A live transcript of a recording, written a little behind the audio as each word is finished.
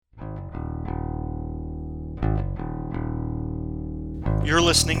You're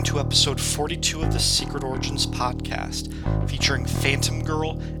listening to episode 42 of the Secret Origins podcast, featuring Phantom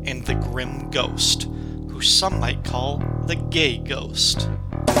Girl and the Grim Ghost, who some might call the Gay Ghost.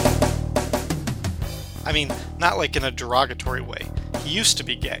 I mean, not like in a derogatory way. He used to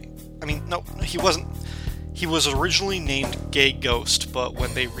be gay. I mean, no, he wasn't. He was originally named Gay Ghost, but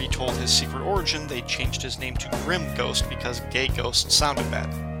when they retold his secret origin, they changed his name to Grim Ghost because Gay Ghost sounded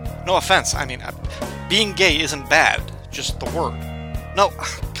bad. No offense, I mean, being gay isn't bad, just the word. No,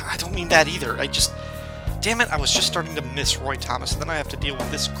 I don't mean that either. Damn it, I was just starting to miss Roy Thomas, and then I have to deal with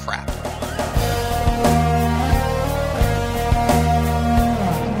this crap.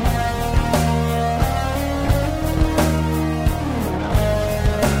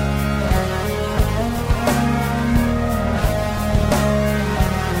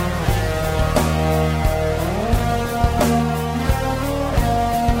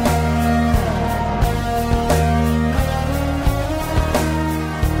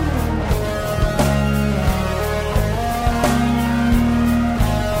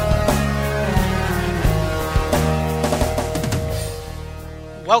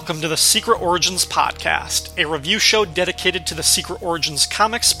 Welcome to the Secret Origins podcast, a review show dedicated to the Secret Origins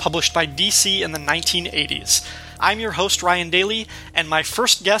comics published by DC in the 1980s. I'm your host, Ryan Daly, and my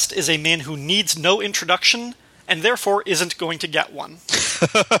first guest is a man who needs no introduction, and therefore isn't going to get one.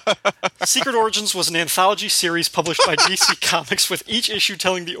 Secret Origins was an anthology series published by DC Comics, with each issue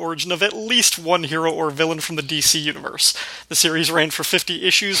telling the origin of at least one hero or villain from the DC universe. The series ran for 50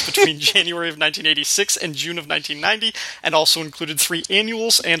 issues between January of 1986 and June of 1990, and also included 3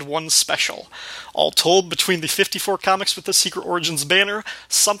 annuals and 1 special. All told, between the 54 comics with the Secret Origins banner,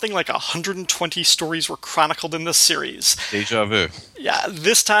 something like 120 stories were chronicled in this series. Deja vu. Yeah,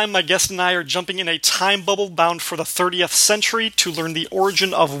 this time my guest and I are jumping in a time bubble bound for the 30th century to learn the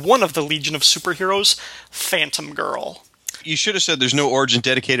origin of one of the Legion of Superheroes, Phantom Girl. You should have said there's no origin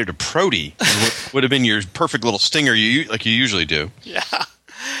dedicated to Prody. Would have been your perfect little stinger like you usually do. Yeah.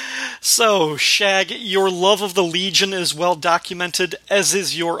 So, Shag, your love of the Legion is well documented, as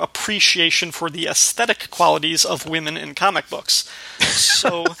is your appreciation for the aesthetic qualities of women in comic books.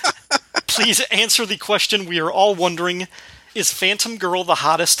 So, please answer the question we are all wondering, is Phantom Girl the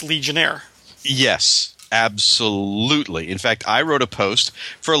hottest Legionnaire? Yes, absolutely. In fact, I wrote a post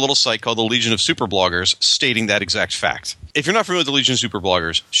for a little site called the Legion of Superbloggers stating that exact fact. If you're not familiar with the Legion of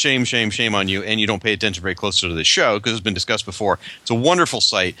Superbloggers, shame on you, and you don't pay attention very close to this show because it's been discussed before. It's a wonderful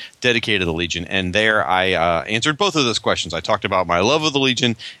site dedicated to the Legion, and there I answered both of those questions. I talked about my love of the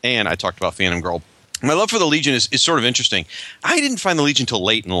Legion, and I talked about Phantom Girl. My love for the Legion is sort of interesting. I didn't find the Legion till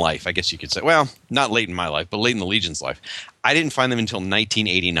late in life, I guess you could say. Well, not late in my life, but late in the Legion's life. I didn't find them until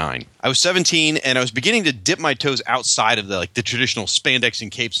 1989. I was 17, and I was beginning to dip my toes outside of the traditional spandex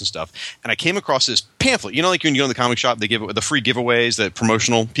and capes and stuff. And I came across this pamphlet. You know, like when you go in the comic shop, they give it the free giveaways, the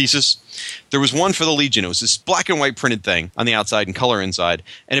promotional pieces. There was one for the Legion. It was this black and white printed thing on the outside and color inside.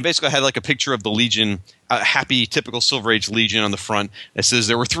 And it basically had like a picture of the Legion, a happy, typical Silver Age Legion on the front. It says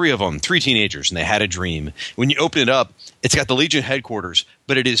there were 3 of them, 3 teenagers, and they had a dream. When you open it up, it's got the Legion headquarters,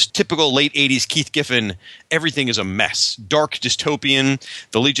 but it is typical late 80s Keith Giffen. Everything is a mess. Dark dystopian.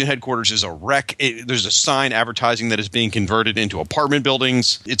 The Legion headquarters is a wreck. There's a sign advertising that is being converted into apartment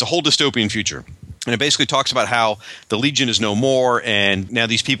buildings. It's a whole dystopian future. And it basically talks about how the Legion is no more, and now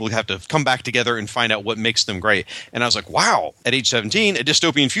these people have to come back together and find out what makes them great. And I was like, wow, at age 17, a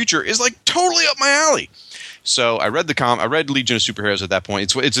dystopian future is like totally up my alley. So I read I read Legion of Superheroes at that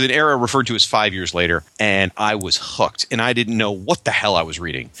point. It's an era referred to as 5 years later, and I was hooked, and I didn't know what the hell I was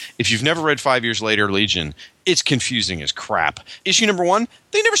reading. If you've never read 5 Years Later Legion, it's confusing as crap. Issue number 1,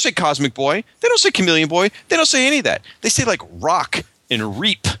 they never say Cosmic Boy. They don't say Chameleon Boy. They don't say any of that. They say like Rock and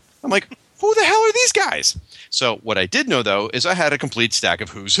Reap. I'm like, who the hell are these guys? So what I did know, though, is I had a complete stack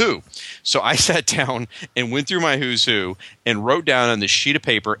of Who's Who. So I sat down and went through my Who's Who and wrote down on this sheet of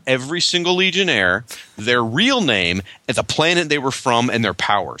paper every single Legionnaire, their real name, and the planet they were from, and their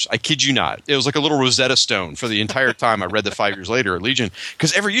powers. I kid you not. It was like a little Rosetta Stone for the entire time I read the 5 Years Later Legion.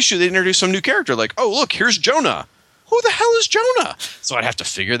 Because every issue they introduced some new character. Like, oh, look, here's Jonah. Who the hell is Jonah? So I'd have to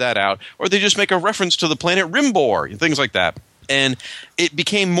figure that out. Or they just make a reference to the planet Rimbor and things like that. And it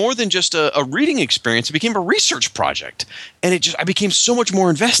became more than just a reading experience. It became a research project. And I became so much more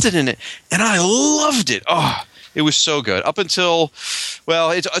invested in it. And I loved it. Oh, it was so good. Up until,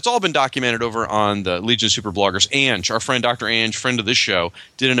 well, it's all been documented over on the Legion of Superbloggers. Ange, our friend Dr. Ange, friend of this show,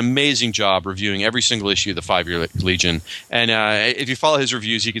 did an amazing job reviewing every single issue of the 5 Year Legion. And if you follow his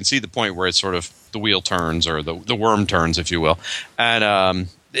reviews, you can see the point where it's sort of the wheel turns, or the worm turns, if you will. And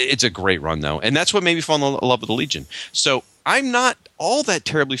it's a great run, though. And that's what made me fall in love with the Legion. So I'm not all that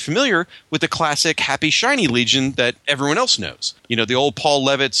terribly familiar with the classic happy shiny Legion that everyone else knows. You know, the old Paul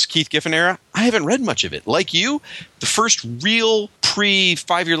Levitz, Keith Giffen era. I haven't read much of it. Like you, the first real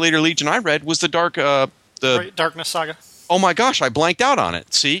pre-5 Year Later Legion I read was the Great Darkness Saga. Oh my gosh, I blanked out on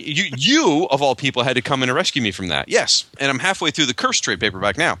it. See, you of all people had to come in and rescue me from that. Yes, and I'm halfway through the Curse trade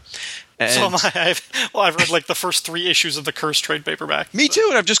paperback now. And so am I. I've read like the first 3 issues of the Curse trade paperback. Me too,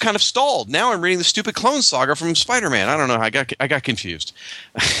 and I've just kind of stalled. Now I'm reading the stupid Clone Saga from Spider-Man. I don't know. I got confused,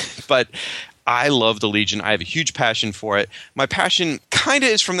 but I love the Legion. I have a huge passion for it. My passion kind of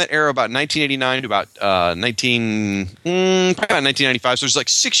is from that era, about 1989 to about probably about 1995. So there's like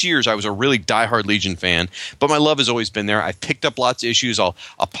 6 years I was a really diehard Legion fan, but my love has always been there. I've picked up lots of issues. I'll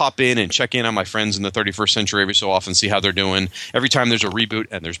pop in and check in on my friends in the 31st century every so often, see how they're doing. Every time there's a reboot,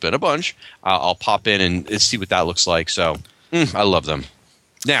 and there's been a bunch, I'll pop in and see what that looks like. So I love them.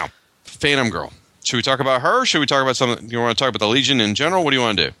 Now, Phantom Girl. Should we talk about her? Should we talk about something? You want to talk about the Legion in general? What do you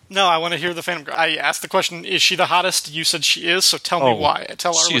want to do? No, I want to hear the Phantom Girl. I asked the question, is she the hottest? You said she is, so tell me why.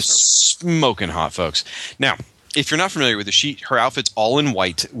 Tell our listeners. She is smoking hot, folks. Now, if you're not familiar with her, her outfit's all in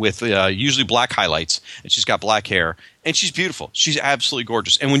white with usually black highlights, and she's got black hair, and she's beautiful. She's absolutely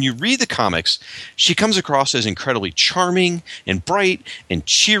gorgeous. And when you read the comics, she comes across as incredibly charming and bright and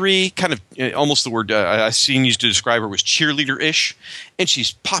cheery, kind of almost the word I've seen used to describe her was cheerleader-ish. And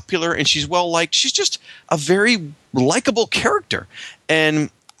she's popular, and she's well-liked. She's just a very likable character.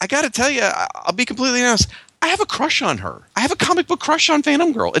 And I got to tell you, I'll be completely honest, I have a crush on her. I have a comic book crush on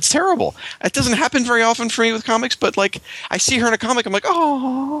Phantom Girl. It's terrible. It doesn't happen very often for me with comics, but like I see her in a comic, I'm like,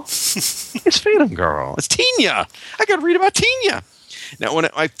 oh, it's Phantom Girl. It's Tina. I got to read about Tina. Now, when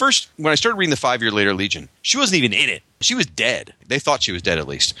I started reading the 5 Year Later Legion, she wasn't even in it. She was dead. They thought she was dead, at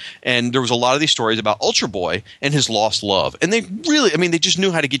least. And there was a lot of these stories about Ultra Boy and his lost love. And they really, they just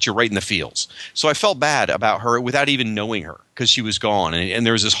knew how to get you right in the feels. So I felt bad about her without even knowing her because she was gone. And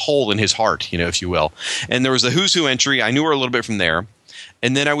there was this hole in his heart, if you will. And there was the Who's Who entry. I knew her a little bit from there.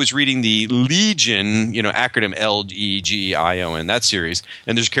 And then I was reading the Legion, acronym Legion, that series.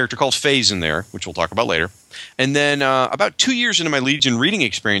 And there's a character called Phase in there, which we'll talk about later. And then about 2 years into my Legion reading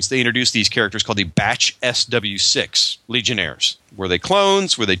experience, they introduced these characters called the Batch SW6 Legionnaires. Were they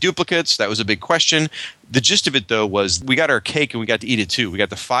clones? Were they duplicates? That was a big question. The gist of it, though, was we got our cake and we got to eat it, too. We got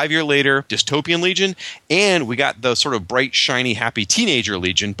the 5 Year Later Dystopian Legion, and we got the sort of bright, shiny, happy teenager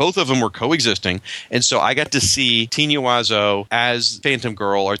Legion. Both of them were coexisting. And so I got to see Tina Wiseau as Phantom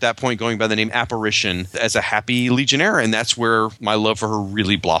Girl, or at that point going by the name Apparition, as a happy Legionnaire. And that's where my love for her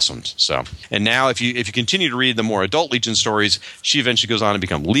really blossomed. So, and now if you continue to read the more adult Legion stories, she eventually goes on to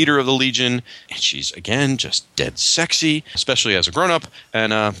become leader of the Legion. And she's, again, just dead sexy, especially as a grown-up,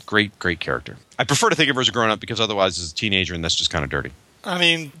 and a great, great character. I prefer to think of her as a grown-up because otherwise as a teenager, and that's just kind of dirty. I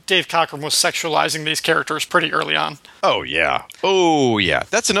mean, Dave Cockrum was sexualizing these characters pretty early on. Oh, yeah. Oh, yeah.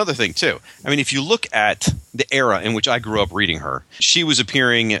 That's another thing, too. I mean, if you look at the era in which I grew up reading her, she was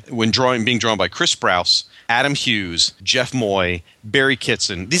appearing when being drawn by Chris Sprouse, Adam Hughes, Jeff Moy, Barry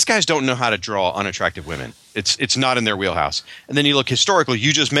Kitson. These guys don't know how to draw unattractive women. It's not in their wheelhouse. And then you look historically,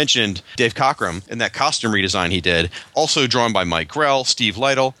 you just mentioned Dave Cockrum and that costume redesign he did, also drawn by Mike Grell, Steve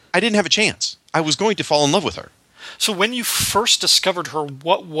Lytle. I didn't have a chance. I was going to fall in love with her. So when you first discovered her,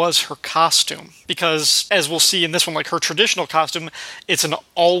 what was her costume? Because, as we'll see in this one, like her traditional costume, it's an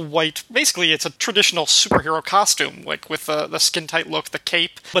all-white, basically it's a traditional superhero costume, like with the skin-tight look, the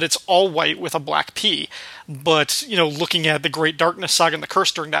cape, but it's all white with a black P. But, looking at the Great Darkness Saga and the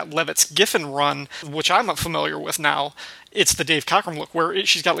Curse during that Levitz Giffen run, which I'm familiar with now, it's the Dave Cockrum look, where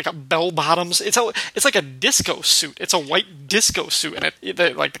she's got like a bell bottoms. It's like a disco suit. It's a white disco suit,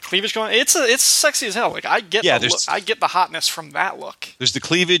 and like the cleavage going. It's sexy as hell. Like I get the hotness from that look. There's the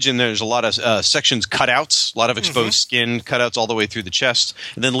cleavage, and there's a lot of sections cutouts, a lot of exposed skin cutouts all the way through the chest.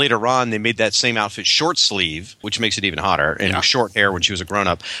 And then later on, they made that same outfit short sleeve, which makes it even hotter, and short hair when she was a grown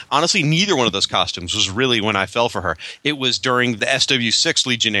up. Honestly, neither one of those costumes was really when I fell for her. It was during the SW6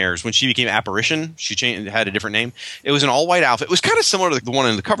 Legionnaires when she became Apparition. She had a different name. It was an all-white outfit. It was kind of similar to the one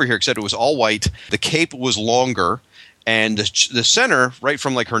in the cover here, except it was all white. The cape was longer, and the center, right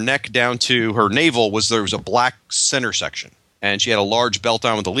from like her neck down to her navel, there was a black center section. And she had a large belt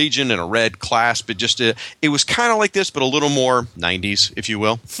on with the Legion and a red clasp. It was kind of like this, but a little more 90s, if you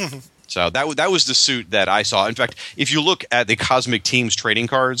will. So that was the suit that I saw. In fact, if you look at the Cosmic Teams trading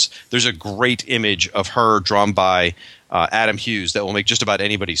cards, there's a great image of her drawn by Adam Hughes that will make just about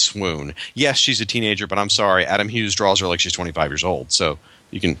anybody swoon. Yes, she's a teenager, but I'm sorry, Adam Hughes draws her like she's 25 years old. So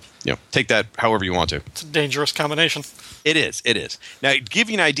You can take that however you want to. It's a dangerous combination. It is. It is. Now, to give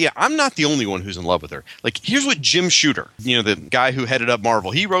you an idea, I'm not the only one who's in love with her. Like, here's what Jim Shooter, the guy who headed up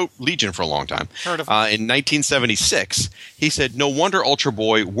Marvel, he wrote Legion for a long time. Heard of him. In 1976, he said, "No wonder Ultra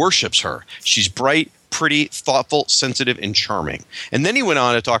Boy worships her. She's bright, pretty, thoughtful, sensitive, and charming." And then he went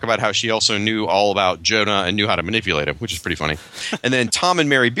on to talk about how she also knew all about Jonah and knew how to manipulate him, which is pretty funny. And then Tom and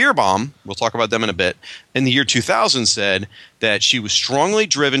Mary Bierbaum, we'll talk about them in a bit, in the year 2000 said that she was strongly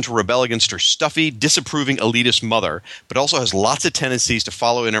driven to rebel against her stuffy, disapproving elitist mother, but also has lots of tendencies to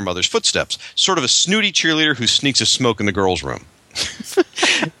follow in her mother's footsteps. Sort of a snooty cheerleader who sneaks a smoke in the girls' room.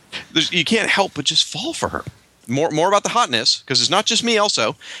 You can't help but just fall for her. More about the hotness, because it's not just me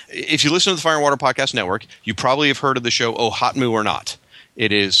also. If you listen to the Fire and Water Podcast Network, you probably have heard of the show Oh Hot Moo or Not.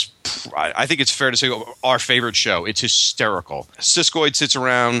 It is, I think it's fair to say, our favorite show. It's hysterical. Siskoid sits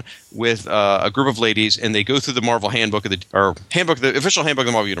around with a group of ladies, and they go through the Marvel handbook, the official handbook of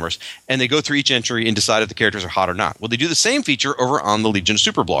the Marvel Universe, and they go through each entry and decide if the characters are hot or not. Well, they do the same feature over on the Legion of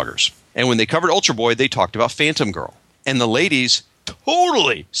Superbloggers. And when they covered Ultra Boy, they talked about Phantom Girl. And the ladies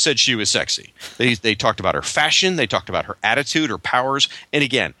totally said she was sexy. They talked about her fashion, they talked about her attitude, her powers, and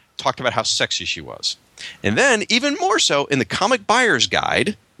again, talked about how sexy she was. And then, even more so, in the Comic Buyer's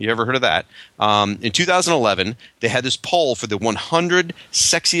Guide, you ever heard of that? In 2011, they had this poll for the 100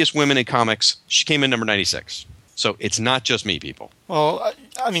 sexiest women in comics. She came in number 96. So it's not just me, people. Well,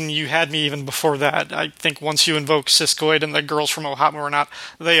 I mean, you had me even before that. I think once you invoke Siskoid and the girls from Oh Hot Moo or Not,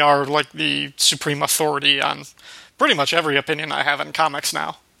 they are like the supreme authority on pretty much every opinion I have in comics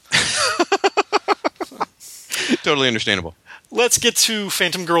now. Totally understandable. Let's get to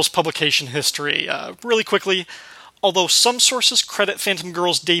Phantom Girl's publication history. Really quickly, although some sources credit Phantom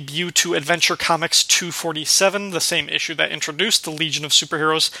Girl's debut to Adventure Comics 247, the same issue that introduced the Legion of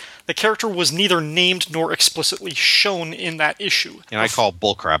Superheroes, the character was neither named nor explicitly shown in that issue. And I call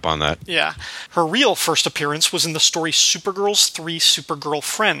bullcrap on that. Yeah. Her real first appearance was in the story Supergirl's Three Supergirl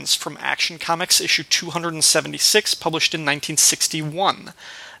Friends from Action Comics issue 276, published in 1961.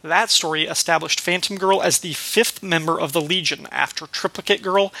 That story established Phantom Girl as the fifth member of the Legion after Triplicate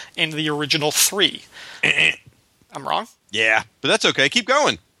Girl and the original three. I'm wrong? Yeah, but that's okay. Keep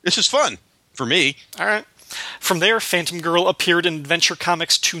going. This is fun. For me. All right. From there, Phantom Girl appeared in Adventure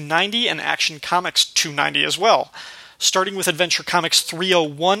Comics 290 and Action Comics 290 as well. Starting with Adventure Comics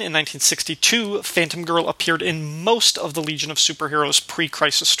 301 in 1962, Phantom Girl appeared in most of the Legion of Superheroes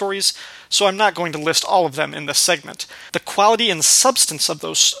pre-Crisis stories, so I'm not going to list all of them in this segment. The quality and substance of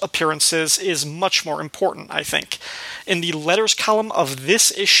those appearances is much more important, I think. In the letters column of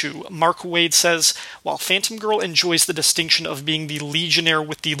this issue, Mark Waid says, while Phantom Girl enjoys the distinction of being the Legionnaire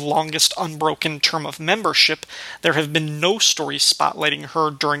with the longest unbroken term of membership, there have been no stories spotlighting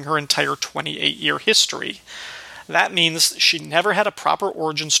her during her entire 28-year history. That means she never had a proper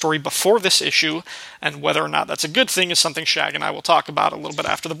origin story before this issue, and whether or not that's a good thing is something Shag and I will talk about a little bit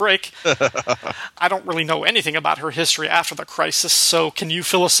after the break. I don't really know anything about her history after the Crisis, so can you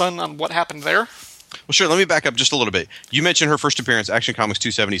fill us in on what happened there? Well, sure. Let me back up just a little bit. You mentioned her first appearance, Action Comics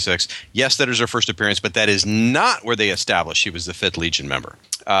 276. Yes, that is her first appearance, but that is not where they established she was the 5th Legion member.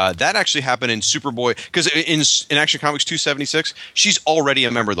 That actually happened in Superboy, because in Action Comics 276, she's already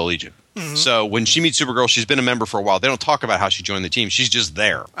a member of the Legion. Mm-hmm. So when she meets Supergirl, she's been a member for a while. They don't talk about how she joined the team. She's just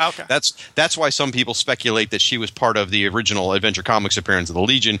there. Okay. That's why some people speculate that she was part of the original Adventure Comics appearance of the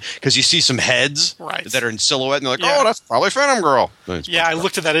Legion, because you see some heads that are in silhouette, and they're like, oh, that's probably Phantom Girl. Yeah, I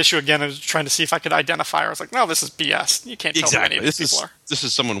looked at that issue again. I was trying to see if I could identify her. I was like, no, this is BS. You can't tell who any of these people are. This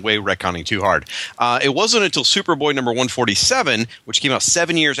is someone way retconning too hard. It wasn't until Superboy number 147, which came out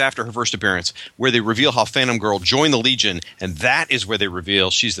 7 years after her first appearance, where they reveal how Phantom Girl joined the Legion, and that is where they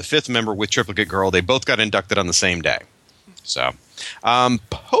reveal she's the 5th member with Triplicate Girl. They both got inducted on the same day. So,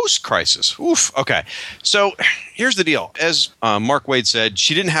 post-Crisis. Oof. Okay. So, here's the deal. As Mark Waid said,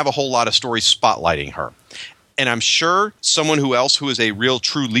 she didn't have a whole lot of stories spotlighting her. And I'm sure someone who is a real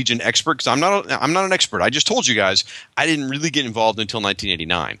true Legion expert, because I'm not an expert. I just told you guys I didn't really get involved until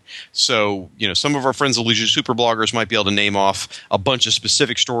 1989. So, some of our friends, the Legion super bloggers, might be able to name off a bunch of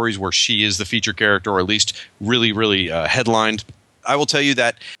specific stories where she is the feature character, or at least really, really headlined. I will tell you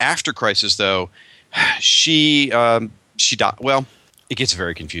that after Crisis, though, she died. Well, it gets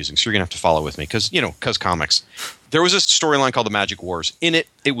very confusing, so you're going to have to follow with me because comics. There was a storyline called The Magic Wars. In it,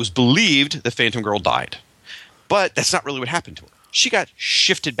 it was believed that Phantom Girl died. But that's not really what happened to her. She got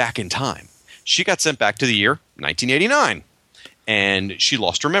shifted back in time. She got sent back to the year 1989, and she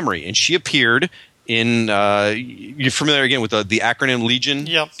lost her memory. And she appeared in you're familiar again with the acronym Legion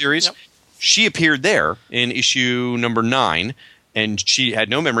series? Yep. She appeared there in issue number 9 And she had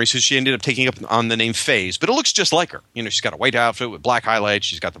no memory, so she ended up taking up on the name Phase. But it looks just like her. You know, she's got a white outfit with black highlights.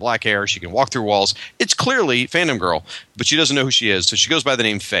 She's got the black hair. She can walk through walls. It's clearly Phantom Girl, but she doesn't know who she is, so she goes by the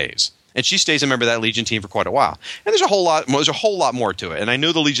name Phase. And she stays a member of that Legion team for quite a while. And there's a whole lot more to it. And I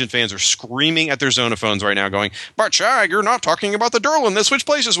know the Legion fans are screaming at their Zonophones right now going, "But Shag, you're not talking about the Durlan that switched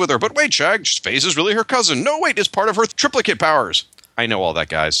places with her. But wait, Shag, Phase is really her cousin. No, wait, it's part of her triplicate powers." I know all that,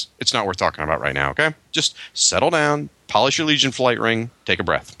 guys. It's not worth talking about right now, okay? Just settle down, polish your Legion flight ring, take a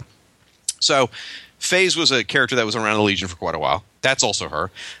breath. So, Phase was a character that was around the Legion for quite a while. That's also her.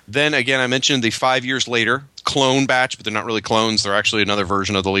 Then, again, I mentioned the 5 years later clone batch, but they're not really clones. They're actually another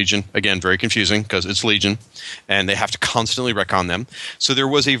version of the Legion. Again, very confusing because it's Legion, and they have to constantly retcon them. So there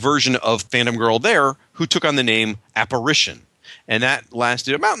was a version of Phantom Girl there who took on the name Apparition. And that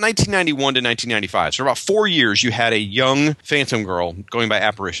lasted about 1991 to 1995. So for about 4 years, you had a young Phantom Girl going by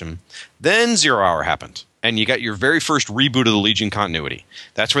Apparition. Then Zero Hour happened. And you got your very first reboot of the Legion continuity.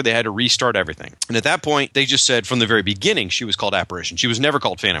 That's where they had to restart everything. And at that point, they just said from the very beginning she was called Apparition. She was never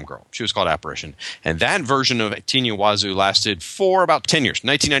called Phantom Girl. She was called Apparition. And that version of Tinya Wazu lasted for about 10 years,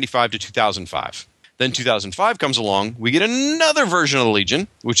 1995 to 2005. Then 2005 comes along. We get another version of the Legion,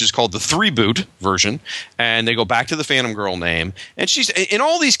 which is called the 3-boot version, and they go back to the Phantom Girl name. And she's in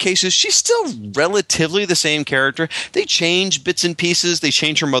all these cases, she's still relatively the same character. They change bits and pieces. They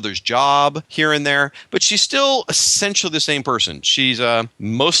change her mother's job here and there, but she's still essentially the same person. She's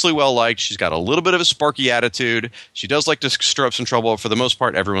mostly well-liked. She's got a little bit of a sparky attitude. She does like to stir up some trouble. For the most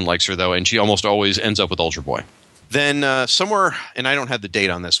part, everyone likes her, though, and she almost always ends up with Ultra Boy. Then somewhere, and I don't have the date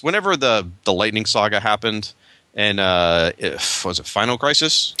on this, whenever the Lightning Saga happened, and was it Final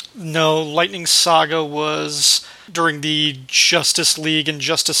Crisis? No, Lightning Saga was during the Justice League and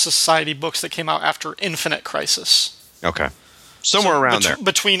Justice Society books that came out after Infinite Crisis. Okay. Somewhere around there.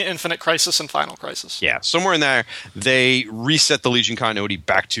 Between Infinite Crisis and Final Crisis. Yeah, somewhere in there, they reset the Legion continuity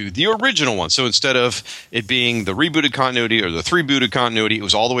back to the original one. So instead of it being the rebooted continuity or the 3-booted continuity, it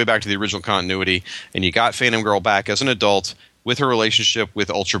was all the way back to the original continuity. And you got Phantom Girl back as an adult with her relationship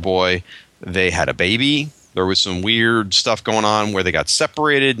with Ultra Boy. They had a baby. There was some weird stuff going on where they got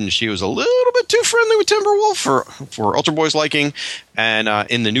separated, and she was a little bit too friendly with Timberwolf for Ultra Boy's liking. And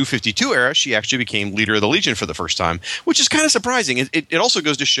in the New 52 era, she actually became leader of the Legion for the first time, which is kind of surprising. It also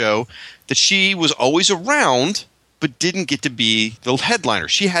goes to show that she was always around, but didn't get to be the headliner.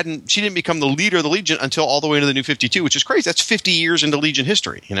 She didn't become the leader of the Legion until all the way into the New 52, which is crazy. That's 50 years into Legion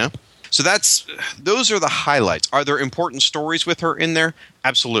history, you know? So those are the highlights. Are there important stories with her in there?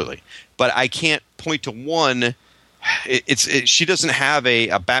 Absolutely. But I can't point to one. She doesn't have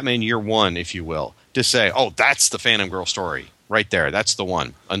a Batman Year One, if you will, to say, oh, that's the Phantom Girl story right there. That's the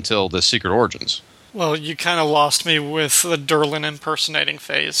one until the Secret Origins. Well, you kind of lost me with the Durlan impersonating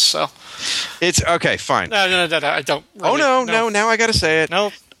Phase, so. It's okay, fine. No, I don't. Really, oh, no, now I got to say it.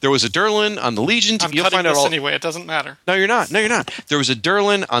 No. There was a Durlan on the Legion team. You'll find out all anyway. It doesn't matter. No, you're not. There was a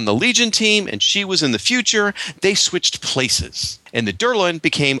Durlan on the Legion team, and she was in the future. They switched places, and the Durlan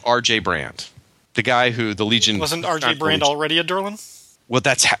became R.J. Brand, the guy who the Legion wasn't. R.J. Brand already a Durlan? Well,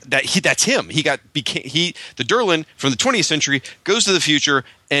 that's him. The Durlan from the 20th century goes to the future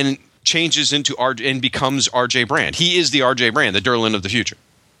and changes into and becomes R.J. Brand. He is the R.J. Brand, the Durlan of the future.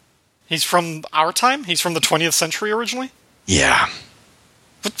 He's from our time. He's from the 20th century originally. Yeah.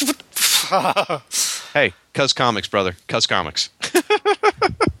 Hey, Cuz Comics, brother. Cuz Comics.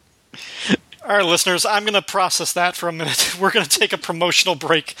 All right, listeners, I'm going to process that for a minute. We're going to take a promotional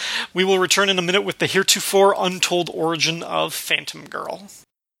break. We will return in a minute with the heretofore untold origin of Phantom Girl.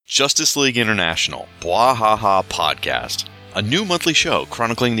 Justice League International, Bwahaha Podcast. A new monthly show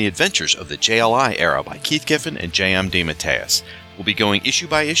chronicling the adventures of the JLI era by Keith Giffen and J.M. DeMatteis. We'll be going issue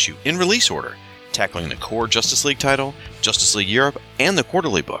by issue in release order, tackling the core Justice League title, Justice League Europe, and the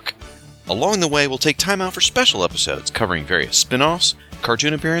quarterly book. Along the way, we'll take time out for special episodes covering various spin-offs,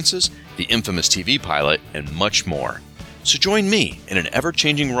 cartoon appearances, the infamous TV pilot, and much more. So join me in an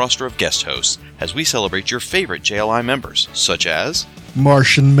ever-changing roster of guest hosts as we celebrate your favorite JLI members, such as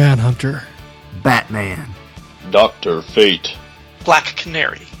Martian Manhunter, Batman, Dr. Fate, Black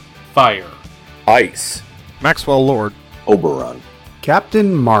Canary, Fire, Ice, Maxwell Lord, Oberon,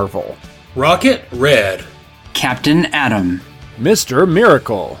 Captain Marvel, Rocket Red, Captain Atom, Mr.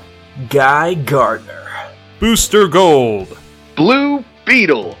 Miracle, Guy Gardner, Booster Gold, Blue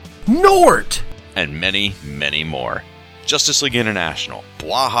Beetle, Nort, and many, many more. Justice League International,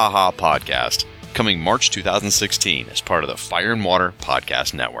 Bwahaha Podcast, coming March 2016 as part of the Fire and Water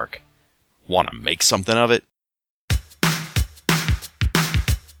Podcast Network. Want to make something of it?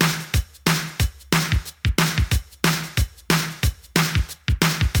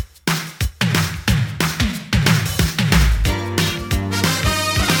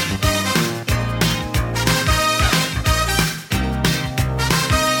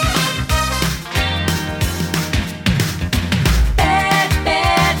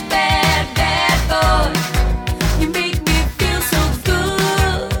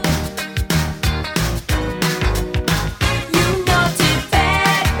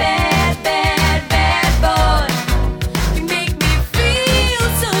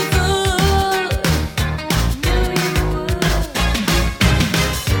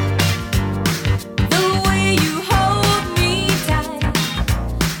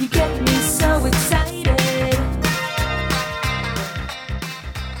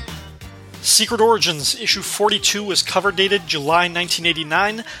 Secret Origins issue 42 was cover dated July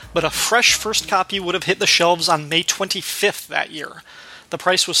 1989, but a fresh first copy would have hit the shelves on May 25th that year. The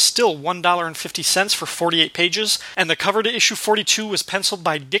price was still $1.50 for 48 pages, and the cover to issue 42 was penciled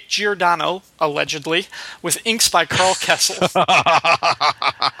by Dick Giordano, allegedly, with inks by Carl Kessel.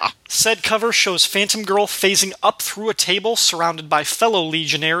 Said cover shows Phantom Girl phasing up through a table surrounded by fellow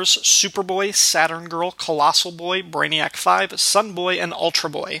Legionnaires, Superboy, Saturn Girl, Colossal Boy, Brainiac 5, Sun Boy, and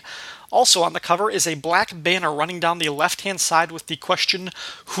Ultra Boy. Also on the cover is a black banner running down the left-hand side with the question,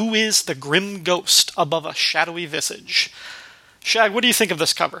 "Who is the Grim Ghost?" above a shadowy visage. Shag, what do you think of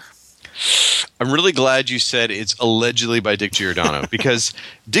this cover? I'm really glad you said it's allegedly by Dick Giordano, because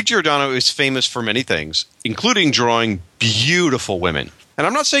Dick Giordano is famous for many things, including drawing beautiful women. And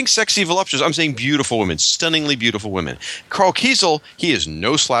I'm not saying sexy, voluptuous. I'm saying beautiful women, stunningly beautiful women. Carl Kiesel, he is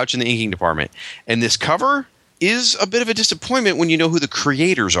no slouch in the inking department. And this cover is a bit of a disappointment when you know who the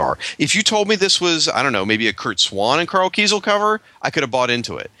creators are. If you told me this was, I don't know, maybe a Kurt Swan and Carl Kiesel cover, I could have bought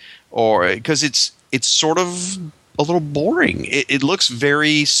into it. Or because it's sort of a little boring. It looks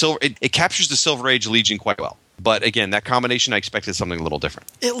very silver. It captures the Silver Age Legion quite well. But again, that combination, I expected something a little different.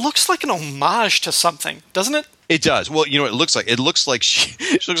 It looks like an homage to something, doesn't it? It does. Well, you know what it looks like? It looks like she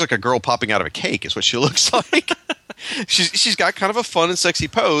looks like a girl popping out of a cake is what she looks like. She's got kind of a fun and sexy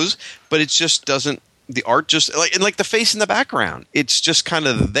pose, but it just doesn't, the art just, like the face in the background, it's just kind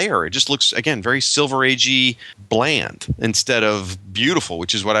of there. It just looks, again, very Silver Agey bland instead of beautiful,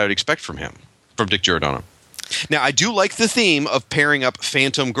 which is what I would expect from him, from Dick Giordano. Now, I do like the theme of pairing up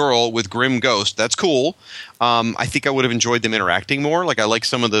Phantom Girl with Grim Ghost. That's cool. I think I would have enjoyed them interacting more. Like, I like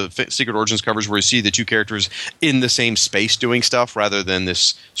some of the Secret Origins covers where you see the two characters in the same space doing stuff rather than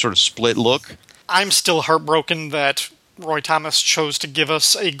this sort of split look. I'm still heartbroken that Roy Thomas chose to give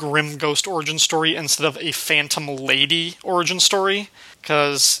us a Grim Ghost origin story instead of a Phantom Lady origin story.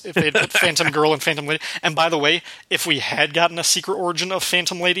 Because if they'd put Phantom Girl and Phantom Lady... And by the way, if we had gotten a secret origin of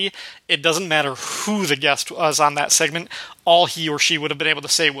Phantom Lady, it doesn't matter who the guest was on that segment. All he or she would have been able to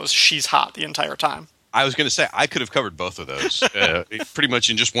say was, "She's hot," the entire time. I was going to say, I could have covered both of those pretty much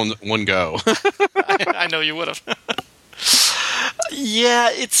in just one go. I know you would have.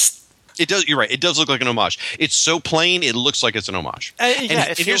 Yeah, It does. You're right. It does look like an homage. It's so plain, it looks like it's an homage.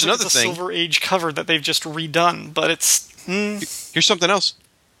 It feels like it's a Silver Age cover that they've just redone, but it's... Here's something else.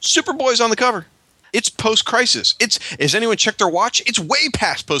 Superboy's on the cover. It's post-crisis. Has anyone checked their watch? It's way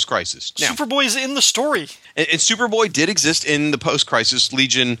past post-crisis. Now, Superboy's in the story. And Superboy did exist in the post-crisis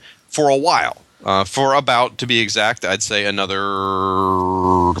Legion for a while. For about, to be exact, I'd say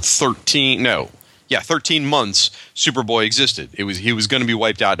another 13 months Superboy existed. He was going to be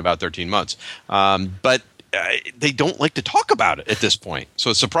wiped out in about 13 months. But they don't like to talk about it at this point. So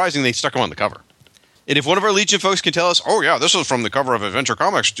it's surprising they stuck him on the cover. And if one of our Legion folks can tell us, "Oh yeah, this is from the cover of Adventure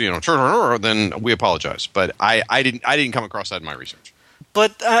Comics," then we apologize. But I didn't come across that in my research.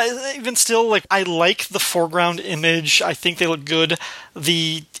 But even still, I like the foreground image. I think they look good.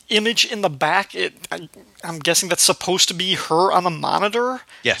 The image in the back, I'm guessing that's supposed to be her on the monitor.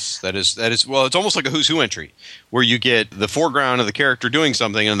 Yes, that is. Well, it's almost like a Who's Who entry, where you get the foreground of the character doing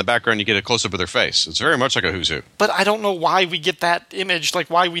something, and in the background you get a close-up of their face. It's very much like a Who's Who. But I don't know why we get that image,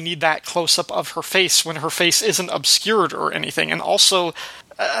 why we need that close-up of her face when her face isn't obscured or anything. And also...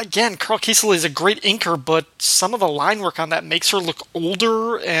 Again, Carl Kiesel is a great inker, but some of the line work on that makes her look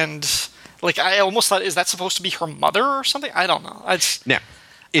older, and I almost thought, is that supposed to be her mother or something? I don't know. Now,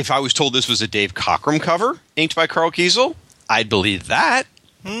 if I was told this was a Dave Cockrum cover inked by Carl Kiesel, I'd believe that.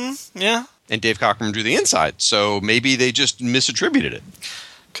 Yeah. And Dave Cockrum drew the inside, so maybe they just misattributed it.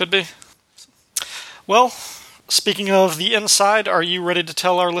 Could be. Well, speaking of the inside, are you ready to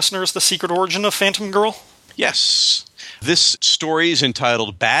tell our listeners the secret origin of Phantom Girl? Yes. This story is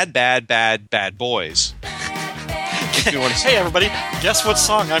entitled Bad, Bad, Bad, Bad Boys. Hey, everybody, guess what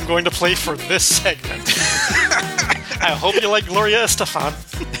song I'm going to play for this segment? I hope you like Gloria Estefan.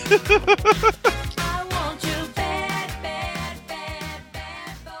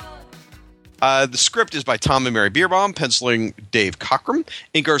 The script is by Tom and Mary Bierbaum, penciling Dave Cockrum,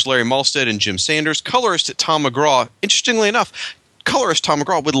 inkers Larry Malstead and Jim Sanders, colorist Tom McGraw. Interestingly enough, colorist Tom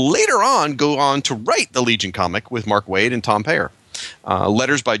McGraw would later on go on to write the Legion comic with Mark Waid and Tom Payer.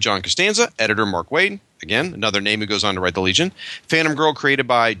 Letters by John Costanza, editor Mark Waid, again, another name who goes on to write the Legion. Phantom Girl created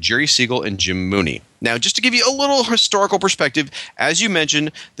by Jerry Siegel and Jim Mooney. Now, just to give you a little historical perspective, as you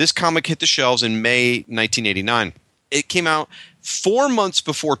mentioned, this comic hit the shelves in May 1989. It came out 4 months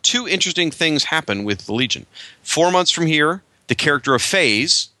before two interesting things happened with the Legion. 4 months from here, the character of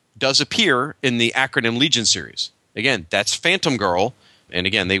Phase does appear in the acronym Legion series. Again, that's Phantom Girl, and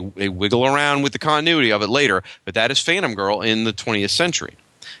again, they wiggle around with the continuity of it later, but that is Phantom Girl in the 20th century.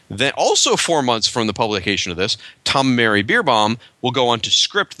 Then, also 4 months from the publication of this, Tom and Mary Bierbaum will go on to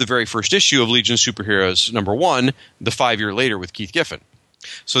script the very first issue of Legion of Superheroes #1, the 5 year later with Keith Giffen.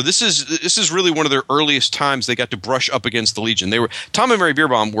 So this is really one of their earliest times they got to brush up against the Legion. Tom and Mary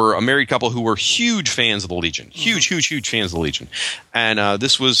Bierbaum were a married couple who were huge fans of the Legion, huge fans of the Legion, and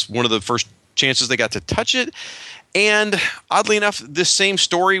this was one of the first chances they got to touch it. And oddly enough, this same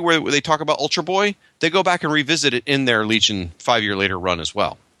story where they talk about Ultra Boy, they go back and revisit it in their Legion 5 year later run as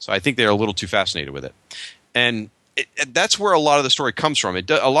well. So I think they're a little too fascinated with it, and that's where a lot of the story comes from.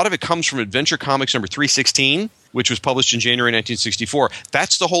 A lot of it comes from Adventure Comics number 316. Which was published in January 1964.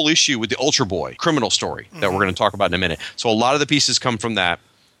 That's the whole issue with the Ultra Boy criminal story that we're going to talk about in a minute. So a lot of the pieces come from that.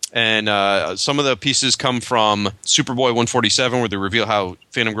 And some of the pieces come from Superboy 147, where they reveal how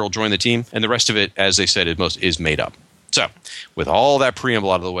Phantom Girl joined the team. And the rest of it, as they said, is made up. So with all that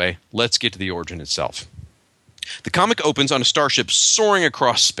preamble out of the way, let's get to the origin itself. The comic opens on a starship soaring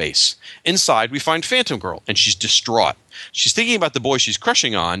across space. Inside, we find Phantom Girl, and she's distraught. She's thinking about the boy she's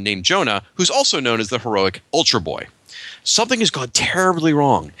crushing on, named Jonah, who's also known as the heroic Ultra Boy. Something has gone terribly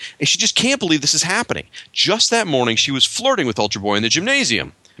wrong, and she just can't believe this is happening. Just that morning, she was flirting with Ultra Boy in the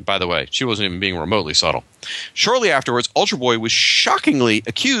gymnasium. And by the way, she wasn't even being remotely subtle. Shortly afterwards, Ultra Boy was shockingly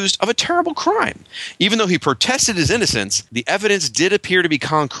accused of a terrible crime. Even though he protested his innocence, the evidence did appear to be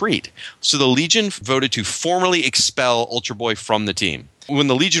concrete. So the Legion voted to formally expel Ultra Boy from the team. When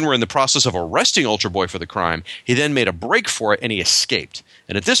the Legion were in the process of arresting Ultra Boy for the crime, he then made a break for it and he escaped.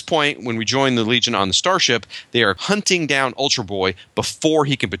 And at this point, when we join the Legion on the starship, they are hunting down Ultra Boy before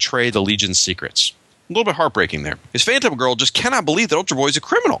he can betray the Legion's secrets. A little bit heartbreaking there. His Phantom Girl just cannot believe that Ultra Boy is a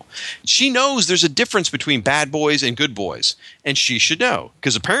criminal. She knows there's a difference between bad boys and good boys, and she should know,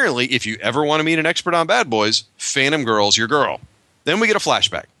 because apparently if you ever want to meet an expert on bad boys, Phantom Girl's your girl. Then we get a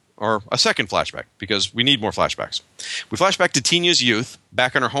flashback, or a second flashback, because we need more flashbacks. We flash back to Tinya's youth,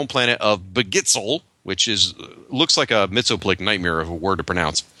 back on her home planet of Begitzel, which looks like a Mitsoplic nightmare of a word to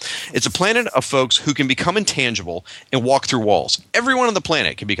pronounce. It's a planet of folks who can become intangible and walk through walls. Everyone on the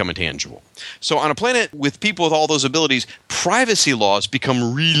planet can become intangible. So on a planet with people with all those abilities, privacy laws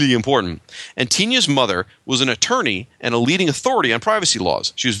become really important. And Tinya's mother was an attorney and a leading authority on privacy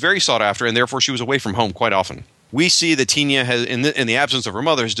laws. She was very sought after, and therefore she was away from home quite often. We see that Tinya, in the absence of her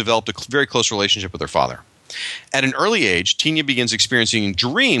mother, has developed a very close relationship with her father. At an early age, Tinya begins experiencing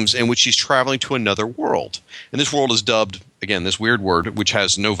dreams in which she's traveling to another world. And this world is dubbed, again, this weird word, which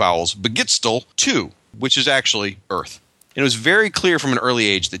has no vowels, Begitzel 2, which is actually Earth. And it was very clear from an early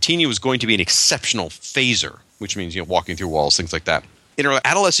age that Tinya was going to be an exceptional phaser, which means walking through walls, things like that. In her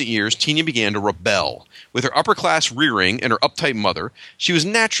adolescent years, Tinya began to rebel. With her upper-class rearing and her uptight mother, she was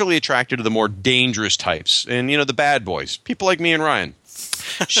naturally attracted to the more dangerous types. And, the bad boys, people like me and Ryan.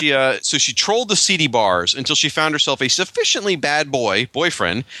 So she trolled the seedy bars until she found herself a sufficiently bad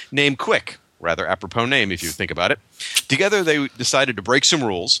boyfriend named Quick. Rather apropos name if you think about it. Together they decided to break some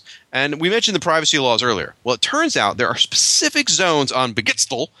rules, and we mentioned the privacy laws earlier. Well, it turns out there are specific zones on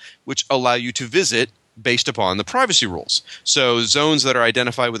Begitzel which allow you to visit based upon the privacy rules. So zones that are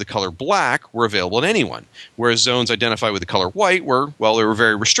identified with the color black were available to anyone, whereas zones identified with the color white they were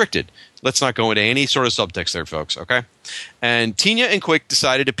very restricted. Let's not go into any sort of subtext there, folks, okay? And Tinya and Quick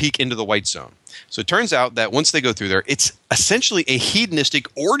decided to peek into the white zone. So it turns out that once they go through there, it's essentially a hedonistic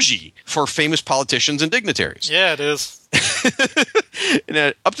orgy for famous politicians and dignitaries. Yeah, it is.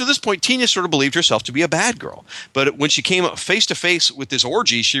 And up to this point, Tinya sort of believed herself to be a bad girl. But when she came face to face with this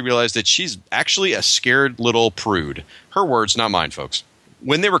orgy, she realized that she's actually a scared little prude. Her words, not mine, folks.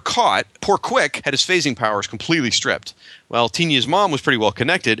 When they were caught, poor Quick had his phasing powers completely stripped. Well, Tinya's mom was pretty well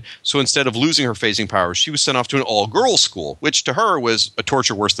connected, so instead of losing her phasing powers, she was sent off to an all-girls school, which to her was a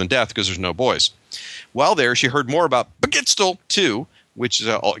torture worse than death because there's no boys. While there, she heard more about Begitzel 2, which is,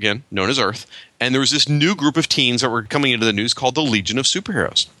 again, known as Earth, and there was this new group of teens that were coming into the news called the Legion of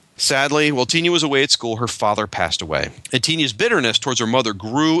Superheroes. Sadly, while Tinya was away at school, her father passed away. And Tinya's bitterness towards her mother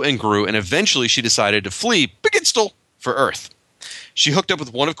grew, and eventually she decided to flee Begitzel for Earth. She hooked up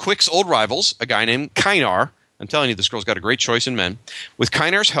with one of Quick's old rivals, a guy named Kynar. I'm telling you, this girl's got a great choice in men. With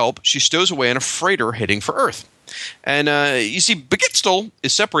Kynar's help, she stows away on a freighter heading for Earth. And you see, Begitzel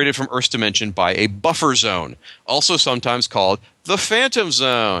is separated from Earth's dimension by a buffer zone, also sometimes called the Phantom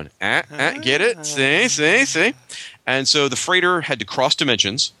Zone. Get it? See? And so the freighter had to cross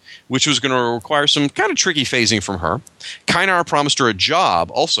dimensions, which was going to require some kind of tricky phasing from her. Kynar promised her a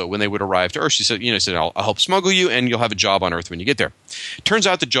job also when they would arrive to Earth. She said, I'll help smuggle you and you'll have a job on Earth when you get there. Turns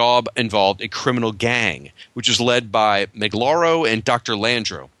out the job involved a criminal gang, which was led by Meglaro and Dr.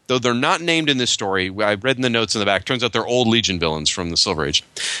 Landro. Though they're not named in this story, I read in the notes in the back, turns out they're old Legion villains from the Silver Age.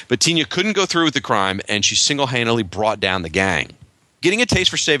 But Tinya couldn't go through with the crime, and she single-handedly brought down the gang. Getting a taste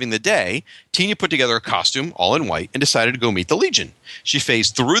for saving the day, Tina put together a costume, all in white, and decided to go meet the Legion. She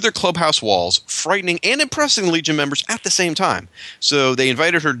phased through their clubhouse walls, frightening and impressing the Legion members at the same time. So they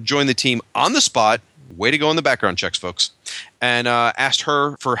invited her to join the team on the spot. Way to go on the background checks, folks. And asked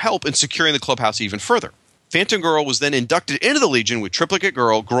her for help in securing the clubhouse even further. Phantom Girl was then inducted into the Legion with Triplicate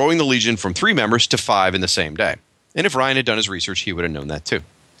Girl growing the Legion from 3 members to 5 in the same day. And if Ryan had done his research, he would have known that too.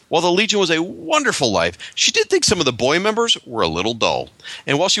 While the Legion was a wonderful life, she did think some of the boy members were a little dull.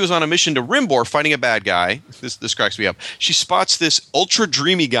 And while she was on a mission to Rimbor fighting a bad guy, this cracks me up, she spots this ultra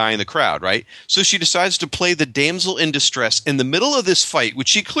dreamy guy in the crowd, right? So she decides to play the damsel in distress in the middle of this fight, which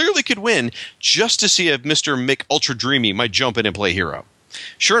she clearly could win, just to see if Mr. Mick Ultra Dreamy might jump in and play hero.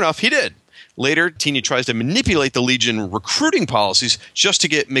 Sure enough, he did. Later, Tina tries to manipulate the Legion recruiting policies just to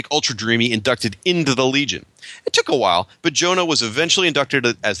get Mick Ultra Dreamy inducted into the Legion. It took a while, but Jonah was eventually inducted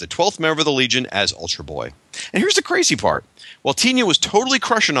as the 12th member of the Legion as Ultra Boy. And here's the crazy part. While Tina was totally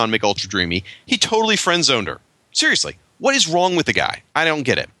crushing on Mick Ultra Dreamy, he totally friend-zoned her. Seriously, what is wrong with the guy? I don't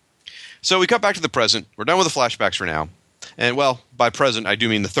get it. So we cut back to the present. We're done with the flashbacks for now. And, well, by present, I do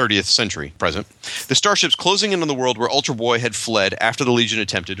mean the 30th century present. The starship's closing in on the world where Ultra Boy had fled after the Legion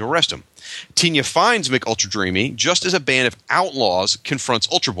attempted to arrest him. Tina finds Mick Ultra Dreamy just as a band of outlaws confronts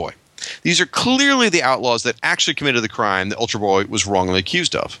Ultra Boy. These are clearly the outlaws that actually committed the crime that Ultra Boy was wrongly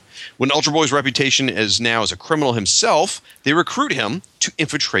accused of. When Ultra Boy's reputation is now as a criminal himself, they recruit him to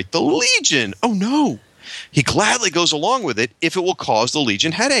infiltrate the Legion. Oh, no. He gladly goes along with it if it will cause the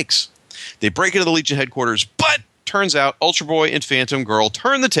Legion headaches. They break into the Legion headquarters, but turns out Ultra Boy and Phantom Girl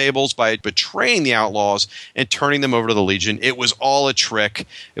turn the tables by betraying the outlaws and turning them over to the Legion. It was all a trick.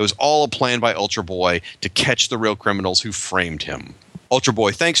 It was all a plan by Ultra Boy to catch the real criminals who framed him. Ultra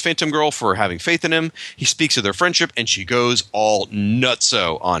Boy thanks Phantom Girl for having faith in him. He speaks of their friendship, and she goes all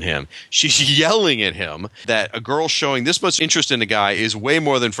nutso on him. She's yelling at him that a girl showing this much interest in a guy is way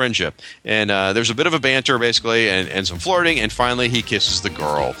more than friendship. And there's a bit of a banter, basically, and some flirting, and finally he kisses the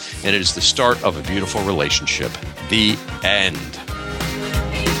girl. And it is the start of a beautiful relationship. The end.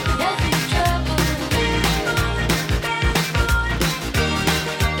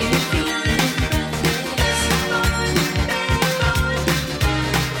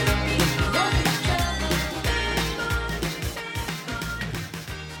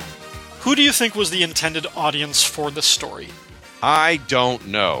 Who do you think was the intended audience for this story? I don't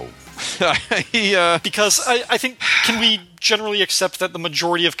know. Because I think, can we generally accept that the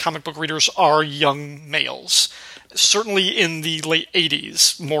majority of comic book readers are young males? Certainly in the late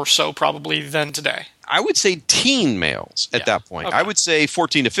 80s, more so probably than today. I would say teen males at that point. Okay. I would say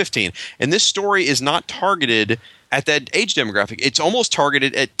 14 to 15. And this story is not targeted at that age demographic. It's almost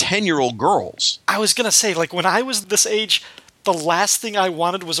targeted at 10-year-old girls. I was going to say, like, when I was this age, the last thing I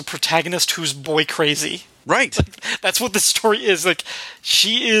wanted was a protagonist who's boy crazy. Right. That's what this story is. Like,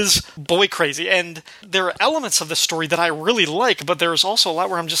 she is boy crazy. And there are elements of this story that I really like, but there's also a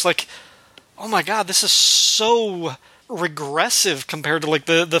lot where I'm just like, oh my god, this is so regressive compared to, like,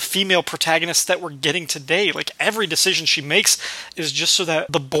 the female protagonists that we're getting today. Like, every decision she makes is just so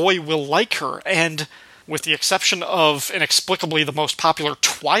that the boy will like her. And with the exception of inexplicably the most popular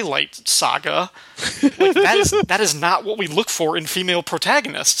Twilight saga, like, that is not what we look for in female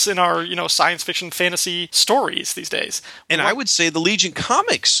protagonists in our, science fiction fantasy stories these days. And I would say the Legion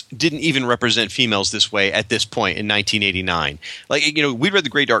comics didn't even represent females this way at this point in 1989. Like, we read the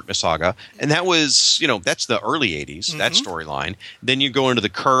Great Darkness saga, and that was, that's the early 80s, that storyline. Then you go into the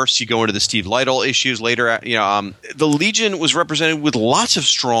Curse, you go into the Steve Lytle issues later. The Legion was represented with lots of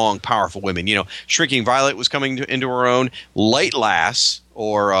strong, powerful women. Shrinking Violet was coming into her own. Light Lass,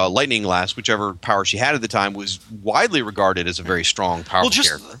 or Lightning Lass, whichever power she had at the time, was widely regarded as a very strong, powerful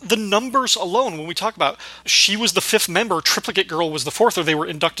character. Well, just the numbers alone, when we talk about she was the 5th member, Triplicate Girl was the 4th, or they were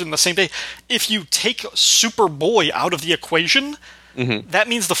inducted in the same day. If you take Superboy out of the equation, that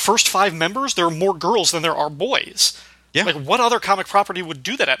means the first 5 members, there are more girls than there are boys. Yeah. Like, what other comic property would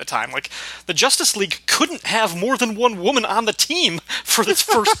do that at a time? Like, the Justice League couldn't have more than one woman on the team for its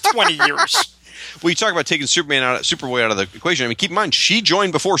first 20 years. Well, you talk about taking Superboy out of the equation. I mean, keep in mind, she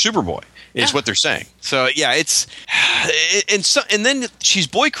joined before Superboy, is what they're saying. So, yeah, and then she's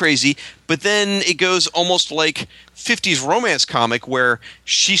boy crazy, but then it goes almost like 50s romance comic where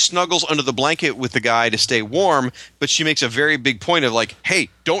she snuggles under the blanket with the guy to stay warm, but she makes a very big point of, like, hey,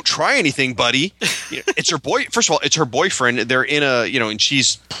 don't try anything, buddy. It's her boy. First of all, it's her boyfriend. They're in a, and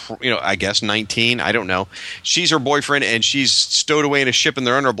she's, I guess 19. I don't know. She's her boyfriend, and she's stowed away in a ship, and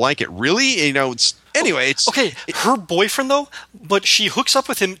they're under a blanket. Really? Anyway, it's... Okay, her boyfriend, though, but she hooks up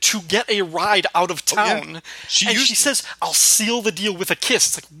with him to get a ride out of town. Oh, yeah. She says, I'll seal the deal with a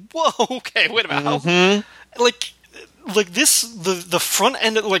kiss. It's like, whoa, okay, wait a minute. Like, like this, the front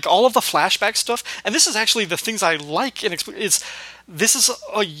end, like all of the flashback stuff, and this is actually the things I like, is this is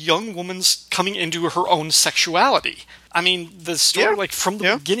a young woman's coming into her own sexuality. I mean, the story, like from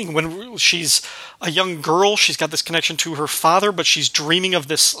the beginning, when she's a young girl, she's got this connection to her father, but she's dreaming of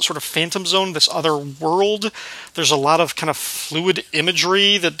this sort of phantom zone, this other world. There's a lot of kind of fluid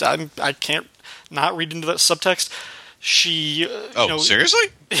imagery that I can't not read into that subtext. She, seriously?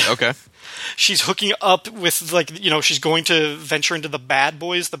 Okay. She's hooking up with, like, she's going to venture into the bad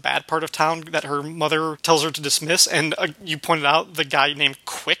boys, the bad part of town that her mother tells her to dismiss. And you pointed out the guy named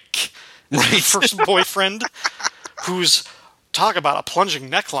Quick, right. Her first boyfriend, who's, talk about a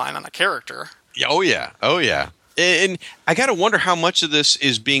plunging neckline on a character. Oh, yeah. And I got to wonder how much of this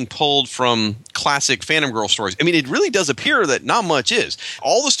is being pulled from classic Phantom Girl stories. I mean, it really does appear that not much is.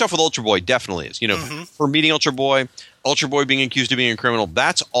 All the stuff with Ultra Boy definitely is. Her meeting Ultra Boy being accused of being a criminal,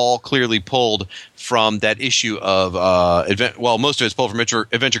 that's all clearly pulled from that issue of most of it's pulled from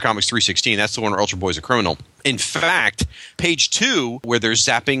Adventure Comics 316. That's the one where Ultra Boy's a criminal. In fact, page 2, where they're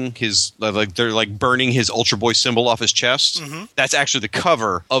zapping his, they're like burning his Ultra Boy symbol off his chest, that's actually the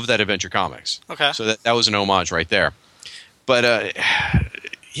cover of that Adventure Comics. Okay. So that was an homage right there. But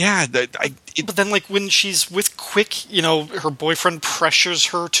but then, like, when she's with Quick, her boyfriend pressures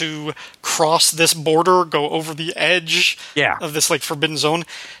her to cross this border, go over the edge of this, like, forbidden zone.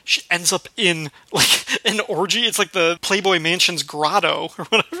 She ends up in, like, an orgy. It's like the Playboy Mansion's grotto or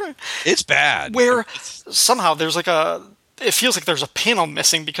whatever. It's bad. Where somehow there's, like, it feels like there's a panel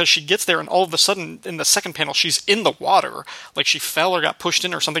missing because she gets there and all of a sudden in the second panel she's in the water, like she fell or got pushed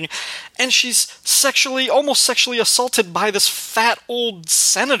in or something, and she's almost sexually assaulted by this fat old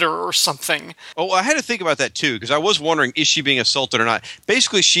senator or something. Oh, I had to think about that too, because I was wondering, is she being assaulted or not?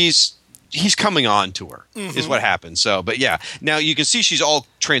 Basically, he's coming on to her, is what happens. So, but yeah, now you can see she's all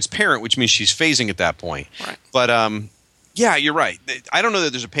transparent, which means she's phasing at that point. Right. But yeah, you're right. I don't know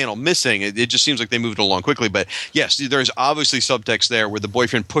that there's a panel missing. It just seems like they moved along quickly. But yes, there's obviously subtext there where the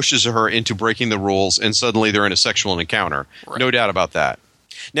boyfriend pushes her into breaking the rules, and suddenly they're in a sexual encounter. Right. No doubt about that.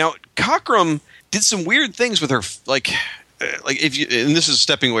 Now, Cockrum did some weird things with her, like if you, and this is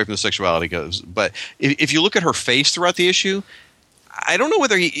stepping away from the sexuality goes, but if you look at her face throughout the issue, I don't know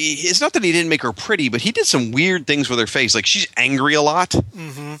whether it's not that he didn't make her pretty, but he did some weird things with her face. Like, she's angry a lot.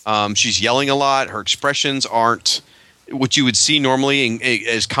 She's yelling a lot. Her expressions aren't what you would see normally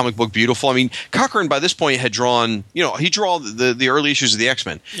as comic book beautiful. I mean, Cochran by this point had drawn, he drew the early issues of the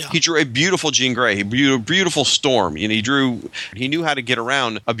X-Men. Yeah. He drew a beautiful Jean Grey, he drew a beautiful Storm. He knew how to get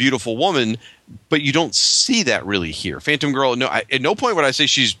around a beautiful woman, but you don't see that really here. Phantom Girl, at no point would I say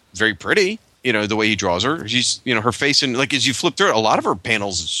she's very pretty. The way he draws her, she's, her face, and like as you flip through it, a lot of her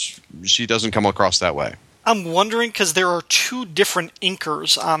panels, she doesn't come across that way. I'm wondering because there are 2 different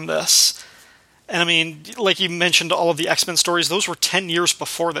inkers on this. And I mean, like you mentioned, all of the X-Men stories, those were 10 years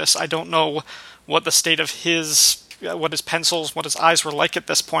before this. I don't know what the state of what his pencils, what his eyes were like at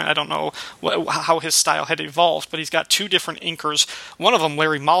this point. I don't know how his style had evolved, but he's got 2 different inkers. One of them,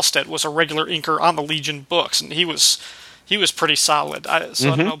 Larry Malstead, was a regular inker on the Legion books, and he was pretty solid. I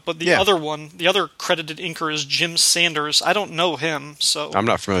don't know. But the other one, the other credited inker is Jim Sanders. I don't know him, so I'm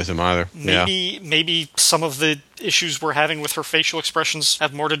not familiar with him either. Maybe some of the issues we're having with her facial expressions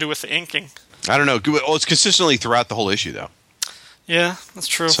have more to do with the inking. I don't know. Well, it's consistently throughout the whole issue, though. Yeah, that's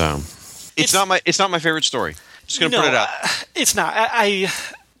true. So it's not my favorite story. Just gonna put it out. It's not.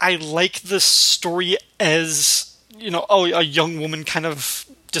 I like the story as a young woman kind of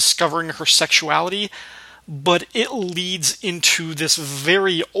discovering her sexuality, but it leads into this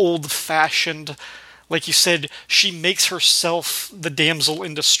very old-fashioned. Like you said, she makes herself the damsel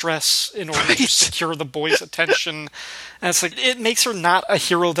in distress in order to secure the boy's attention. And it's like, it makes her not a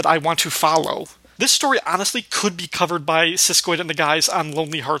hero that I want to follow. This story, honestly, could be covered by Siskoid and the guys on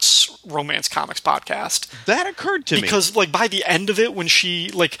Lonely Hearts Romance Comics podcast. That occurred to me. Because, like, by the end of it, when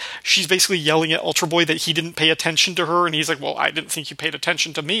she's basically yelling at Ultra Boy that he didn't pay attention to her, and he's like, well, I didn't think you paid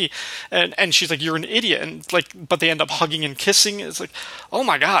attention to me. And she's like, you're an idiot. And, like, but they end up hugging and kissing. It's like, oh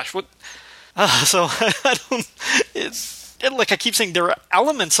my gosh, what... So I don't. I keep saying, there are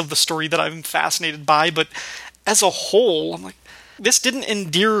elements of the story that I'm fascinated by, but as a whole, I'm like, this didn't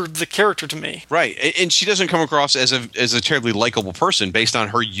endear the character to me. Right, and she doesn't come across as a terribly likable person based on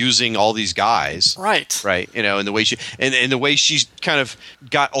her using all these guys. Right. And the way the way she's kind of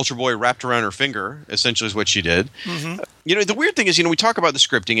got Ultra Boy wrapped around her finger, essentially, is what she did. The weird thing is, we talk about the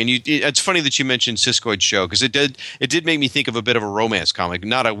scripting, and it's funny that you mentioned Siskoid's show, because it did make me think of a bit of a romance comic,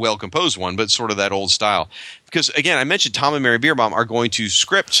 not a well composed one, but sort of that old style. Because again, I mentioned Tom and Mary Bierbaum are going to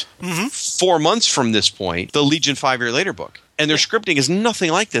script 4 months from this point the Legion 5 Year Later book. And their scripting is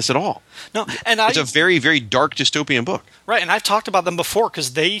nothing like this at all. No, and it's a very, very dark dystopian book. Right, and I've talked about them before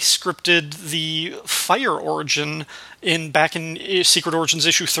because they scripted the Fire origin back in Secret Origins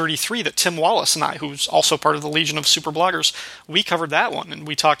issue 33 that Tim Wallace and I, who's also part of the Legion of Super Bloggers, we covered that one, and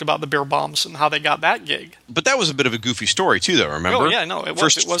we talked about the bear bombs and how they got that gig. But that was a bit of a goofy story, too, though, remember? Oh, yeah, no, it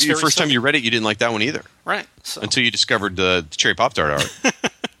was. First time you read it, you didn't like that one either. Right. So. Until you discovered the Cherry Pop-Tart art.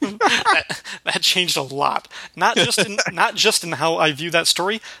 that changed a lot. Not just in how I view that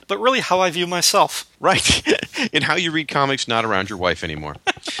story, but really how I view myself. Right. In how you read comics, not around your wife anymore.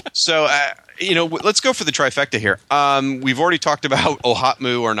 So, let's go for the trifecta here. We've already talked about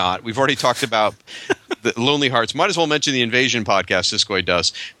Ohatmu or not. We've already talked about the Lonely Hearts. Might as well mention the Invasion podcast Siskoid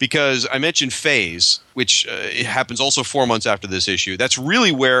does, because I mentioned Phase, which it happens also 4 months after this issue. That's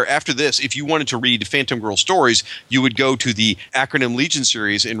really where, after this, if you wanted to read Phantom Girl stories, you would go to the Acronym Legion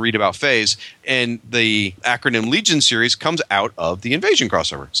series and read about Phase. And the Acronym Legion series comes out of the Invasion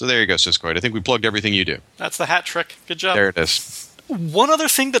crossover. So there you go, Siskoid. I think we plugged everything you do. That's the hat trick. Good job. There it is. One other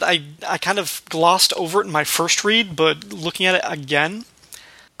thing that I kind of glossed over in my first read, but looking at it again,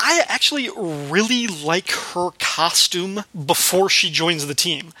 I actually really like her costume before she joins the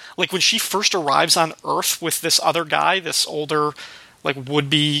team. Like when she first arrives on Earth with this other guy, this older, like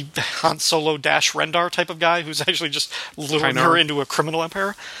would-be Han Solo - Rendar type of guy who's actually just luring her into a criminal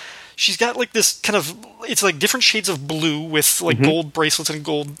empire. She's got like this kind of, it's like different shades of blue with like gold bracelets and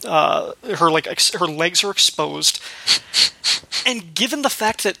gold, her legs are exposed. And given the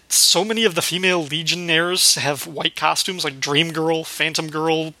fact that so many of the female Legionnaires have white costumes, like Dream Girl, Phantom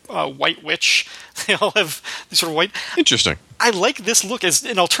Girl, White Witch, they all have these sort of white. Interesting. I like this look as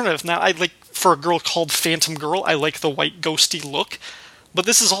an alternative. Now, I like, for a girl called Phantom Girl, I like the white ghosty look. But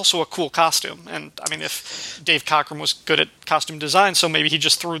this is also a cool costume. And, I mean, if Dave Cockrum was good at costume design, so maybe he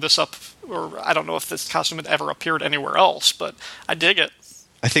just threw this up, or I don't know if this costume had ever appeared anywhere else, but I dig it.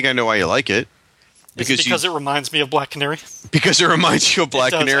 I think I know why you like it. Because it reminds me of Black Canary? Because it reminds you of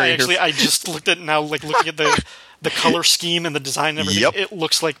Black Canary. I just looked at it now, like looking at the color scheme and the design and everything. Yep. It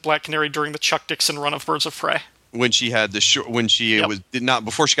looks like Black Canary during the Chuck Dixon run of Birds of Prey. When she had before she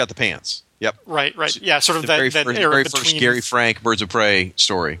got the pants. Yep. Right. Yeah, sort of that era between the very first Gary Frank Birds of Prey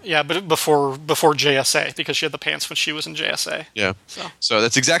story. Yeah, but before JSA, because she had the pants when she was in JSA. Yeah. So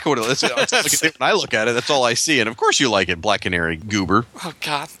that's exactly what it is. When I look at it, that's all I see. And of course you like it, Black Canary goober. Oh,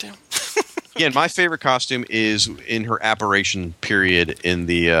 God damn. Again, my favorite costume is in her apparition period in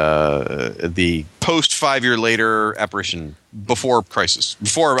the post 5 year later apparition before Crisis,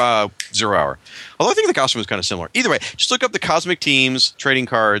 before 0 Hour. Although I think the costume is kind of similar. Either way, just look up the Cosmic Teams trading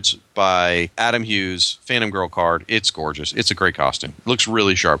cards by Adam Hughes, Phantom Girl card. It's gorgeous. It's a great costume. It looks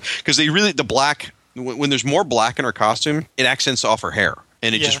really sharp because the black, when there's more black in her costume, it accents off her hair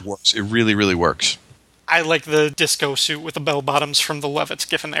and it just works. It really, really works. I like the disco suit with the bell bottoms from the Levitz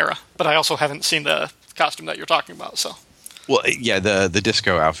Giffen era, but I also haven't seen the costume that you're talking about. So, well, yeah, the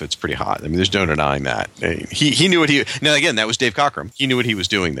disco outfit's pretty hot. I mean, there's no denying that. He knew what he. Now, again, that was Dave Cockrum. He knew what he was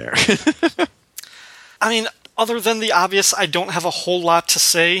doing there. I mean, other than the obvious, I don't have a whole lot to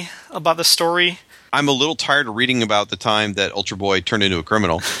say about the story. I'm a little tired of reading about the time that Ultra Boy turned into a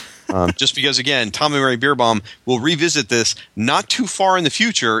criminal. Just because, again, Tom and Mary Bierbaum will revisit this not too far in the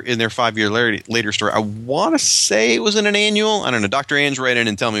future in their 5 year later story. I want to say it was in an annual. I don't know. Dr. Ange, write in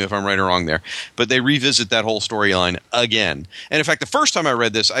and tell me if I'm right or wrong there. But they revisit that whole storyline again. And in fact, the first time I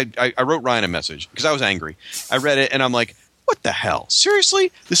read this, I wrote Ryan a message because I was angry. I read it and I'm like, what the hell? Seriously?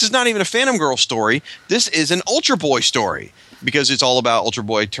 This is not even a Phantom Girl story. This is an Ultra Boy story because it's all about Ultra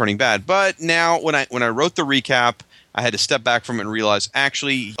Boy turning bad. But now when I wrote the recap, I had to step back from it and realize,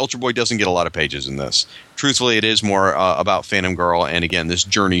 actually, Ultra Boy doesn't get a lot of pages in this. Truthfully, it is more about Phantom Girl and, again, this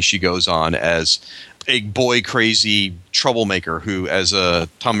journey she goes on as a boy-crazy troublemaker who, as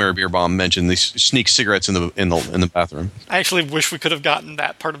Tom Mary Bierbaum mentioned, they sneak cigarettes in the bathroom. I actually wish we could have gotten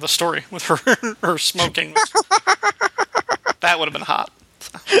that part of the story with her smoking. That would have been hot.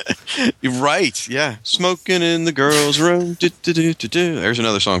 Right, yeah. Smoking in the girls' room. There's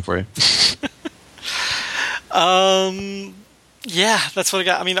another song for you. Yeah, that's what I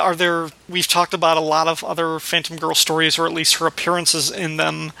got. I mean, we've talked about a lot of other Phantom Girl stories, or at least her appearances in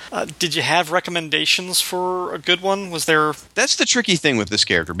them. Did you have recommendations for a good one? Was there... That's the tricky thing with this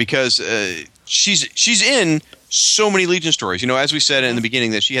character, because she's in so many Legion stories. You know, as we said in the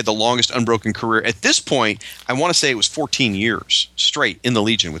beginning, that she had the longest unbroken career. At this point, I want to say it was 14 years straight in the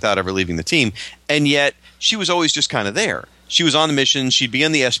Legion without ever leaving the team, and yet she was always just kind of there. she was on the mission. She'd be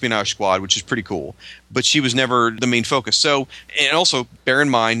in the espionage squad, which is pretty cool, but she was never the main focus. So, and also bear in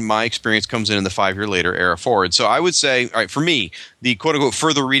mind, my experience comes in the 5 year later era forward. So I would say, all right, for me, the quote unquote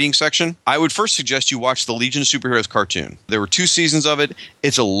further reading section, I would first suggest you watch the Legion of Superheroes cartoon. There were 2 seasons of it.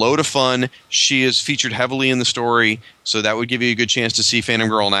 It's a load of fun. She is featured heavily in the story, so that would give you a good chance to see Phantom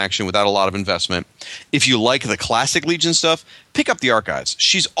Girl in action without a lot of investment. If you like the classic Legion stuff, pick up the archives.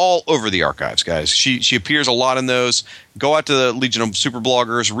 She's all over the archives, guys. She appears a lot in those. Go out to the Legion of Super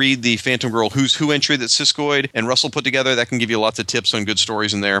Bloggers, read the Phantom Girl Who's Who entry that Siskoid and Russell put together. That can give you lots of tips on good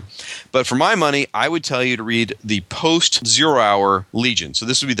stories in there. But for my money, I would tell you to read the post-Zero Hour Legion. So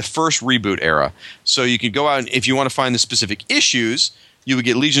this would be the first reboot era. So you could go out, and if you want to find the specific issues, you would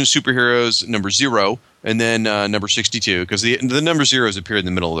get Legion of Superheroes number 0 and then number 62, because the number 0s appear in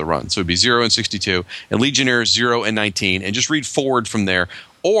the middle of the run. So it would be 0 and 62, and Legionnaires 0 and 19, and just read forward from there.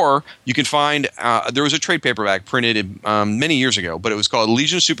 Or you can find, there was a trade paperback printed many years ago, but it was called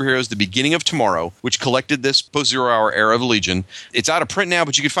Legion of Superheroes, The Beginning of Tomorrow, which collected this post-Zero Hour era of Legion. It's out of print now,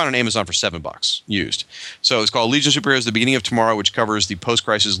 but you can find it on Amazon for $7 used. So it's called Legion of Superheroes, The Beginning of Tomorrow, which covers the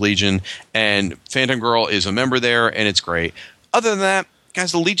post-crisis Legion, and Phantom Girl is a member there, and it's great. Other than that,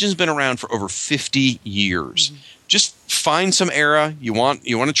 guys, the Legion's been around for over 50 years. Mm-hmm. Just find some era you want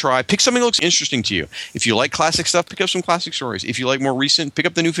to try. Pick something that looks interesting to you. If you like classic stuff, pick up some classic stories. If you like more recent, pick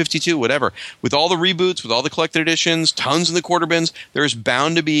up the New 52, whatever. With all the reboots, with all the collected editions, tons in the quarter bins, there's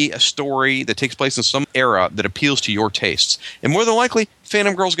bound to be a story that takes place in some era that appeals to your tastes. And more than likely,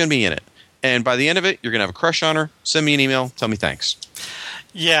 Phantom Girl's going to be in it. And by the end of it, you're going to have a crush on her. Send me an email. Tell me thanks.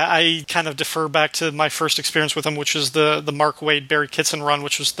 Yeah, I kind of defer back to my first experience with him, which is the Mark Waid, Barry Kitson run,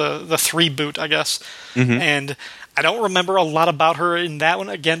 which was the 3 boot, I guess. Mm-hmm. And I don't remember a lot about her in that one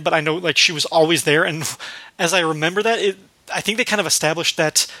again, but I know like she was always there. And as I remember that, I think they kind of established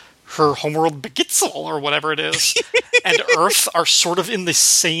that her homeworld Begitzel, or whatever it is, and Earth are sort of in the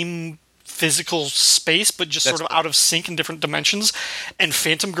same physical space, but just sort of out of sync in different dimensions. And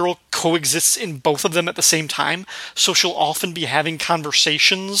Phantom Girl coexists in both of them at the same time, so she'll often be having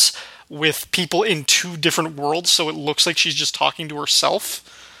conversations with people in 2 different worlds, so it looks like she's just talking to herself.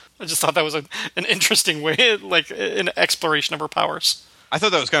 I just thought that was an interesting way, like an exploration of her powers. I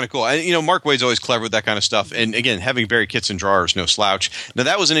thought that was kind of cool. Mark Waid's always clever with that kind of stuff. And again, having Barry Kitson draw is no slouch. Now,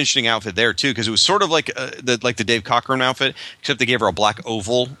 that was an interesting outfit there, too, because it was sort of like the Dave Cockrum outfit, except they gave her a black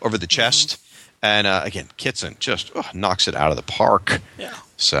oval over the chest. Mm-hmm. And again, Kitson just knocks it out of the park. Yeah.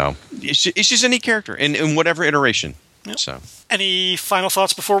 So it's just a neat character in whatever iteration. Yep. So, any final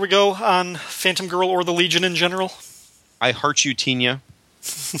thoughts before we go on Phantom Girl or the Legion in general? I heart you, Tina.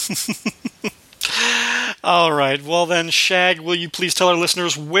 All right. Well, then, Shag, will you please tell our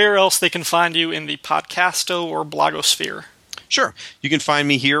listeners where else they can find you in the podcasto or blogosphere? Sure. You can find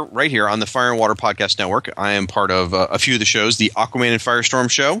me right here on the Fire and Water Podcast Network. I am part of a few of the shows. The Aquaman and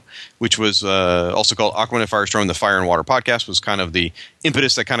Firestorm show, which was also called Aquaman and Firestorm, the Fire and Water Podcast, was kind of the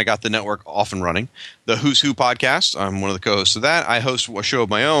impetus that kind of got the network off and running. The Who's Who Podcast, I'm one of the co-hosts of that. I host a show of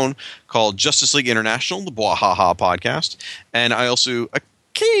my own called Justice League International, the Bwahaha Podcast. And I also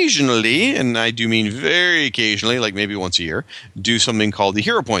occasionally, and I do mean very occasionally, like maybe once a year, do something called the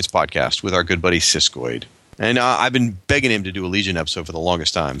Hero Points Podcast with our good buddy Siskoid. And I've been begging him to do a Legion episode for the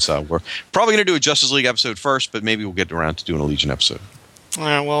longest time. So we're probably going to do a Justice League episode first, but maybe we'll get around to doing a Legion episode. All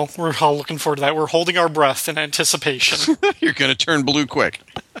right, well, we're all looking forward to that. We're holding our breath in anticipation. You're going to turn blue quick.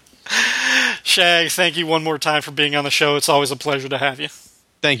 Shag, thank you one more time for being on the show. It's always a pleasure to have you.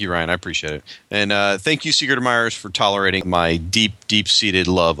 Thank you, Ryan. I appreciate it. And thank you, Secret Admirers, for tolerating my deep, deep-seated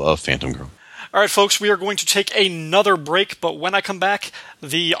love of Phantom Girl. All right, folks, we are going to take another break, but when I come back,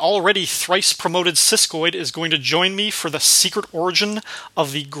 the already thrice-promoted Siskoid is going to join me for the secret origin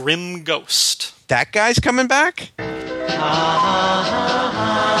of the Grim Ghost. That guy's coming back?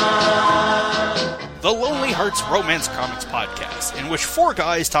 The Lonely Hearts Romance Comics Podcast, in which 4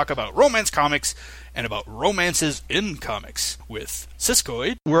 guys talk about romance comics and about romances in comics, with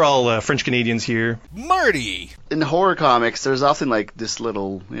Siskoid. We're all French-Canadians here. Marty. In horror comics, there's often like this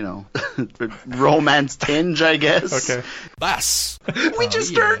little, romance tinge, I guess. Okay. Bass. We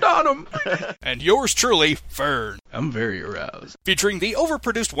just turned on him. And yours truly, Fern. I'm very aroused. Featuring the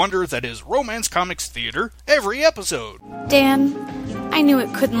overproduced wonder that is Romance Comics Theater every episode. Dan, I knew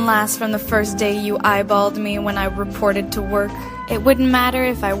it couldn't last from the first day you eyeballed me when I reported to work. It wouldn't matter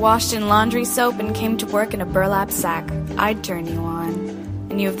if I washed in laundry soap and came to work in a burlap sack. I'd turn you on.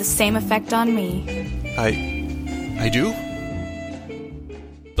 And you have the same effect on me. I do?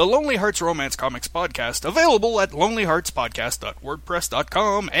 The Lonely Hearts Romance Comics Podcast, available at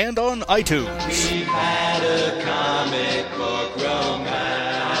lonelyheartspodcast.wordpress.com and on iTunes. We've had a comic book romance.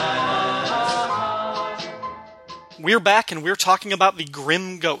 We're back and we're talking about the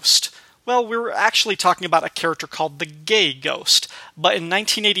Grim Ghost. Well, we're actually talking about a character called the Gay Ghost. But in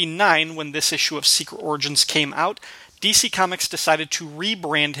 1989, when this issue of Secret Origins came out, DC Comics decided to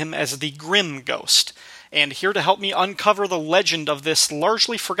rebrand him as the Grim Ghost. And here to help me uncover the legend of this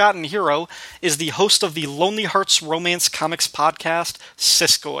largely forgotten hero is the host of the Lonely Hearts Romance Comics podcast,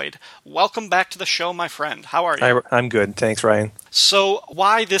 Siskoid. Welcome back to the show, my friend. How are you? I'm good. Thanks, Ryan. So,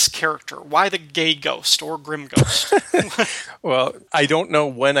 why this character? Why the Gay Ghost or Grim Ghost? Well, I don't know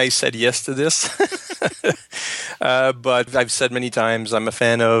when I said yes to this, but I've said many times I'm a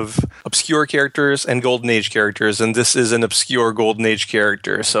fan of obscure characters and Golden Age characters, and this is an obscure Golden Age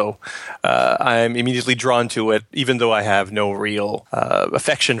character, so I'm immediately drawn to it, even though I have no real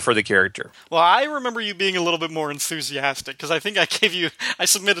affection for the character. Well, I remember you being a little bit more enthusiastic, because I think I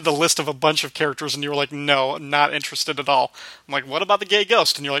submitted a list of a bunch of characters, and you were like, no, not interested at all. I'm like, what about the Gay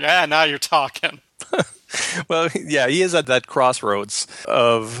Ghost? And you're like, now you're talking. Well, yeah, he is at that crossroads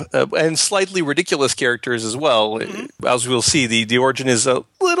of and slightly ridiculous characters as well. Mm-hmm. As we'll see, the origin is a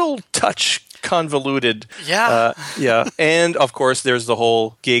little touch convoluted. Yeah. Yeah. And, of course, there's the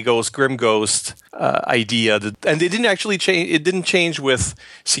whole Gay Ghost, Grim Ghost idea. And they didn't actually change. It didn't change with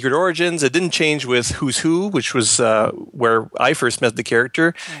Secret Origins. It didn't change with Who's Who, which was where I first met the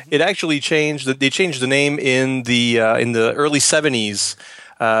character. Mm-hmm. It actually changed. They changed the name in the early 70s.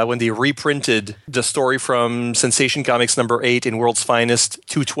 When they reprinted the story from Sensation Comics number 8 in World's Finest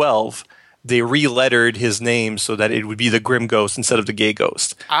 212, they re-lettered his name so that it would be the Grim Ghost instead of the Gay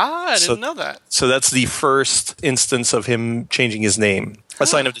Ghost. I didn't know that. So that's the first instance of him changing his name, a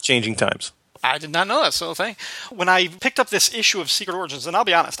sign of the changing times. I did not know that, so when I picked up this issue of Secret Origins, and I'll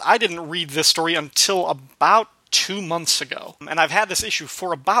be honest, I didn't read this story until about 2 months ago. And I've had this issue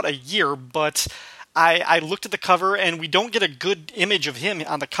for about a year, but I looked at the cover, and we don't get a good image of him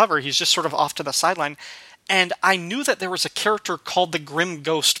on the cover. He's just sort of off to the sideline. And I knew that there was a character called the Grim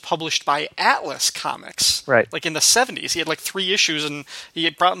Ghost published by Atlas Comics. Right. Like in the 70s. He had like 3 issues, and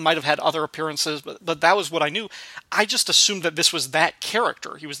he might have had other appearances, but that was what I knew. I just assumed that this was that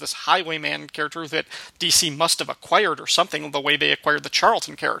character. He was this Highwayman character that DC must have acquired or something, the way they acquired the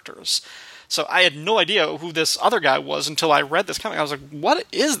Charlton characters. So I had no idea who this other guy was until I read this comic. I was like, what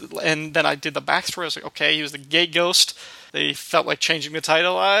is it? And then I did the backstory. I was like, okay, he was the Gay Ghost. They felt like changing the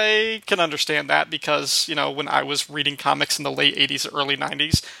title. I can understand that because, when I was reading comics in the late 80s, early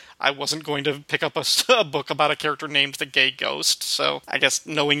 90s, I wasn't going to pick up a book about a character named the Gay Ghost. So I guess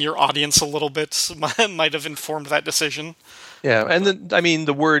knowing your audience a little bit might have informed that decision. Yeah, and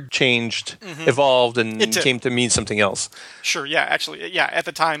the word changed, evolved, and came to mean something else. Sure, yeah, actually, yeah, at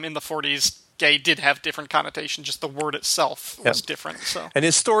the time in the 40s, gay did have different connotation, just the word itself was different. So, and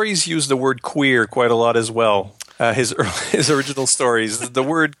his stories use the word queer quite a lot as well. His original stories, the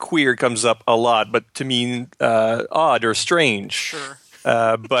word queer comes up a lot, but to mean odd or strange. Sure.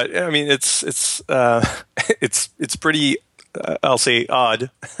 But I mean, it's pretty. I'll say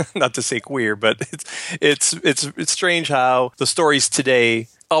odd, not to say queer, but it's strange how the stories today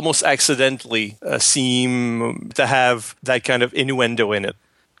almost accidentally seem to have that kind of innuendo in it.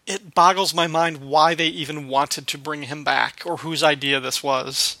 It boggles my mind why they even wanted to bring him back, or whose idea this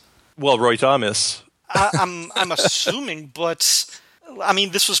was. Well, Roy Thomas. I'm assuming, but I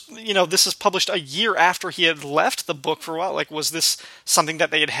mean, this is published a year after he had left the book for a while. Like, was this something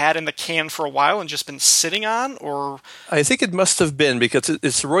that they had in the can for a while and just been sitting on, or? I think it must have been, because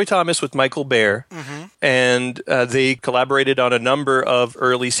it's Roy Thomas with Michael Baer, and they collaborated on a number of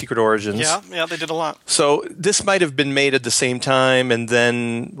early Secret Origins. Yeah, they did a lot. So this might have been made at the same time, and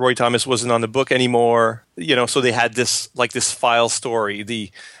then Roy Thomas wasn't on the book anymore. So they had this file story.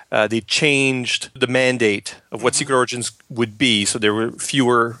 They changed the mandate of what Secret Origins would be, so there were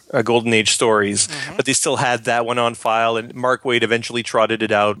fewer Golden Age stories, but they still had that one on file, and Mark Waid eventually trotted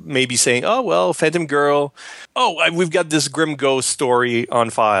it out, maybe saying, oh, well, Phantom Girl, we've got this Grim Ghost story on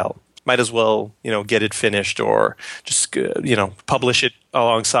file. Might as well, get it finished or just, publish it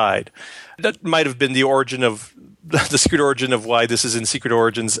alongside. That might have been the origin of the secret origin of why this is in Secret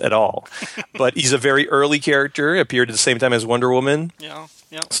Origins at all. But he's a very early character, appeared at the same time as Wonder Woman. Yeah.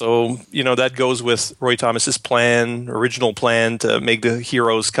 So, that goes with Roy Thomas's original plan to make the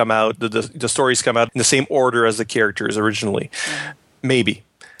heroes come out, the stories come out in the same order as the characters originally. Maybe.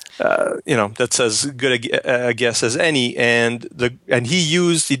 That's as good a guess as any. And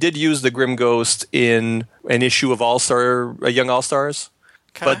he did use the Grim Ghost in an issue of Young All-Stars,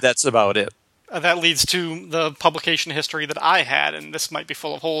 but that's about it. That leads to the publication history that I had, and this might be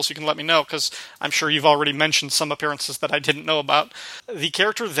full of holes. You can let me know, because I'm sure you've already mentioned some appearances that I didn't know about. The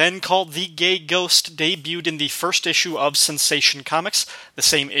character then called the Gay Ghost debuted in the first issue of Sensation Comics, the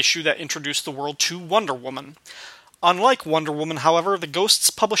same issue that introduced the world to Wonder Woman. Unlike Wonder Woman, however, the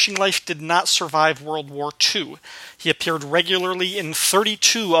Ghost's publishing life did not survive World War II. He appeared regularly in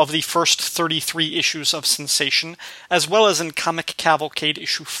 32 of the first 33 issues of Sensation, as well as in Comic Cavalcade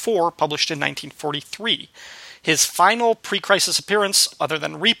issue 4, published in 1943. His final pre-crisis appearance, other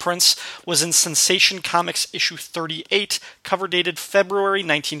than reprints, was in Sensation Comics issue 38, cover dated February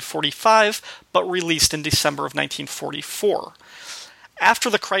 1945, but released in December of 1944.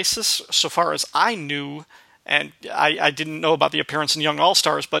 After the crisis, so far as I knew, and I didn't know about the appearance in Young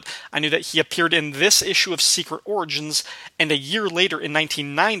All-Stars, but I knew that he appeared in this issue of Secret Origins, and a year later, in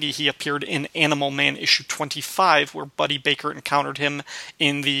 1990, he appeared in Animal Man issue 25, where Buddy Baker encountered him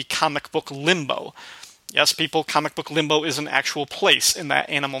in the comic book Limbo. Yes, people, comic book Limbo is an actual place in that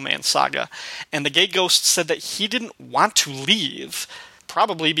Animal Man saga. And the Gay Ghost said that he didn't want to leave,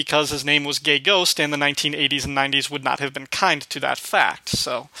 probably because his name was Gay Ghost, and the 1980s and 90s would not have been kind to that fact.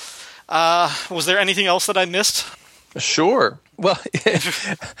 So, was there anything else that I missed? Sure. Well,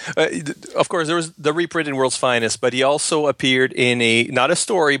 of course, there was the reprint in World's Finest, but he also appeared in not a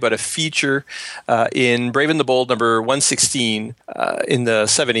story, but a feature in Brave and the Bold number 116 in the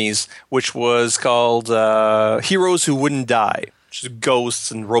 70s, which was called Heroes Who Wouldn't Die. Which is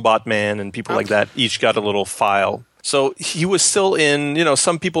Ghosts and Robot Man and people like that each got a little file. So he was still in,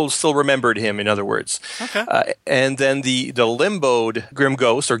 some people still remembered him, in other words. Okay. And then the limboed Grim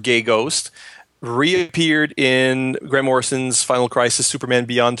Ghost or Gay Ghost reappeared in Grant Morrison's Final Crisis Superman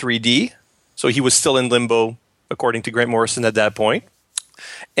Beyond 3D. So he was still in limbo, according to Grant Morrison at that point.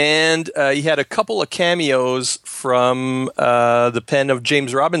 And he had a couple of cameos from the pen of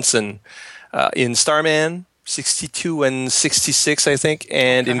James Robinson in Starman 62 and 66, I think,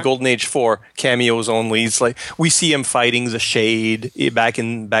 and in Golden Age 4, cameos only. It's like we see him fighting the Shade back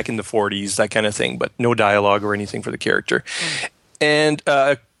in the 40s, that kind of thing, but no dialogue or anything for the character. And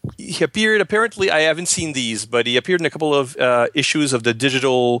he appeared, apparently, I haven't seen these, but he appeared in a couple of issues of the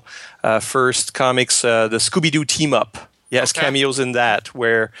digital first comics, the Scooby-Doo team-up. He has cameos in that,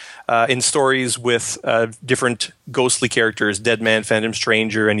 where in stories with different ghostly characters, Deadman, Phantom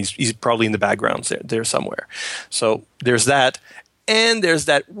Stranger, and he's probably in the background there somewhere. So there's that. And there's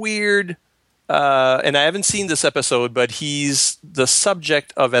that weird, and I haven't seen this episode, but he's the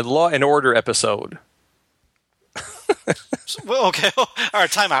subject of a Law and Order episode. Well, okay. All right,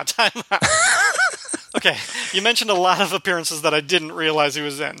 time out. Okay, you mentioned a lot of appearances that I didn't realize he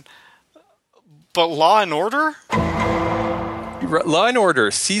was in. But Law and Order? Law and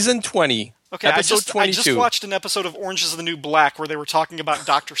Order, season 20, episode 22. I just watched an episode of Orange is the New Black where they were talking about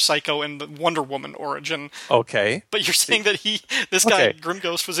Dr. Psycho and the Wonder Woman origin. Okay. But you're saying that this guy, Grim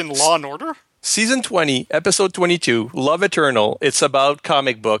Ghost, was in Law and Order? Season 20, episode 22, Love Eternal. It's about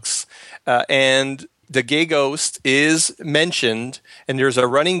comic books, and the Gay Ghost is mentioned, and there's a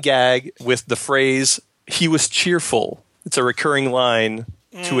running gag with the phrase, he was cheerful. It's a recurring line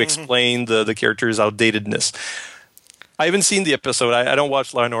to explain the character's outdatedness. I haven't seen the episode. I don't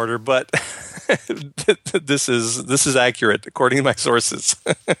watch Law and Order, but this is accurate according to my sources.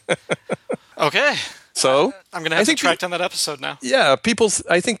 Okay. So I'm going to have to track down that episode now. Yeah,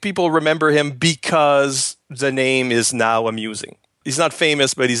 I think people remember him because the name is now amusing. He's not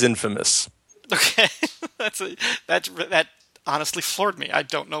famous, but he's infamous. Okay, that honestly floored me. I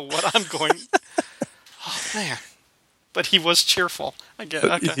don't know what I'm going. Oh man. But he was cheerful. I get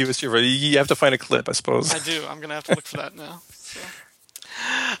it. Okay. He was cheerful. You have to find a clip, I suppose. I do. I'm going to have to look for that now. So.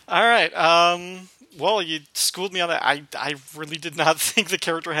 All right. Well, you schooled me on that. I really did not think the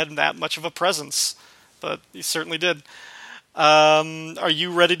character had that much of a presence, but he certainly did. Are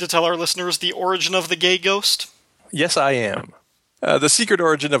you ready to tell our listeners the origin of the Gay Ghost? Yes, I am. The Secret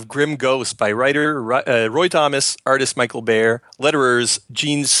Origin of Grim Ghost by writer Roy Thomas, artist Michael Baer, letterers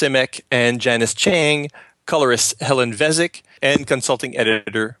Gene Simek and Janice Chang, colorist Helen Vezik, and consulting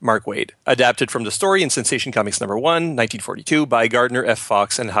editor Mark Waid. Adapted from the story in Sensation Comics number 1, 1942, by Gardner F.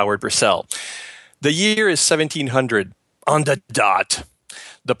 Fox and Howard Purcell. The year is 1700, on the dot.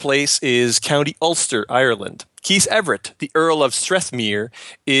 The place is County Ulster, Ireland. Keith Everett, the Earl of Strathmere,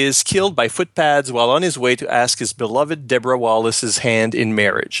 is killed by footpads while on his way to ask his beloved Deborah Wallace's hand in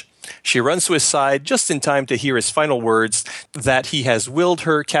marriage. She runs to his side just in time to hear his final words that he has willed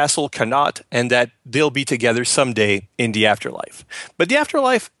her Castle Connaught and that they'll be together someday in the afterlife. But the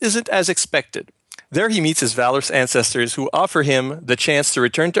afterlife isn't as expected. There he meets his valorous ancestors who offer him the chance to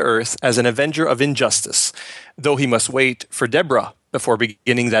return to Earth as an avenger of injustice, though he must wait for Deborah before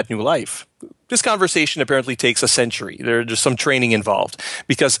beginning that new life. This conversation apparently takes a century. There's some training involved,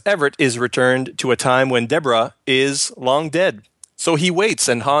 because Everett is returned to a time when Deborah is long dead. So he waits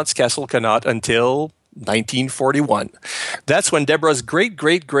and haunts Castle Connaught until 1941. That's when Deborah's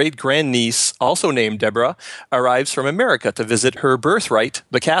great-great-great-grandniece, also named Deborah, arrives from America to visit her birthright,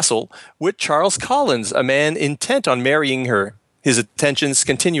 the castle, with Charles Collins, a man intent on marrying her. His attentions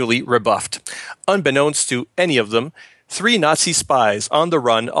continually rebuffed. Unbeknownst to any of them, 3 Nazi spies on the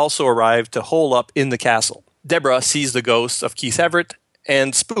run also arrive to hole up in the castle. Deborah sees the ghost of Keith Everett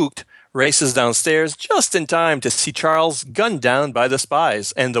and, spooked, races downstairs just in time to see Charles gunned down by the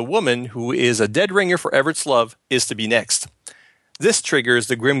spies, and the woman who is a dead ringer for Everett's love is to be next. This triggers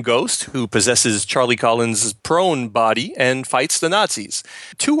the grim ghost who possesses Charlie Collins' prone body and fights the Nazis.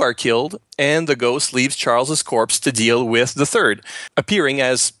 2 are killed, and the ghost leaves Charles' corpse to deal with the third, appearing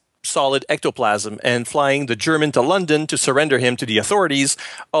as solid ectoplasm and flying the German to London to surrender him to the authorities,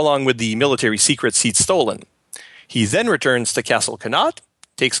 along with the military secrets he'd stolen. He then returns to Castle Connaught,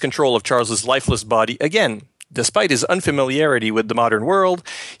 takes control of Charles's lifeless body again. Despite his unfamiliarity with the modern world,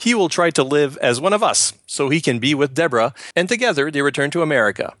 he will try to live as one of us, so he can be with Deborah, and together they return to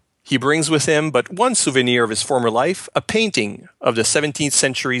America. He brings with him but one souvenir of his former life, a painting of the 17th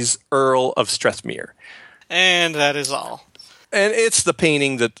century's Earl of Strathmere. And that is all. And it's the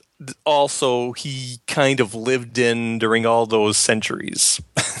painting that also he kind of lived in during all those centuries.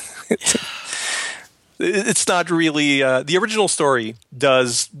 It's not really the original story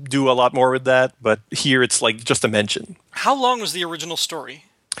does do a lot more with that, but here it's like just a mention. How long was the original story?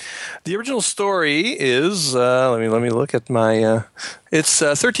 The original story is let me look at my it's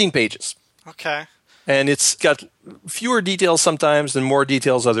 13 pages. Okay. And it's got fewer details sometimes and more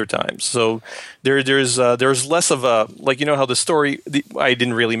details other times. So there's less of a, like, you know how the story, I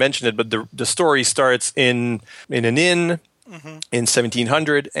didn't really mention it, but the story starts in an inn. Mm-hmm. In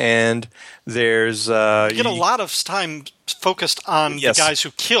 1700, and there's you get a lot of time focused on the guys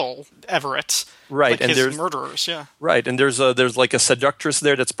who kill Everett, right? Like and his there's murderers, yeah, right. And there's like a seductress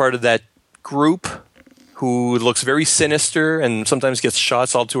there that's part of that group who looks very sinister and sometimes gets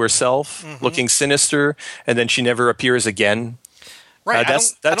shots all to herself, looking sinister, and then she never appears again. Right,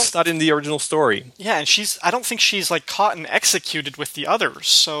 that's not in the original story. Yeah, and I don't think she's like caught and executed with the others.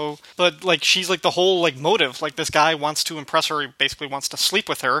 So, but like she's like the whole like motive. Like this guy wants to impress her. He basically wants to sleep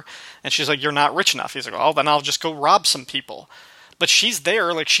with her, and she's like, "You're not rich enough." He's like, "Oh, then I'll just go rob some people." But she's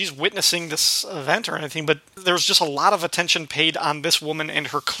there, like she's witnessing this event or anything. But there's just a lot of attention paid on this woman and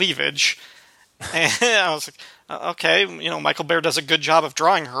her cleavage. And I was like, okay, Michael Baer does a good job of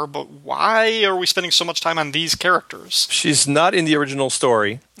drawing her, but why are we spending so much time on these characters? She's not in the original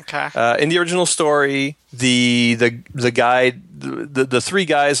story. Okay. In the original story, the guy, the 3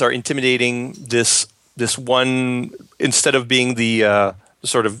 guys are intimidating this one. Instead of being the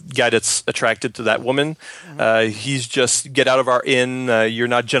sort of guy that's attracted to that woman, he's just, get out of our inn. You're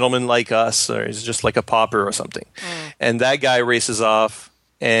not gentlemen like us, or he's just like a pauper or something. And that guy races off.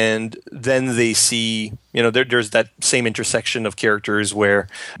 And then they see, there's that same intersection of characters where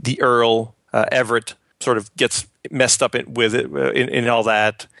the Earl, Everett, sort of gets messed up in all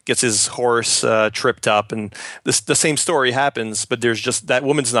that, gets his horse tripped up, and the same story happens, but there's just, that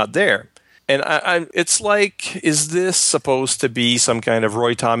woman's not there. And it's like, is this supposed to be some kind of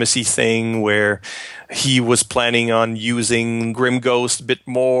Roy Thomas-y thing where he was planning on using Grim Ghost a bit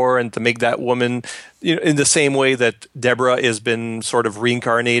more and to make that woman, in the same way that Deborah has been sort of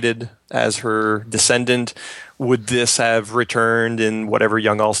reincarnated as her descendant? Would this have returned in whatever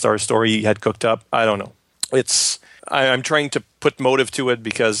Young All-Star story he had cooked up? I don't know. I'm trying to put motive to it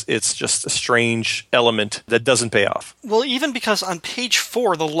because it's just a strange element that doesn't pay off. Well, even because on page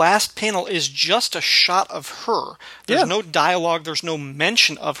 4, the last panel is just a shot of her. There's no dialogue. There's no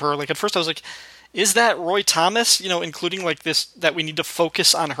mention of her. Like, at first I was like, is that Roy Thomas, including like this, that we need to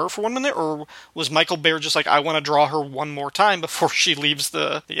focus on her for 1 minute? Or was Michael Baer just like, I want to draw her one more time before she leaves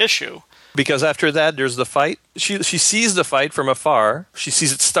the issue? Because after that, there's the fight. She sees the fight from afar. She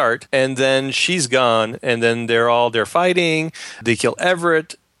sees it start, and then she's gone. And then they're fighting. They kill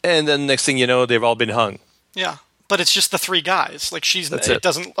Everett, and then next thing you know, they've all been hung. Yeah, but it's just the 3 guys. Like it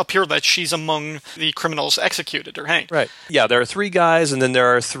doesn't appear that she's among the criminals executed or hanged. Right. Yeah, there are 3 guys, and then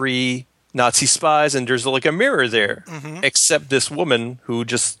there are 3 Nazi spies, and there's like a mirror there, except this woman who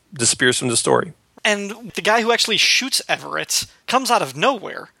just disappears from the story. And the guy who actually shoots Everett comes out of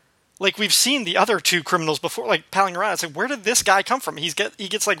nowhere. Like, we've seen the other 2 criminals before, like, palling around. It's like, where did this guy come from? He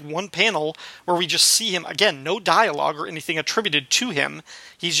gets, like, one panel where we just see him, again, no dialogue or anything attributed to him.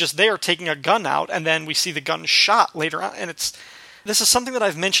 He's just there taking a gun out, and then we see the gun shot later on. And this is something that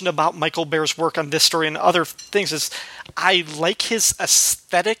I've mentioned about Michael Baer's work on this story and other things, is I like his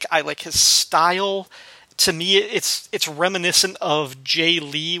aesthetic. I like his style. To me, it's reminiscent of Jay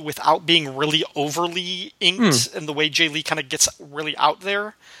Lee without being really overly inked, and the way Jay Lee kind of gets really out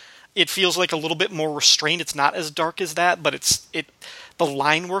there. it feels like a little bit more restrained. It's not as dark as that, but the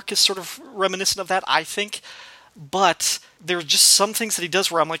line work is sort of reminiscent of that, I think. But there are just some things that he does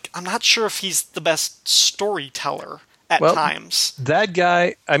where I'm like, I'm not sure if he's the best storyteller at times. That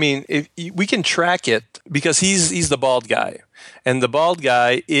guy, I mean, we can track it because he's the bald guy. And the bald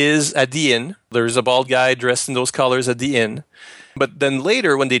guy is at the inn. There's a bald guy dressed in those colors at the inn. But then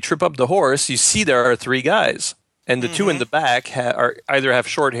later, when they trip up the horse, you see there are three guys. And the two in the back either have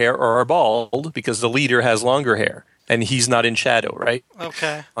short hair or are bald because the leader has longer hair. And he's not in shadow, right?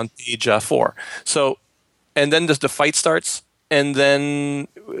 Okay. On page 4. So, and then the fight starts. And then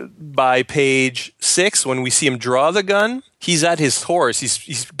by page 6, when we see him draw the gun, he's at his horse.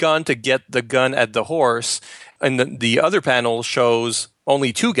 He's gone to get the gun at the horse. And the other panel shows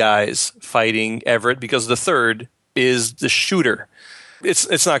only two guys fighting Everett because the third is the shooter.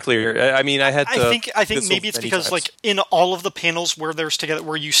 It's not clear. I mean, I think maybe it's because times. Like in all of the panels where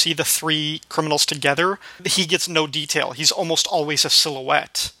you see the three criminals together, he gets no detail. He's almost always a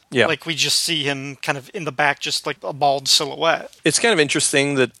silhouette. Yeah. Like we just see him kind of in the back, just like a bald silhouette. It's kind of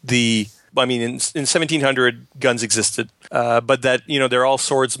interesting that in 1700 guns existed, but that, they're all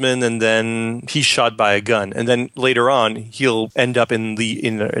swordsmen, and then he's shot by a gun. And then later on, he'll end up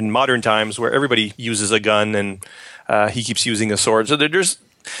in modern times where everybody uses a gun and he keeps using a sword. So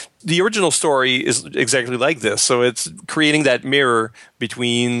the original story is exactly like this. So it's creating that mirror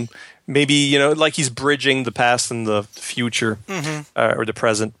between maybe, like he's bridging the past and the future or the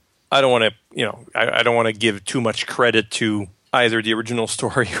present. I don't want to, I don't want to give too much credit to either the original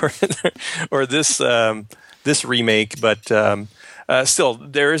story or this remake, but still,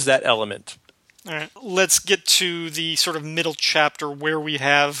 there is that element. All right, let's get to the sort of middle chapter where we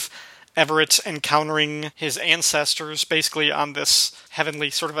have Everett encountering his ancestors, basically on this heavenly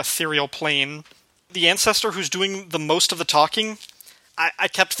sort of ethereal plane. The ancestor who's doing the most of the talking, I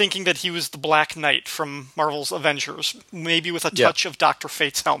kept thinking that he was the Black Knight from Marvel's Avengers, maybe with a touch of Dr.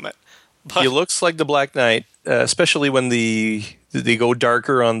 Fate's helmet. But he looks like the Black Knight, especially when they go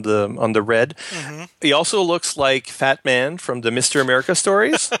darker on the red. Mm-hmm. He also looks like Fat Man from the Mr. America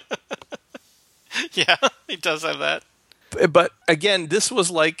stories. Yeah, he does have that. But again, this was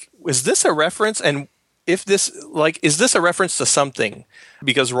like, is this a reference? And is this a reference to something?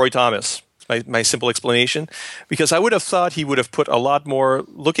 Because Roy Thomas, my simple explanation, because I would have thought he would have put a lot more,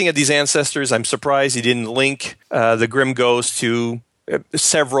 looking at these ancestors, I'm surprised he didn't link the Grim Ghost to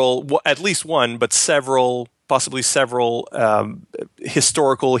several, at least one, but possibly several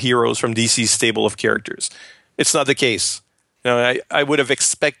historical heroes from DC's stable of characters. It's not the case. I would have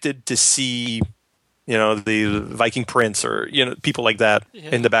expected to see, the Viking Prince or, people like that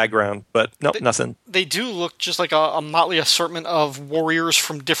in the background, but no, nothing. They do look just like a motley assortment of warriors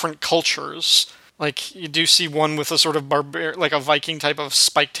from different cultures. Like, you do see one with a sort of like a Viking type of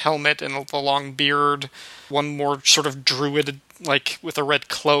spiked helmet and the long beard. One more sort of druid, like with a red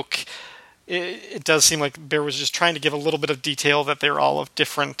cloak. It does seem like Bear was just trying to give a little bit of detail that they're all of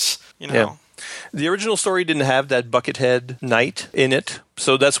different, Yeah. The original story didn't have that Buckethead Knight in it,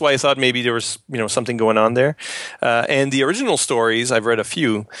 so that's why I thought maybe there was, something going on there. And the original stories, I've read a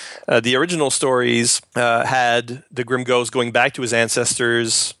few. The original stories had the Grim Ghost going back to his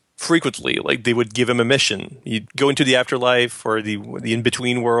ancestors frequently. Like, they would give him a mission. He'd go into the afterlife or the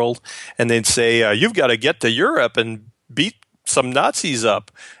in-between world, and they'd say, "You've got to get to Europe and beat some Nazis up,"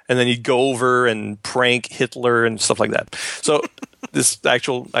 and then he'd go over and prank Hitler and stuff like that. So this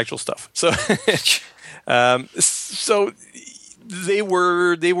actual stuff. So so they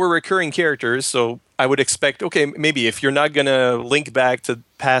were recurring characters. So I would expect, okay, maybe if you're not going to link back to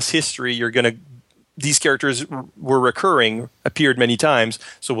past history, these characters were recurring, appeared many times,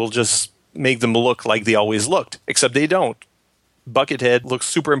 so we'll just make them look like they always looked, except they don't. Buckethead looks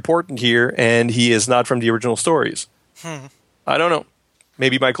super important here, and he is not from the original stories. I don't know.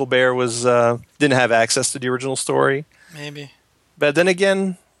 Maybe Michael Bear didn't have access to the original story. Maybe. But then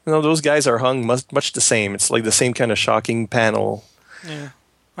again, those guys are hung much the same. It's like the same kind of shocking panel. Yeah.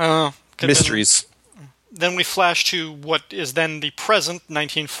 I don't know. Mysteries. Then we flash to what is then the present,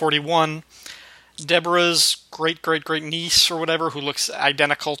 1941. Deborah's great niece or whatever, who looks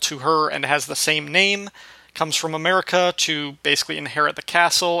identical to her and has the same name, comes from America to basically inherit the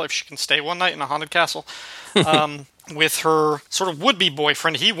castle, if she can stay one night in a haunted castle. With her sort of would-be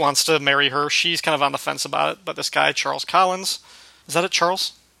boyfriend. He wants to marry her. She's kind of on the fence about it. But this guy, Charles Collins, is that it,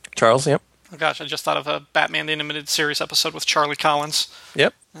 Charles? Charles, yep. Oh gosh, I just thought of a Batman the Animated Series episode with Charlie Collins.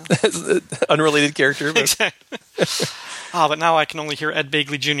 Yep. Unrelated character. But. Exactly. But now I can only hear Ed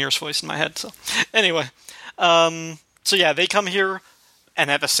Begley Jr.'s voice in my head. So anyway, so yeah, they come here, and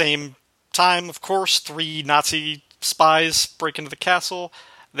at the same time, of course, 3 Nazi spies break into the castle.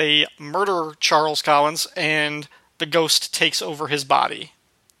 They murder Charles Collins, and the ghost takes over his body.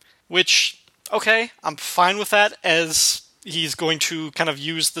 Which, okay, I'm fine with that, as he's going to kind of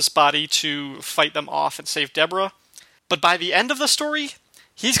use this body to fight them off and save Deborah. But by the end of the story,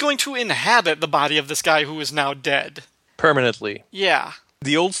 he's going to inhabit the body of this guy who is now dead. Permanently. Yeah.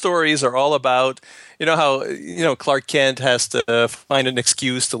 The old stories are all about, how Clark Kent has to find an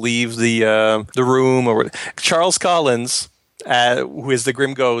excuse to leave the room, or Charles Collins, who is the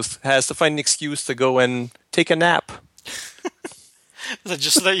Grim Ghost, has to find an excuse to go and take a nap.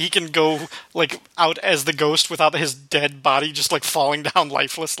 Just so that he can go out as the ghost without his dead body just falling down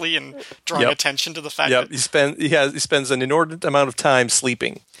lifelessly and drawing attention to the fact that he spends an inordinate amount of time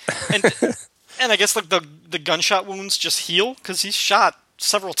sleeping. And I guess the gunshot wounds just heal because he's shot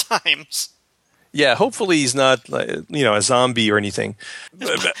several times. Yeah, hopefully he's not a zombie or anything.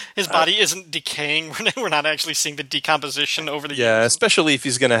 His body isn't decaying. We're not actually seeing the decomposition over the years. Yeah, especially if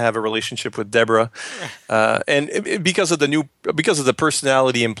he's going to have a relationship with Deborah, and because of the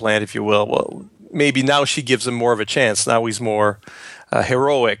personality implant, if you will. Well, maybe now she gives him more of a chance. Now he's more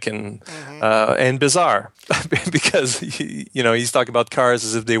heroic and bizarre because he's talking about cars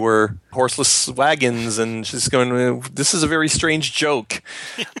as if they were horseless wagons, and she's going, "This is a very strange joke."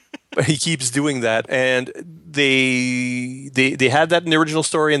 But he keeps doing that, and they had that in the original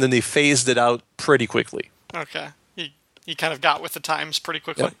story, and then they phased it out pretty quickly. Okay, he kind of got with the times pretty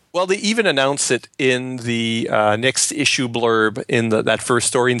quickly. Yeah. Well, they even announce it in the next issue blurb in that first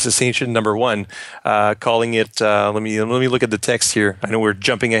story in Cessation #1, calling it. Let me look at the text here. I know we're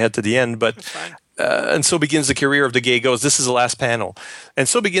jumping ahead to the end, but. And so begins the career of the gay ghost. This is the last panel. And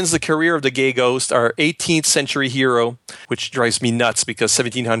so begins the career of the gay ghost, our 18th century hero, which drives me nuts because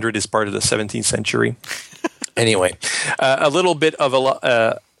 1700 is part of the 17th century. Anyway, a little bit of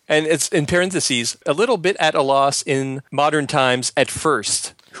and it's in parentheses, a little bit at a loss in modern times at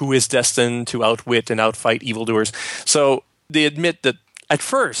first, who is destined to outwit and outfight evildoers. So they admit that at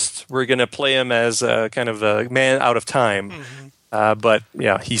first we're going to play him as a kind of a man out of time. Mm-hmm. But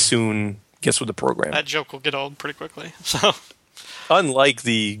yeah, he soon gets with the program. That joke will get old pretty quickly. So, unlike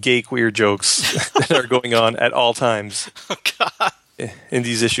the gay queer jokes that are going on at all times in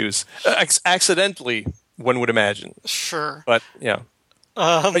these issues, accidentally, one would imagine. Sure, but yeah.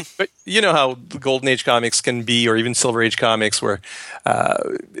 But you know how the Golden Age comics can be, or even Silver Age comics, where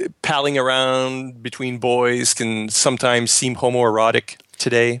palling around between boys can sometimes seem homoerotic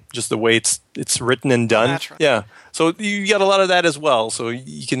today, just the way it's written and done. That's right. Yeah. So you got a lot of that as well. So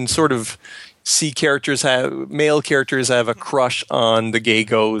you can sort of see male characters have a crush on the gay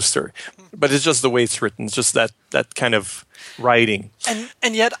ghost, but it's just the way it's written. It's just that kind of writing.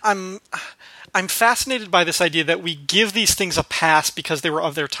 And yet I'm fascinated by this idea that we give these things a pass because they were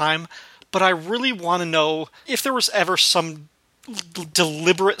of their time, but I really want to know if there was ever some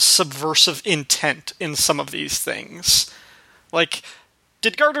deliberate subversive intent in some of these things.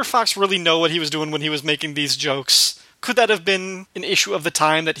 Did Gardner Fox really know what he was doing when he was making these jokes? Could that have been an issue of the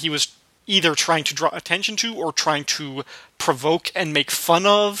time that he was either trying to draw attention to or trying to provoke and make fun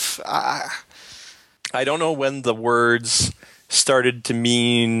of? I don't know when the words started to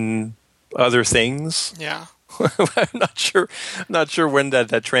mean other things. Yeah. I'm not sure when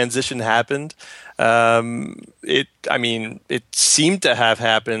that transition happened. It seemed to have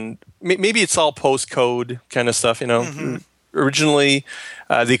happened. Maybe it's all post-code kind of stuff, Mm-hmm. Originally,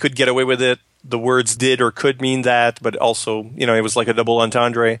 they could get away with it. The words did or could mean that, but also, it was like a double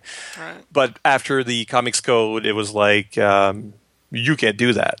entendre. Right. But after the Comics Code, it was like, you can't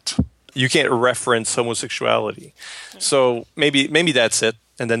do that. You can't reference homosexuality. Yeah. So maybe that's it.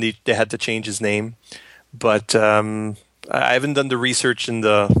 And then they had to change his name. But I haven't done the research on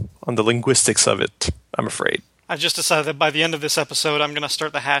the linguistics of it, I'm afraid. I've just decided that by the end of this episode, I'm going to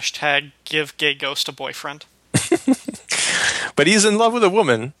start the hashtag Give Gay Ghost a Boyfriend. But he's in love with a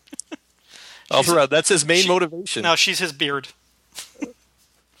woman. That's his main motivation. No, she's his beard.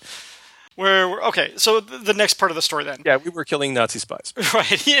 Okay, so the next part of the story then. Yeah, we were killing Nazi spies.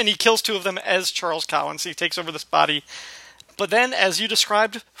 Right, and he kills two of them as Charles Collins. He takes over this body. But then, as you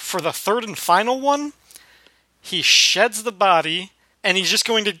described, for the third and final one, he sheds the body, and he's just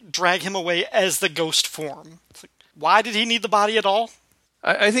going to drag him away as the ghost form. Why did he need the body at all?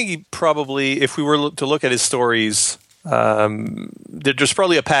 I think he probably, if we were to look at his stories, there's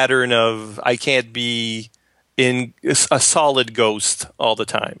probably a pattern of I can't be in a solid ghost all the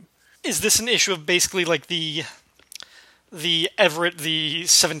time. Is this an issue of basically like the Everett, the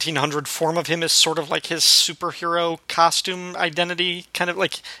 1700 form of him is sort of like his superhero costume identity? Kind of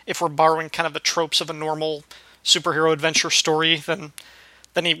like if we're borrowing kind of the tropes of a normal superhero adventure story, then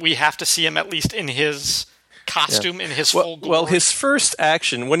we have to see him at least in his costume in his full glory. Well, his first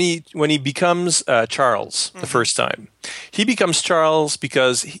action when he becomes Charles the first time, he becomes Charles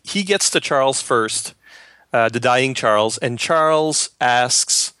because he gets to Charles first, the dying Charles, and Charles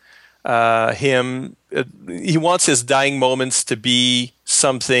asks him. He wants his dying moments to be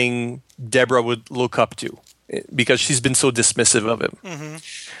something Deborah would look up to because she's been so dismissive of him. Mm-hmm.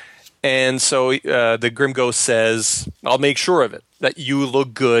 And so the Grim Ghost says, "I'll make sure of it, that you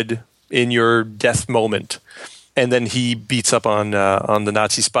look good in your death moment." And then he beats up on the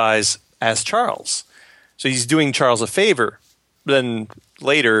Nazi spies as Charles. So he's doing Charles a favor. Then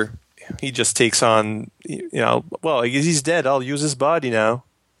later, he just takes on, well, he's dead. I'll use his body now.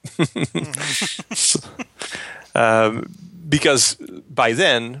 Because by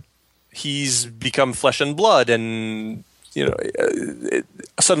then, he's become flesh and blood, and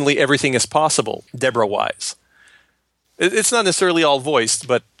suddenly everything is possible, Deborah-wise. It's not necessarily all voiced,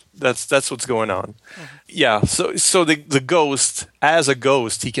 but that's what's going on. Mm-hmm. Yeah, so the ghost, as a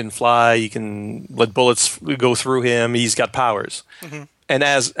ghost, he can fly, he can let bullets go through him, he's got powers. Mm-hmm. And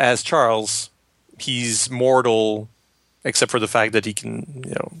as Charles, he's mortal, except for the fact that he can,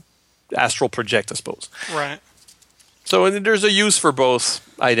 astral project, I suppose. Right. So there's a use for both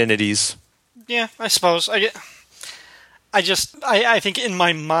identities. Yeah, I suppose. I think in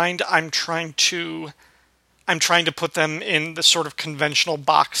my mind I'm trying to put them in the sort of conventional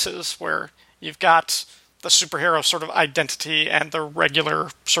boxes where you've got the superhero sort of identity and the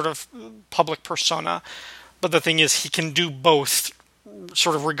regular sort of public persona. But the thing is, he can do both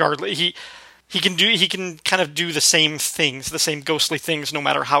sort of regardless. He can kind of do the same things, the same ghostly things, no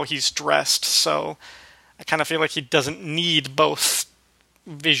matter how he's dressed. So I kind of feel like he doesn't need both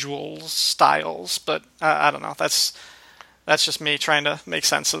visual styles. But I don't know. That's just me trying to make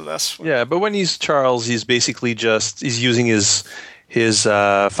sense of this. Yeah, but when he's Charles, he's basically he's using his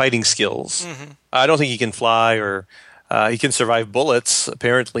fighting skills. Mm-hmm. I don't think he can fly or he can survive bullets,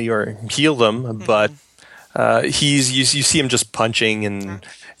 apparently, or heal them. Mm-hmm. But you see him just punching and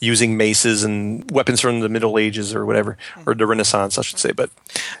using maces and weapons from the Middle Ages or whatever, or the Renaissance, I should say. But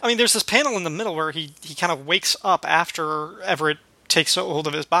I mean, there's this panel in the middle where he kind of wakes up after Everett takes hold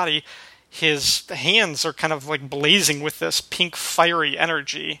of his body. His hands are kind of like blazing with this pink fiery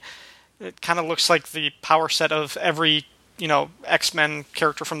energy. It kind of looks like the power set of every, X-Men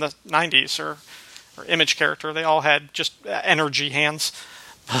character from the 90s or Image character. They all had just energy hands.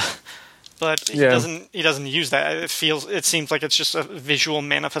 But he doesn't use that. It seems like it's just a visual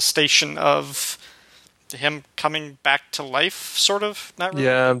manifestation of him coming back to life, sort of. Not really.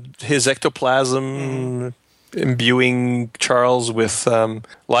 Yeah, his ectoplasm imbuing Charles with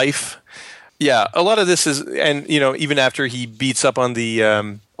life. Yeah, a lot of this is, and even after he beats up on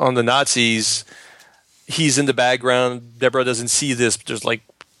the Nazis, he's in the background. Deborah doesn't see this, but there's like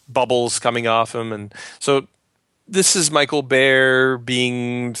bubbles coming off him, and so this is Michael Baer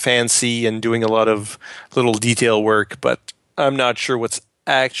being fancy and doing a lot of little detail work, but I'm not sure what's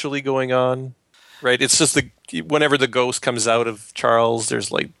actually going on. Right? It's just whenever the ghost comes out of Charles,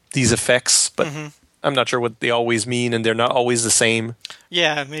 there's like these effects, but I'm not sure what they always mean, and they're not always the same.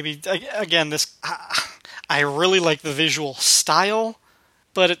 Yeah, maybe, again, I really like the visual style,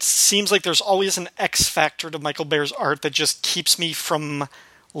 but it seems like there's always an X factor to Michael Baer's art that just keeps me from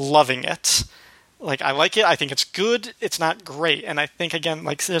loving it. Like, I like it, I think it's good, it's not great, and I think, again,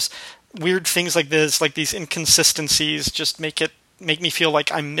 like, there's weird things like this, like these inconsistencies just make me feel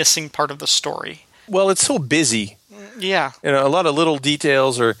like I'm missing part of the story. Well, it's so busy. Yeah. A lot of little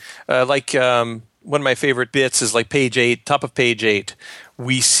details, or one of my favorite bits is like page 8, top of page 8.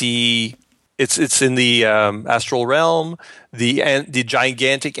 We see it's in the astral realm, the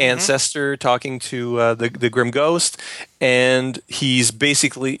gigantic ancestor talking to the Grim Ghost, and he's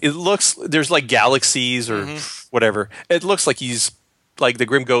basically, there's like galaxies or whatever. It looks like the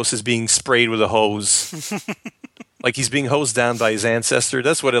Grim Ghost is being sprayed with a hose. Like he's being hosed down by his ancestor.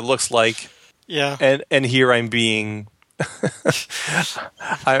 That's what it looks like. Yeah. And here I'm being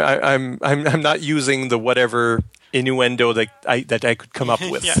I'm not using the whatever innuendo that I could come up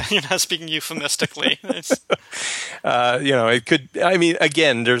with. Yeah, you're not speaking euphemistically. It could. I mean,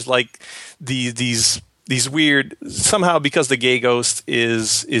 again, there's like these weird, somehow, because the gay ghost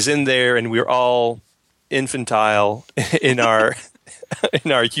is in there, and we're all infantile in our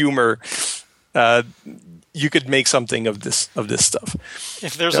humor. You could make something of this stuff.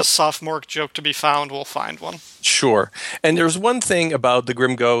 If there's a sophomoric joke to be found, we'll find one. Sure. And there's one thing about the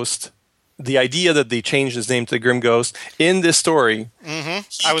Grim Ghost, the idea that they changed his name to the Grim Ghost in this story. Mm-hmm.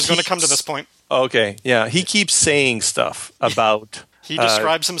 I was going to come to this point. Okay, yeah. He keeps saying stuff about... He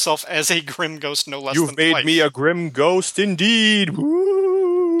describes himself as a Grim Ghost no less than twice. You've made me a Grim Ghost indeed.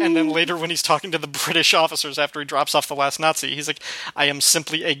 Woo! And then later when he's talking to the British officers after he drops off the last Nazi, he's like, I am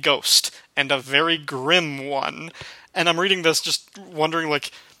simply a ghost, and a very grim one. And I'm reading this just wondering,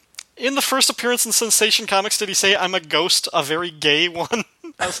 like, in the first appearance in Sensation Comics, did he say, I'm a ghost, a very gay one?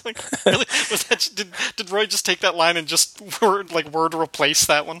 I was like, really? Did Roy just take that line and just word replace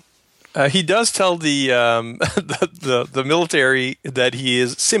that one? He does tell the military that he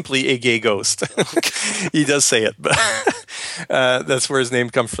is simply a gay ghost. He does say it, but that's where his name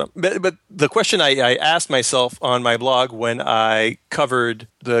comes from. But the question I asked myself on my blog when I covered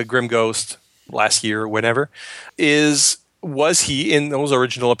the Grim Ghost last year or whenever is, was he, in those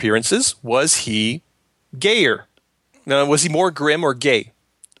original appearances, was he gayer? Now, was he more grim or gay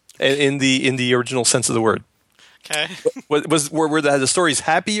in the original sense of the word? Okay. Were the stories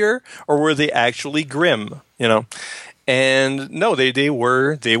happier or were they actually grim? You know, and no, they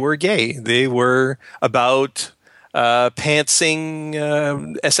were gay. They were about pantsing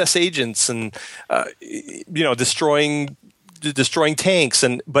SS agents and destroying tanks,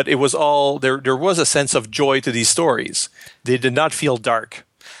 but it was all there was a sense of joy to these stories. They did not feel dark.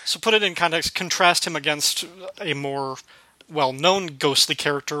 So put it in context, contrast him against a more well-known ghostly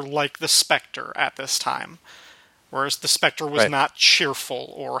character like the Spectre at this time. Whereas the Spectre was not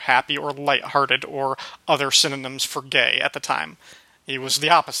cheerful or happy or lighthearted or other synonyms for gay at the time. He was the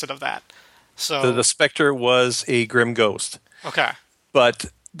opposite of that. So the Spectre was a grim ghost. Okay. But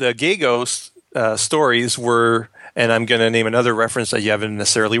the gay ghost stories were, and I'm going to name another reference that you haven't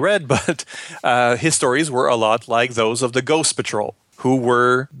necessarily read, but his stories were a lot like those of the Ghost Patrol, who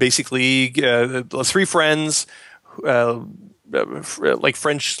were basically three friends, like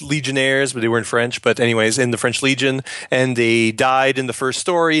French legionnaires, but they weren't French, but anyways, in the French Legion, and they died in the first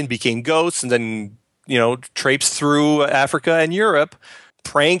story and became ghosts, and then, traipsed through Africa and Europe,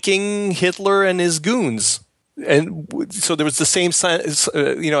 pranking Hitler and his goons. And so there was the same sense,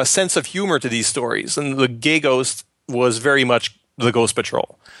 a sense of humor to these stories, and the gay ghost was very much the Ghost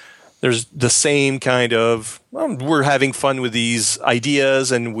Patrol. There's the same kind of, we're having fun with these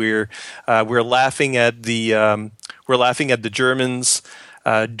ideas, and we're laughing at the Germans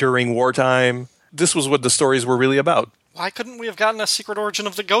during wartime. This was what the stories were really about. Why couldn't we have gotten a Secret Origin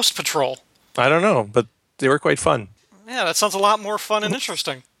of the Ghost Patrol? I don't know, but they were quite fun. Yeah, that sounds a lot more fun and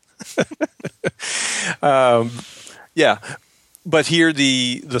interesting. Yeah, but here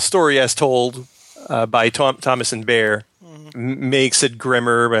the story as told by Thomas and Bear makes it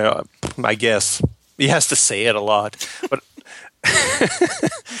grimmer. I guess he has to say it a lot, but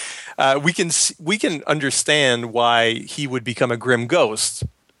we can understand why he would become a grim ghost.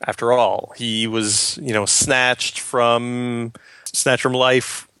 After all, he was snatched from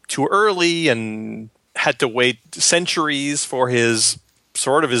life too early and had to wait centuries for his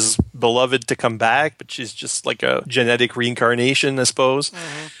beloved to come back, but she's just like a genetic reincarnation, I suppose.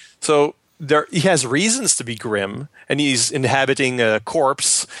 Mm-hmm. So he has reasons to be grim, and he's inhabiting a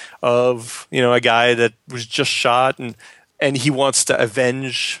corpse of a guy that was just shot, and he wants to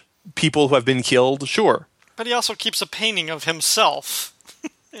avenge people who have been killed. Sure, but he also keeps a painting of himself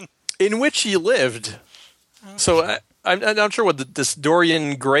in which he lived. Okay. So I'm not sure what this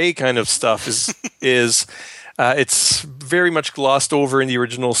Dorian Gray kind of stuff is. It's very much glossed over in the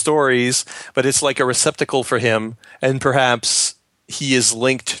original stories, but it's like a receptacle for him, and perhaps he is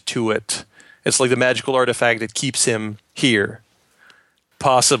linked to it. It's like the magical artifact that keeps him here.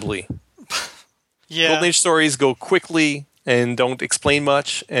 Possibly. Yeah. Golden Age stories go quickly and don't explain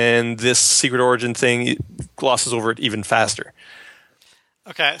much, and this Secret Origin thing glosses over it even faster.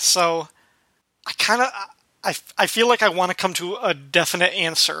 Okay, so I feel like I want to come to a definite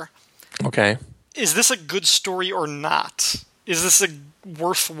answer. Okay. Is this a good story or not? Is this a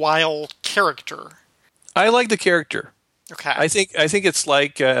worthwhile character? I like the character. Okay. I think it's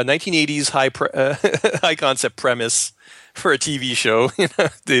like a 1980s high concept premise for a TV show.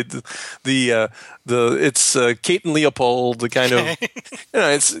 It's Kate and Leopold, the kind of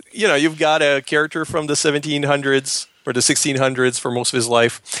you've got a character from the 1700s or the 1600s for most of his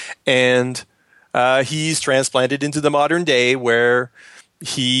life, and he's transplanted into the modern day where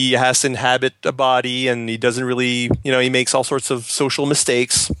he has to inhabit a body, and he doesn't really, he makes all sorts of social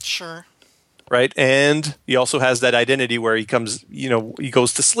mistakes. Sure. Right. And he also has that identity where he comes, he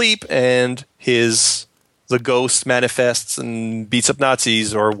goes to sleep and the ghost manifests and beats up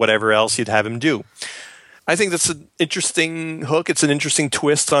Nazis or whatever else you'd have him do. I think that's an interesting hook. It's an interesting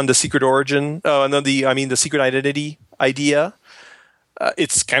twist on the secret origin. The secret identity idea.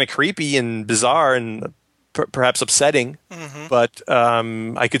 It's kind of creepy and bizarre and perhaps upsetting, but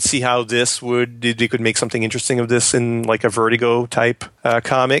I could see how they could make something interesting of this in like a Vertigo type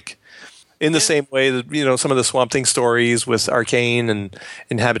comic. In the same way that, you know, some of the Swamp Thing stories with Arcane and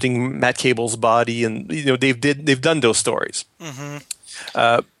inhabiting Matt Cable's body, and, you know, they've done those stories.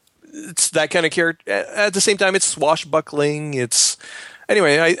 Mm-hmm. It's that kind of character. At the same time, it's swashbuckling. It's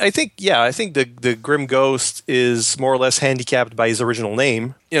anyway. I think the Grim Ghost is more or less handicapped by his original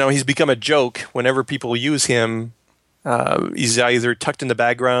name. You know, he's become a joke. Whenever people use him, he's either tucked in the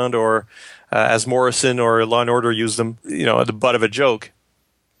background or, as Morrison or Law and Order used them, you know, at the butt of a joke.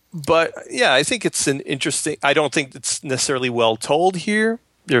 But yeah, I think it's an interesting. I don't think it's necessarily well told here.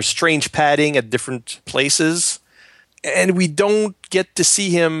 There's strange padding at different places, and we don't get to see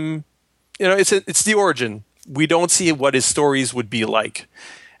him. You know, it's the origin. We don't see what his stories would be like,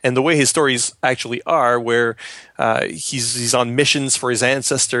 and the way his stories actually are, where he's on missions for his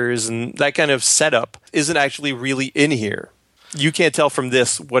ancestors, and that kind of setup isn't actually really in here. You can't tell from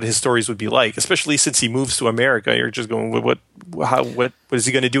this what his stories would be like, especially since he moves to America. You're just going, what is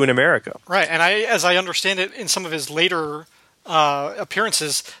he going to do in America? Right, and as I understand it, in some of his later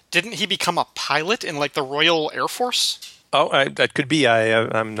appearances, didn't he become a pilot in like the Royal Air Force? Oh, that could be.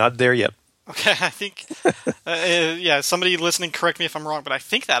 I'm not there yet. Okay, I think, somebody listening, correct me if I'm wrong, but I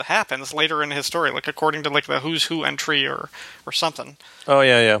think that happens later in his story, like according to like the Who's Who entry or something. Oh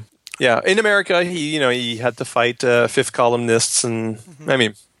yeah. Yeah, in America, he had to fight fifth columnists, and I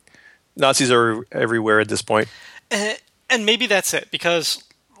mean, Nazis are everywhere at this point. And maybe that's it, because,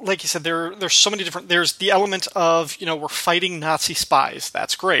 like you said, there's so many different. There's the element of, you know, we're fighting Nazi spies.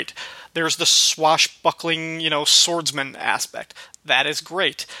 That's great. There's the swashbuckling, you know, swordsman aspect. That is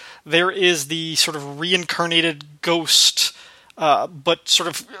great. There is the sort of reincarnated ghost, but sort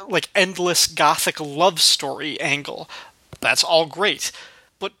of like endless gothic love story angle. That's all great.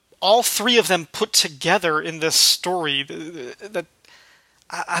 All three of them put together in this story, that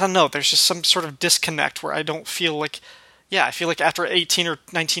I don't know, there's just some sort of disconnect where I don't feel like, I feel like after 18 or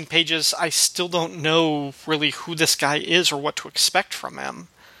 19 pages, I still don't know really who this guy is or what to expect from him.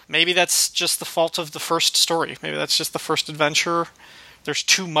 Maybe that's just the fault of the first story. Maybe that's just the first adventure. There's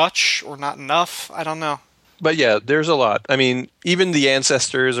too much or not enough. I don't know. But yeah, there's a lot. I mean, even the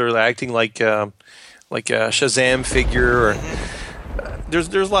ancestors are acting like a Shazam figure, or... There's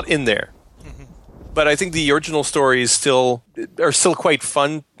a lot in there, but I think the original stories are still quite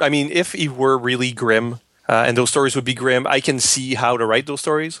fun. I mean, if he were really grim, and those stories would be grim, I can see how to write those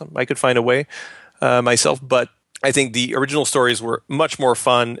stories. I could find a way myself, but I think the original stories were much more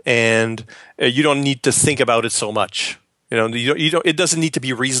fun, and you don't need to think about it so much. You know, you don't. It doesn't need to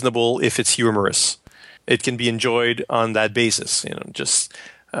be reasonable if it's humorous. It can be enjoyed on that basis. You know, just.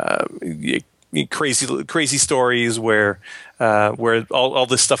 Crazy stories where all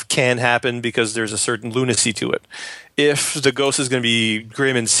this stuff can happen because there's a certain lunacy to it. If the ghost is going to be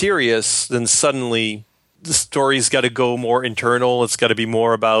grim and serious, then suddenly the story's got to go more internal. It's got to be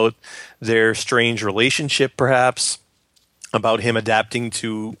more about their strange relationship, perhaps, about him adapting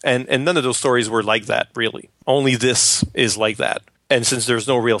to... And none of those stories were like that, really. Only this is like that. And since there's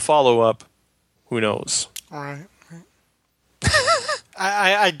no real follow-up, who knows? All right.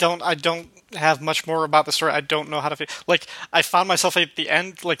 I don't have much more about the story. I don't know how to feel. Like, I found myself at the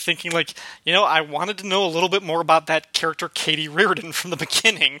end, like, thinking, like, you know, I wanted to know a little bit more about that character Katie Reardon from the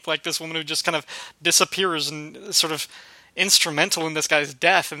beginning. Like, this woman who just kind of disappears and sort of instrumental in this guy's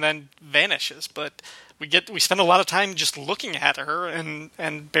death and then vanishes. But we spend a lot of time just looking at her,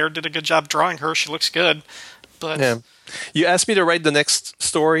 and Baird did a good job drawing her. She looks good. But yeah. You asked me to write the next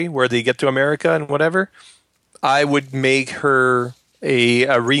story where they get to America and whatever. I would make her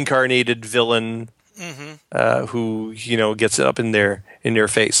a reincarnated villain who, you know, gets it up in their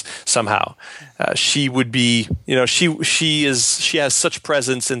face somehow. She would be, you know, she has such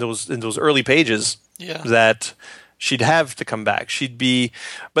presence in those early pages that she'd have to come back. She'd be,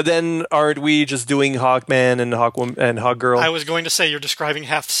 but then aren't we just doing Hawkman and Hawkwoman and Hawkgirl? I was going to say you're describing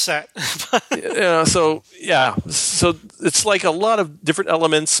half the set. So it's like a lot of different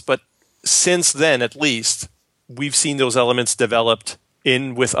elements, but since then, at least, we've seen those elements developed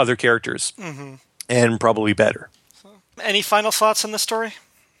with other characters, and probably better. Any final thoughts on this story?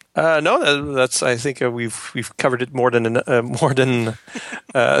 No, that's. I think we've covered it more than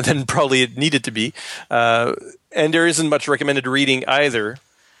probably it needed to be, and there isn't much recommended reading either.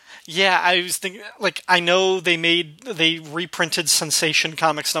 Yeah, I was thinking, like, I know they reprinted Sensation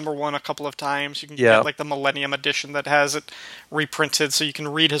Comics #1 a couple of times. You can get like the Millennium edition that has it reprinted, so you can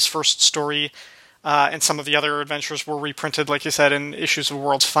read his first story. And some of the other adventures were reprinted, like you said, in issues of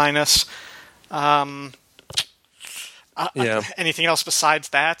World's Finest. Anything else besides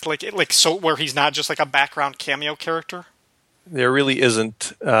that? So where he's not just like a background cameo character? There really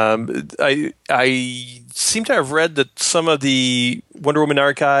isn't. I seem to have read that some of the Wonder Woman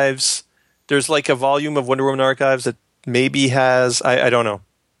archives There's like a volume of Wonder Woman Archives that maybe has, I don't know,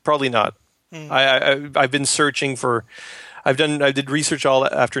 probably not. I've been searching for, I did research all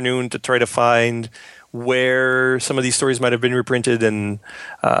afternoon to try to find where some of these stories might have been reprinted, and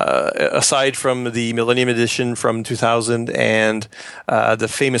aside from the Millennium Edition from 2000 and the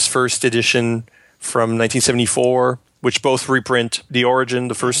famous first edition from 1974, which both reprint the origin,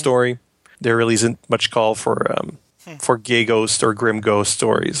 the first story, there really isn't much call for gay ghost or grim ghost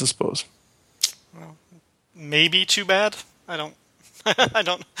stories, I suppose. Well, maybe too bad. I don't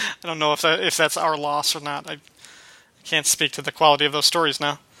know if that's our loss or not. I can't speak to the quality of those stories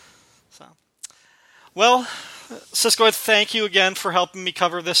now. So, well, Siskoid, thank you again for helping me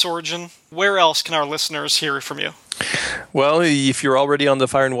cover this origin. Where else can our listeners hear from you? Well, if you're already on the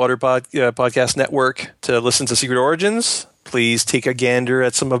Fire and Water podcast network to listen to Secret Origins, please take a gander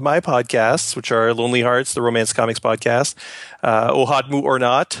at some of my podcasts, which are Lonely Hearts, the Romance Comics podcast, Ohadmu or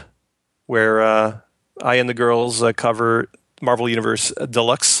Not, where I and the girls cover Marvel Universe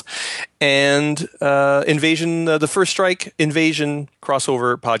Deluxe, and Invasion, the First Strike Invasion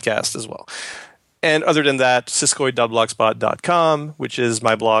crossover podcast as well. And other than that, siskoid.blogspot.com, which is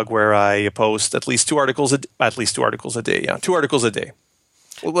my blog where I post at least two articles a day. Yeah, 2 articles a day.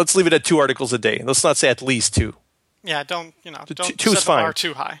 Well, let's leave it at 2 articles a day. Let's not say at least 2. Yeah, don't set two's the fine. bar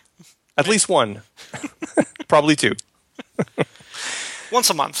too high. At least 1. Probably 2.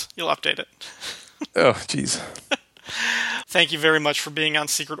 Once a month, you'll update it. Oh, jeez. Thank you very much for being on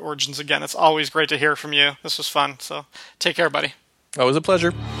Secret Origins again. It's always great to hear from you. This was fun, so take care, buddy. Always a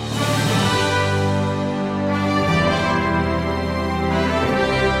pleasure.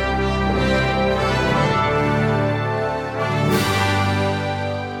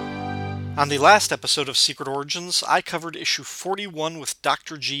 On the last episode of Secret Origins, I covered issue 41 with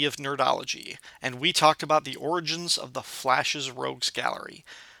Dr. G of Nerdology, and we talked about the origins of the Flash's Rogues Gallery.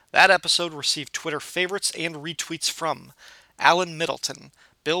 That episode received Twitter favorites and retweets from Alan Middleton,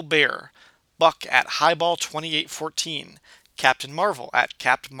 Bill Bear, Buck at Highball2814, Captain Marvel at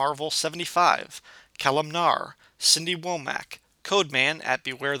CaptMarvel75, Callum Nar, Cindy Womack, Codeman at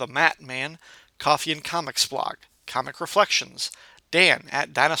Beware the Mat Man, Coffee and Comics Blog, Comic Reflections, Dan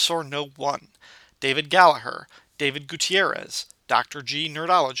at Dinosaur No 1, David Gallagher, David Gutierrez, Dr. G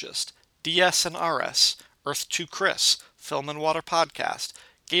Nerdologist, DS and RS, Earth 2 Chris, Film and Water Podcast,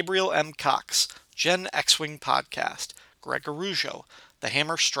 Gabriel M. Cox, Gen X-Wing Podcast, Greg Arujo, The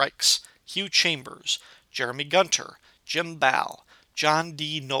Hammer Strikes, Hugh Chambers, Jeremy Gunter, Jim Ball, John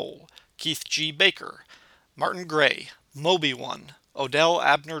D. Knoll, Keith G. Baker, Martin Gray, Moby1, Odell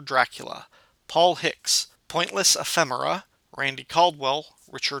Abner Dracula, Paul Hicks, Pointless Ephemera, Randy Caldwell,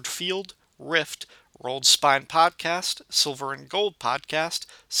 Richard Field, Rift, Rolled Spine Podcast, Silver and Gold Podcast,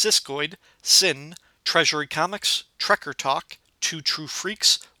 Siskoid, Sin, Treasury Comics, Trekker Talk, Two True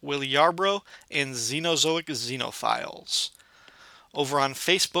Freaks, Willie Yarbrough, and Xenozoic Xenophiles. Over on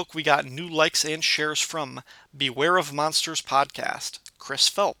Facebook, we got new likes and shares from Beware of Monsters Podcast, Chris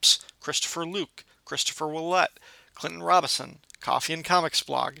Phelps, Christopher Luke, Christopher Willette, Clinton Robinson, Coffee and Comics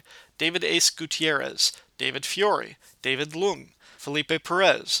Blog, David Ace Gutierrez, David Fiore, David Lung, Felipe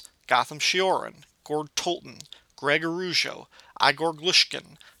Perez, Gotham Shioran, Gord Tolton, Greg Arujo, Igor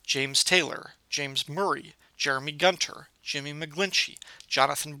Glushkin, James Taylor, James Murray, Jeremy Gunter, Jimmy McGlinchey,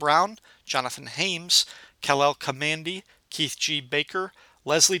 Jonathan Brown, Jonathan Hames, Kal-El Kamandi, Keith G. Baker,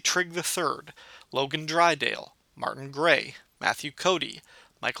 Leslie Trigg III, Logan Drydale, Martin Gray, Matthew Cody,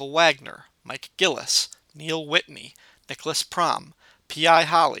 Michael Wagner, Mike Gillis, Neil Whitney, Nicholas Prom, P.I.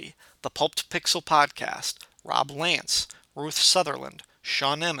 Holly, The Pulped Pixel Podcast, Rob Lance, Ruth Sutherland,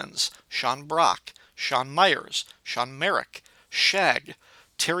 Sean Emmons, Sean Brock, Sean Myers, Sean Merrick, Shag,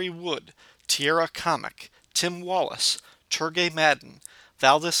 Terry Wood, Tierra Comic, Tim Wallace, Turgay Madden,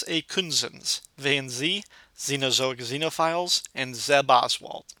 Valdis A. Kunzens, Van Z, Xenozoic Xenophiles, and Zeb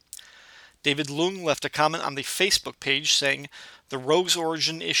Oswald. David Lung left a comment on the Facebook page saying, "The Rogues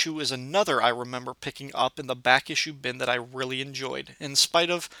Origin issue is another I remember picking up in the back issue bin that I really enjoyed, in spite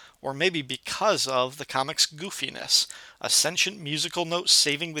of, or maybe because of, the comic's goofiness. A sentient musical note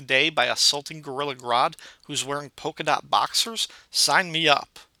saving the day by assaulting Gorilla Grodd, who's wearing polka dot boxers? Sign me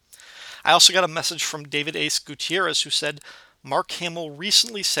up." I also got a message from David Ace Gutierrez who said, Mark Hamill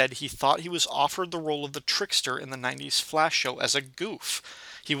recently said he thought he was offered the role of the Trickster in the 90s Flash show as a goof.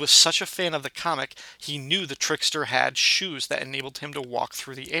 He was such a fan of the comic, he knew the Trickster had shoes that enabled him to walk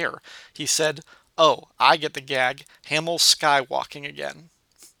through the air. He said, "Oh, I get the gag. Hamill's skywalking again."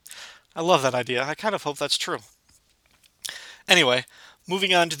 I love that idea. I kind of hope that's true. Anyway,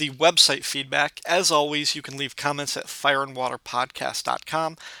 Moving on to the website feedback, as always, you can leave comments at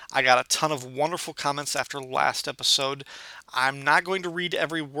fireandwaterpodcast.com. I got a ton of wonderful comments after last episode. I'm not going to read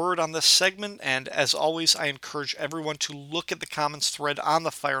every word on this segment, and as always, I encourage everyone to look at the comments thread on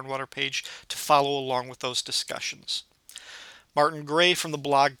the Fire and Water page to follow along with those discussions. Martin Gray from the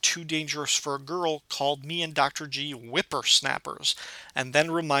blog Too Dangerous for a Girl called me and Dr. G whippersnappers, and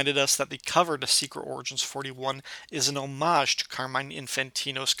then reminded us that the cover to Secret Origins 41 is an homage to Carmine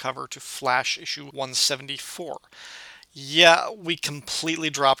Infantino's cover to Flash issue 174. Yeah, we completely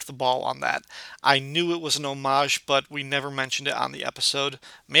dropped the ball on that. I knew it was an homage, but we never mentioned it on the episode.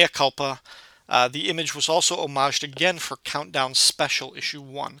 Mea culpa. The image was also homaged again for Countdown Special Issue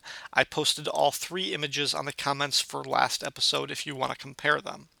 1. I posted all 3 images on the comments for last episode if you want to compare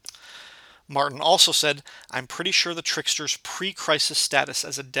them. Martin also said, I'm pretty sure the Trickster's pre-crisis status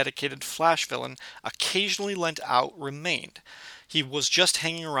as a dedicated Flash villain occasionally lent out remained. He was just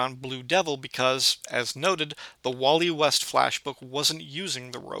hanging around Blue Devil because, as noted, the Wally West Flash book wasn't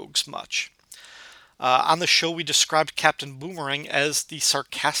using the rogues much. On the show, we described Captain Boomerang as the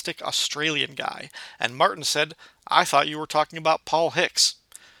sarcastic Australian guy, and Martin said, I thought you were talking about Paul Hicks.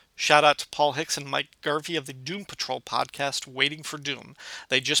 Shout out to Paul Hicks and Mike Garvey of the Doom Patrol podcast, Waiting for Doom.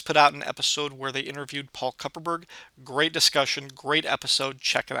 They just put out an episode where they interviewed Paul Kupperberg. Great discussion, great episode,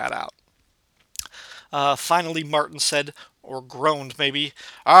 check that out. Finally, Martin said, or groaned maybe,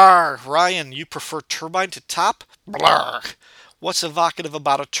 Ryan, you prefer turbine to top? Blarg! What's evocative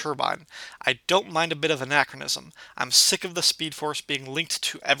about a turbine? I don't mind a bit of anachronism. I'm sick of the Speed Force being linked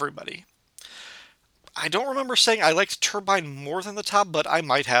to everybody. I don't remember saying I liked Turbine more than the Top, but I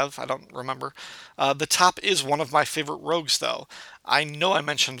might have. I don't remember. The Top is one of my favorite rogues, though. I know I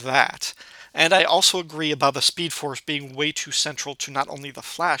mentioned that. And I also agree about the Speed Force being way too central to not only the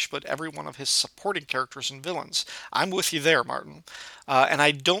Flash, but every one of his supporting characters and villains. I'm with you there, Martin. And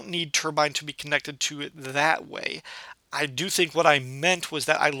I don't need Turbine to be connected to it that way. I do think what I meant was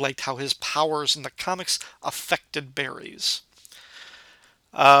that I liked how his powers in the comics affected berries.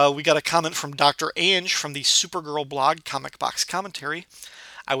 We got a comment from Dr. Ange from the Supergirl blog, Comic Box Commentary.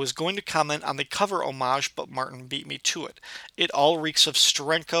 I was going to comment on the cover homage, but Martin beat me to it. It all reeks of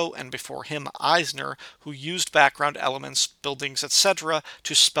Steranko and before him Eisner, who used background elements, buildings, etc.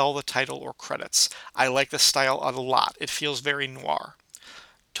 to spell the title or credits. I like the style a lot. It feels very noir.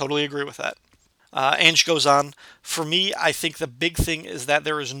 Totally agree with that. Ange goes on, for me, I think the big thing is that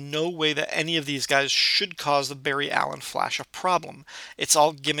there is no way that any of these guys should cause the Barry Allen Flash a problem. It's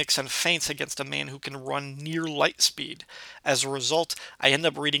all gimmicks and feints against a man who can run near light speed. As a result, I end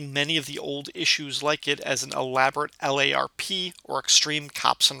up reading many of the old issues like it as an elaborate LARP or extreme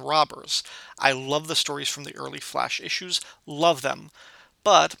cops and robbers. I love the stories from the early Flash issues, love them.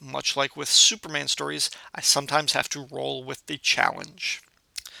 But, much like with Superman stories, I sometimes have to roll with the challenge.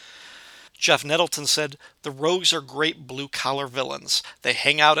 Jeff Nettleton said, the Rogues are great blue-collar villains. They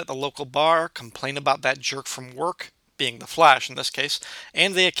hang out at the local bar, complain about that jerk from work, being the Flash in this case,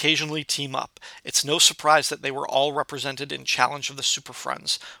 and they occasionally team up. It's no surprise that they were all represented in Challenge of the Super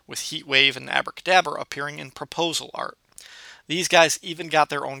Friends, with Heatwave and Abracadabra appearing in proposal art. These guys even got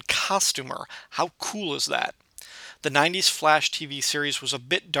their own costumer. How cool is that? The 90s Flash TV series was a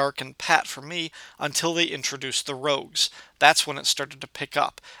bit dark and pat for me until they introduced the Rogues. That's when it started to pick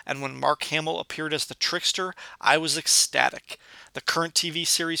up, and when Mark Hamill appeared as the Trickster, I was ecstatic. The current TV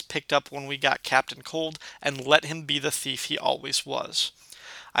series picked up when we got Captain Cold and let him be the thief he always was.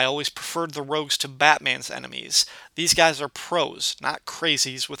 I always preferred the Rogues to Batman's enemies. These guys are pros, not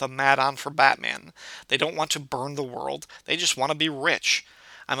crazies with a mad-on for Batman. They don't want to burn the world, they just want to be rich.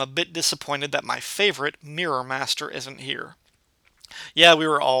 I'm a bit disappointed that my favorite, Mirror Master, isn't here. Yeah,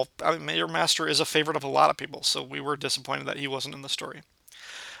 Mirror Master is a favorite of a lot of people, so we were disappointed that he wasn't in the story.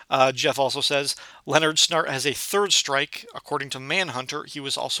 Jeff also says, Leonard Snart has a third strike. According to Manhunter, he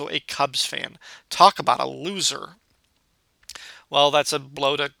was also a Cubs fan. Talk about a loser. Well, that's a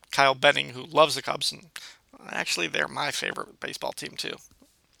blow to Kyle Benning, who loves the Cubs, and actually they're my favorite baseball team too.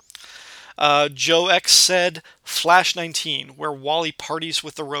 Joe X said, Flash 19, where Wally parties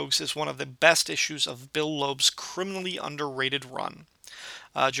with the Rogues, is one of the best issues of Bill Loeb's criminally underrated run.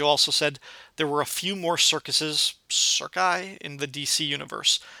 Joe also said, there were a few more circi, in the DC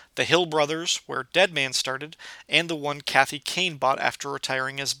universe. The Hill Brothers, where Deadman started, and the one Kathy Kane bought after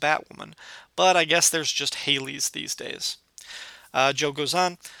retiring as Batwoman. But I guess there's just Haley's these days. Joe goes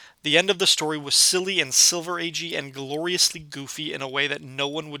on, the end of the story was silly and Silver Agey and gloriously goofy in a way that no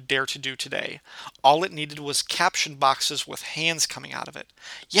one would dare to do today. All it needed was caption boxes with hands coming out of it.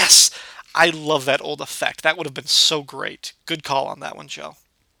 Yes! I love that old effect. That would have been so great. Good call on that one, Joe.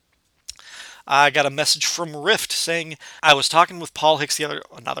 I got a message from Rift saying, I was talking with Paul Hicks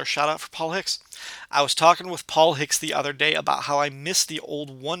another shout out for Paul Hicks. I was talking with Paul Hicks the other day about how I missed the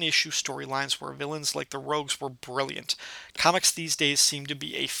old one-issue storylines where villains like the Rogues were brilliant. Comics these days seem to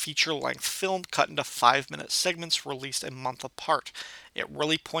be a feature-length film cut into 5-minute segments released a month apart. It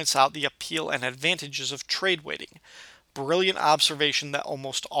really points out the appeal and advantages of trade waiting. Brilliant observation that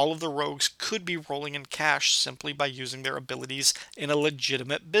almost all of the Rogues could be rolling in cash simply by using their abilities in a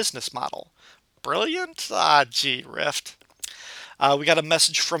legitimate business model. Brilliant? Ah, gee, Rift. We got a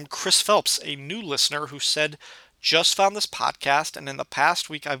message from Chris Phelps, a new listener, who said, just found this podcast, and in the past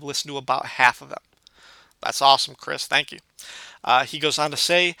week I've listened to about half of them. That's awesome, Chris. Thank you. He goes on to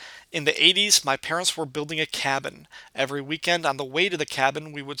say, in the 80s, my parents were building a cabin. Every weekend on the way to the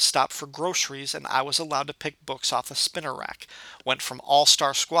cabin, we would stop for groceries, and I was allowed to pick books off the spinner rack. Went from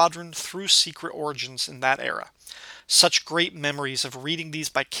All-Star Squadron through Secret Origins in that era. Such great memories of reading these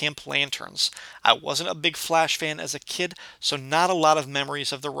by Camp Lanterns. I wasn't a big Flash fan as a kid, so not a lot of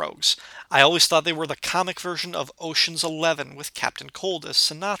memories of the Rogues. I always thought they were the comic version of Ocean's 11 with Captain Cold as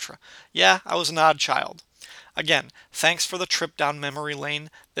Sinatra. Yeah, I was an odd child. Again, thanks for the trip down memory lane.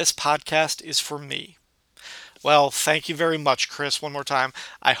 This podcast is for me. Well, thank you very much, Chris, one more time.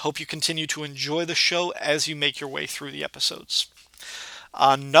 I hope you continue to enjoy the show as you make your way through the episodes.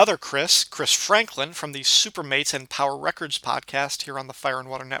 Another Chris Franklin from the Supermates and Power Records podcast here on the Fire and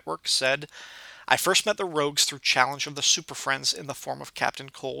Water Network said, I first met the Rogues through Challenge of the Super Friends in the form of Captain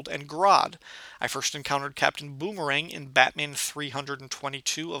Cold and Grodd. I first encountered Captain Boomerang in Batman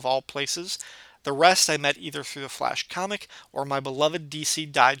 322 of all places. The rest I met either through the Flash comic or my beloved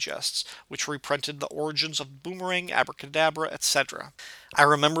DC Digests, which reprinted the origins of Boomerang, Abracadabra, etc. I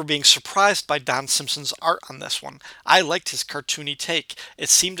remember being surprised by Don Simpson's art on this one. I liked his cartoony take. It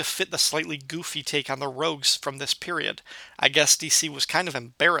seemed to fit the slightly goofy take on the Rogues from this period. I guess DC was kind of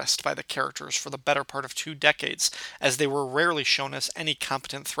embarrassed by the characters for the better part of 2 decades, as they were rarely shown as any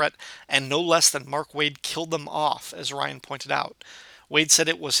competent threat, and no less than Mark Waid killed them off, as Ryan pointed out. Waid said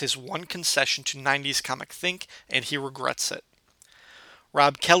it was his one concession to 90s comic think, and he regrets it.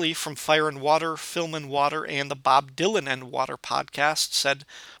 Rob Kelly from Fire and Water, Film and Water, and the Bob Dylan and Water podcast said,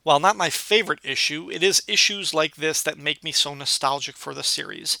 while not my favorite issue, it is issues like this that make me so nostalgic for the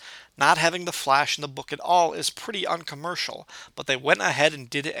series. Not having the Flash in the book at all is pretty uncommercial, but they went ahead and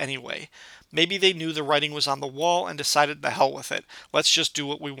did it anyway. Maybe they knew the writing was on the wall and decided the hell with it. Let's just do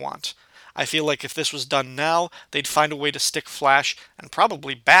what we want. I feel like if this was done now, they'd find a way to stick Flash and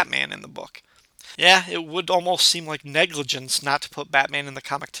probably Batman in the book. Yeah, it would almost seem like negligence not to put Batman in the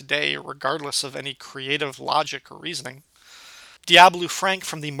comic today, regardless of any creative logic or reasoning. Diablo Frank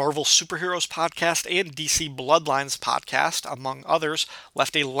from the Marvel Superheroes podcast and DC Bloodlines podcast, among others,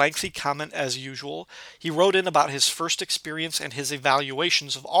 left a lengthy comment as usual. He wrote in about his first experience and his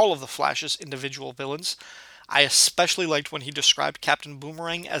evaluations of all of the Flash's individual villains. I especially liked when he described Captain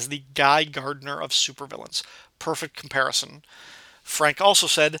Boomerang as the Guy Gardner of supervillains. Perfect comparison. Frank also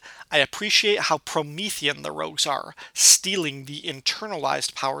said, I appreciate how Promethean the Rogues are, stealing the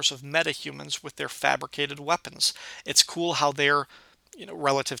internalized powers of metahumans with their fabricated weapons. It's cool how they're,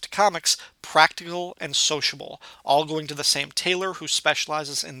 relative to comics, practical and sociable, all going to the same tailor who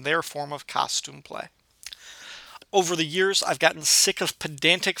specializes in their form of costume play. Over the years, I've gotten sick of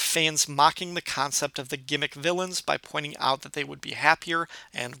pedantic fans mocking the concept of the gimmick villains by pointing out that they would be happier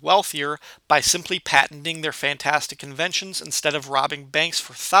and wealthier by simply patenting their fantastic inventions instead of robbing banks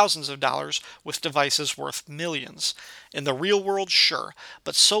for thousands of dollars with devices worth millions. In the real world, sure,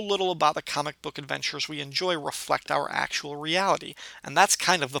 but so little about the comic book adventures we enjoy reflect our actual reality, and that's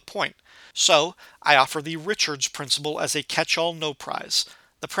kind of the point. So, I offer the Richards principle as a catch-all no prize.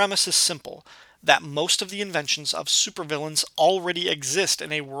 The premise is simple, that most of the inventions of supervillains already exist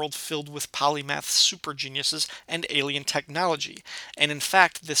in a world filled with polymath super geniuses and alien technology, and in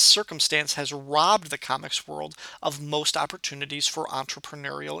fact this circumstance has robbed the comics world of most opportunities for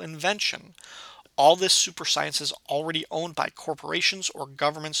entrepreneurial invention. All this super science is already owned by corporations or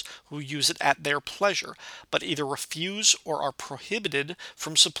governments who use it at their pleasure, but either refuse or are prohibited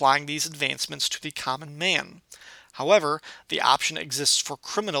from supplying these advancements to the common man. However, the option exists for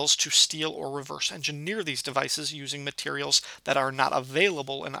criminals to steal or reverse engineer these devices using materials that are not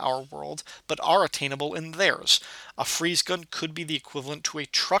available in our world, but are attainable in theirs. A freeze gun could be the equivalent to a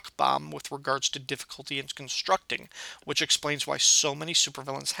truck bomb with regards to difficulty in constructing, which explains why so many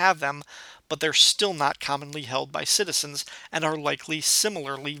supervillains have them, but they're still not commonly held by citizens and are likely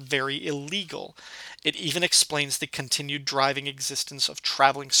similarly very illegal. It even explains the continued driving existence of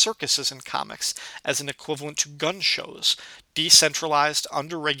traveling circuses in comics as an equivalent to gun shows, decentralized,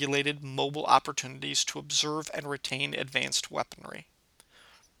 underregulated mobile opportunities to observe and retain advanced weaponry.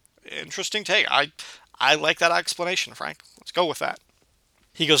 Interesting take. I like that explanation, Frank. Let's go with that.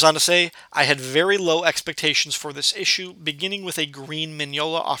 He goes on to say, I had very low expectations for this issue, beginning with a green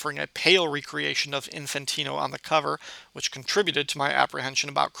Mignola offering a pale recreation of Infantino on the cover, which contributed to my apprehension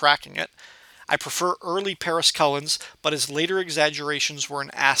about cracking it. I prefer early Paris Cullens, but his later exaggerations were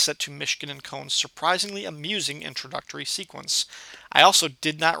an asset to Mishkin and Cohn's surprisingly amusing introductory sequence. I also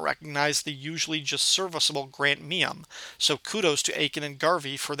did not recognize the usually just serviceable Grant Meeum, so kudos to Aiken and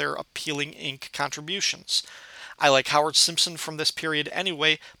Garvey for their appealing ink contributions. I like Howard Simpson from this period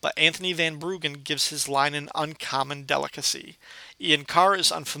anyway, but Anthony Van Bruggen gives his line an uncommon delicacy. Ian Carr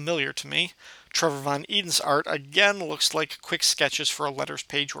is unfamiliar to me. Trevor Von Eden's art again looks like quick sketches for a letters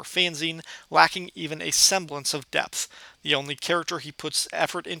page or fanzine, lacking even a semblance of depth. The only character he puts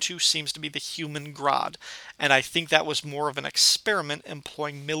effort into seems to be the human Grodd, and I think that was more of an experiment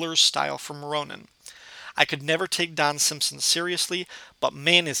employing Miller's style from Ronin. I could never take Don Simpson seriously, but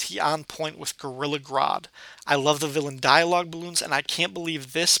man is he on point with Gorilla Grodd. I love the villain dialogue balloons, and I can't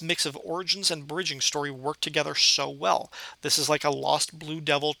believe this mix of origins and bridging story work together so well. This is like a Lost Blue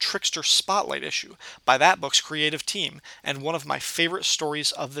Devil Trickster Spotlight issue by that book's creative team, and one of my favorite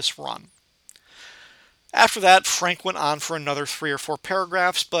stories of this run. After that, Frank went on for another 3 or 4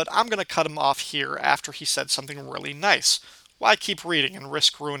 paragraphs, but I'm going to cut him off here after he said something really nice. Why keep reading and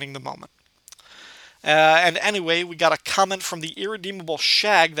risk ruining the moment? And anyway, we got a comment from the irredeemable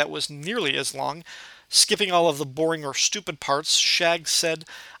Shag that was nearly as long. Skipping all of the boring or stupid parts, Shag said,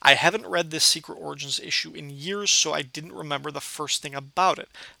 I haven't read this Secret Origins issue in years, so I didn't remember the first thing about it.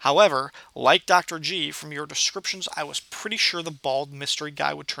 However, like Dr. G, from your descriptions, I was pretty sure the bald mystery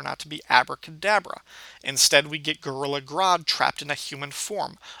guy would turn out to be Abracadabra. Instead, we get Gorilla Grodd trapped in a human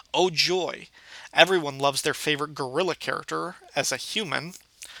form. Oh joy! Everyone loves their favorite gorilla character as a human.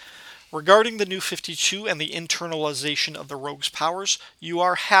 Regarding the New 52 and the internalization of the Rogue's powers, you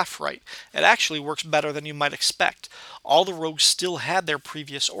are half right. It actually works better than you might expect. All the Rogues still had their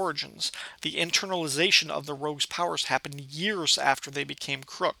previous origins. The internalization of the Rogue's powers happened years after they became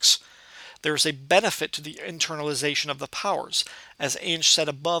crooks. There is a benefit to the internalization of the powers. As Ange said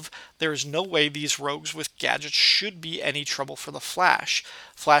above, there is no way these rogues with gadgets should be any trouble for the Flash.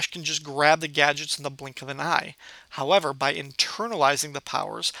 Flash can just grab the gadgets in the blink of an eye. However, by internalizing the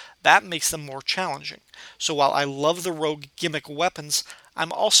powers, that makes them more challenging. So while I love the rogue gimmick weapons,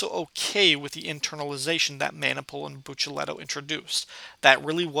 I'm also okay with the internalization that Manapul and Buccellato introduced. That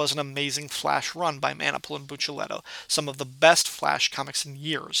really was an amazing Flash run by Manapul and Buccellato, some of the best Flash comics in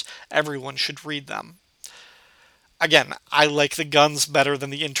years. Everyone should read them. Again, I like the guns better than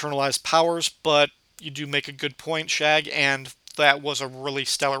the internalized powers, but you do make a good point, Shag, and that was a really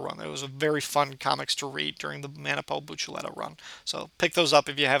stellar run. It was a very fun comics to read during the Manapul Buccellato run. So pick those up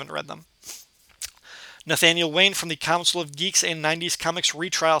if you haven't read them. Nathaniel Wayne from the Council of Geeks and 90s Comics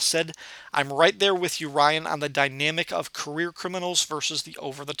Retrial said, I'm right there with you, Ryan, on the dynamic of career criminals versus the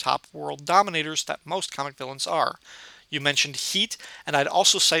over-the-top world dominators that most comic villains are. You mentioned Heat, and I'd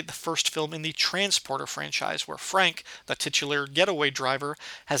also cite the first film in the Transporter franchise, where Frank, the titular getaway driver,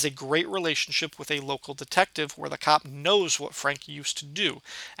 has a great relationship with a local detective where the cop knows what Frank used to do,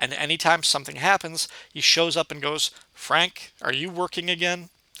 and anytime something happens, he shows up and goes, Frank, are you working again?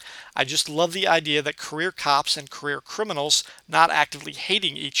 I just love the idea that career cops and career criminals not actively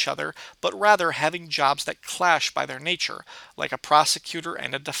hating each other, but rather having jobs that clash by their nature, like a prosecutor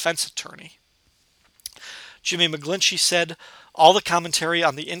and a defense attorney. Jimmy McGlinchey said, all the commentary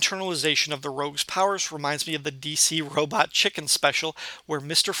on the internalization of the Rogue's powers reminds me of the DC Robot Chicken special where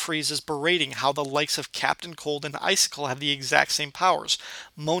Mr. Freeze is berating how the likes of Captain Cold and Icicle have the exact same powers,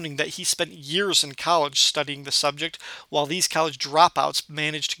 moaning that he spent years in college studying the subject while these college dropouts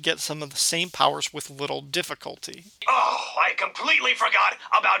managed to get some of the same powers with little difficulty. Oh, I completely forgot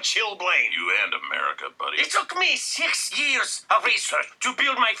about Chillblaine. You and America, buddy. It took me 6 years of research to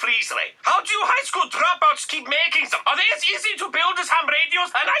build my freeze ray. How do you high school dropouts keep making them? Are they as easy to build as ham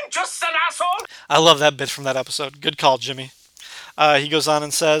radios, and I'm just an asshole? I love that bit from that episode. Good call, Jimmy. He goes on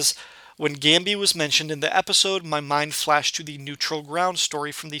and says, when Gamby was mentioned in the episode, my mind flashed to the Neutral Ground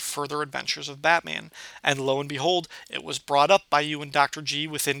story from the Further Adventures of Batman, and lo and behold, it was brought up by you and Dr. G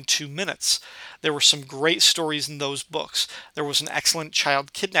within 2 minutes. There were some great stories in those books. There was an excellent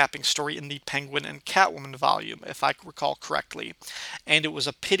child kidnapping story in the Penguin and Catwoman volume, if I recall correctly, and it was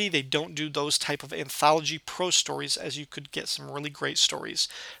a pity they don't do those type of anthology prose stories, as you could get some really great stories.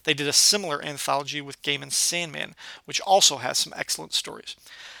 They did a similar anthology with Gaiman's Sandman, which also has some excellent stories.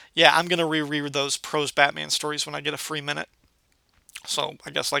 Yeah, I'm going to reread those prose Batman stories when I get a free minute. So, I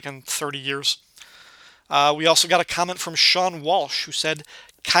guess like in 30 years. We also got a comment from Sean Walsh, who said,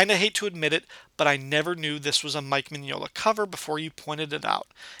 Kinda hate to admit it, but I never knew this was a Mike Mignola cover before you pointed it out.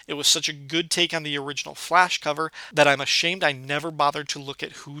 It was such a good take on the original Flash cover that I'm ashamed I never bothered to look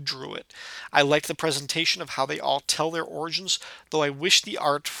at who drew it. I liked the presentation of how they all tell their origins, though I wish the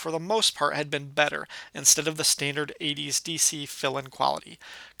art, for the most part, had been better, instead of the standard 80s DC fill-in quality.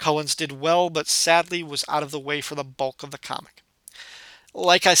 Cullens did well, but sadly was out of the way for the bulk of the comic.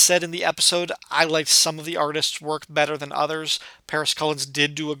 Like I said in the episode, I liked some of the artists' work better than others. Paris Cullens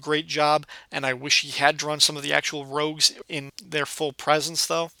did do a great job, and I wish he had drawn some of the actual rogues in their full presence,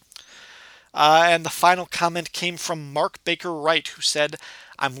 though. And the final comment came from Mark Baker Wright, who said,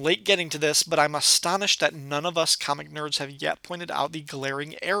 "I'm late getting to this, but I'm astonished that none of us comic nerds have yet pointed out the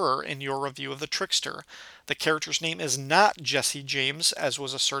glaring error in your review of the Trickster. The character's name is not Jesse James, as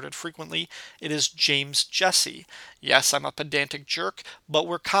was asserted frequently. It is James Jesse. Yes, I'm a pedantic jerk, but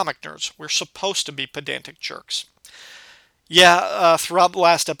we're comic nerds. We're supposed to be pedantic jerks." Yeah, throughout the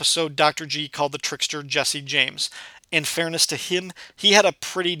last episode, Dr. G called the Trickster Jesse James. In fairness to him, he had a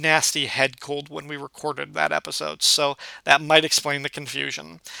pretty nasty head cold when we recorded that episode, so that might explain the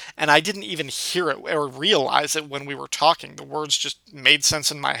confusion. And I didn't even hear it or realize it when we were talking. The words just made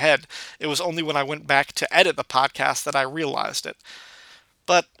sense in my head. It was only when I went back to edit the podcast that I realized it.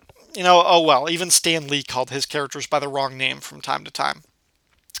 But, oh well, even Stan Lee called his characters by the wrong name from time to time.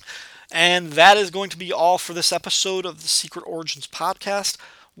 And that is going to be all for this episode of the Secret Origins podcast.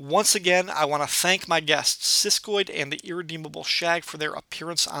 Once again, I want to thank my guests, Siskoid and the Irredeemable Shag, for their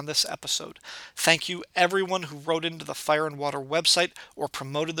appearance on this episode. Thank you everyone who wrote into the Fire and Water website or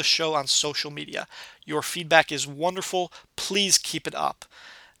promoted the show on social media. Your feedback is wonderful. Please keep it up.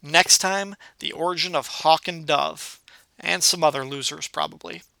 Next time, the origin of Hawk and Dove, and some other losers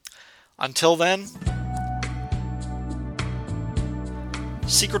probably. Until then,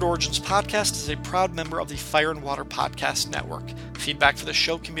 Secret Origins Podcast is a proud member of the Fire and Water Podcast Network. Feedback for the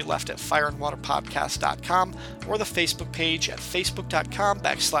show can be left at fireandwaterpodcast.com or the Facebook page at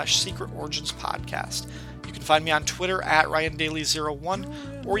facebook.com/Secret Origins Podcast. You can find me on Twitter at RyanDaily01,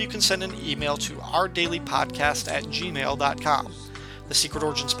 or you can send an email to ourdailypodcast@gmail.com. The Secret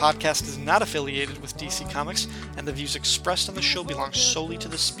Origins Podcast is not affiliated with DC Comics, and the views expressed on the show belong solely to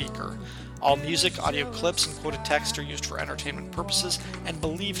the speaker. All music, audio clips, and quoted text are used for entertainment purposes and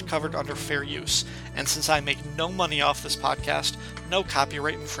believed covered under fair use. And since I make no money off this podcast, no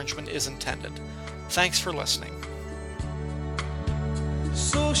copyright infringement is intended. Thanks for listening.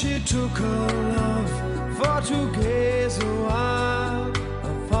 So she took her love for to gaze a while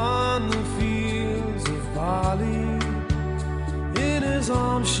upon the fields of barley. In his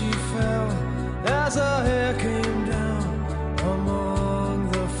arms she fell as her hair came down among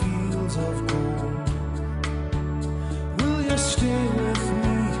the fields of gold. Will you stay with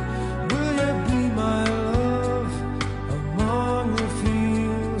me? Will you be my love among the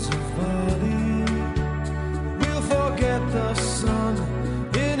fields of barley? We'll forget the sun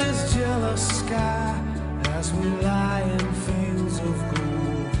in his jealous sky as we lie in fields of gold.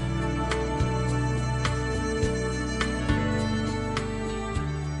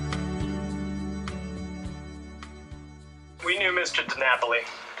 We knew Mr. DiNapoli.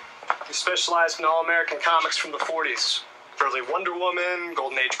 He specialized in all-American comics from the 40s. Early Wonder Woman,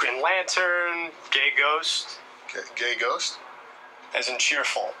 Golden Age Green Lantern, Gay Ghost. Gay Ghost? As in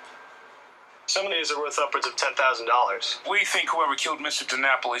cheerful. Some of these are worth upwards of $10,000. We think whoever killed Mr.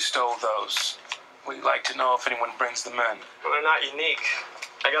 DiNapoli stole those. We'd like to know if anyone brings them in. Well, they're not unique.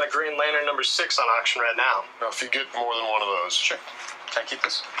 I got a Green Lantern number 6 on auction right now. Now, if you get more than one of those. Sure. Can I keep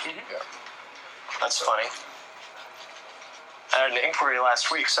this? Yeah. That's funny. I had an inquiry last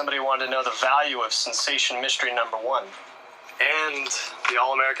week. Somebody wanted to know the value of Sensation Mystery number 1. And the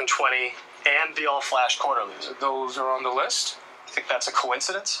All-American 20 and the All-Flash Quarterlies. Those are on the list? You think that's a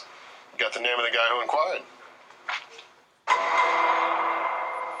coincidence? Got the name of the guy who inquired.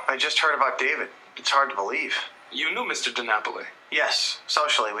 I just heard about David. It's hard to believe. You knew Mr. DiNapoli? Yes.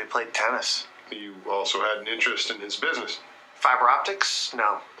 Socially, we played tennis. You also had an interest in his business. Fiber optics?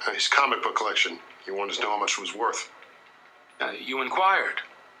 No. His comic book collection. You wanted to know how much it was worth. You inquired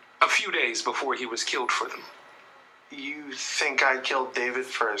a few days before he was killed for them. You think I killed David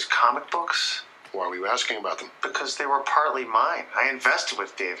for his comic books? Why were you asking about them? Because they were partly mine. I invested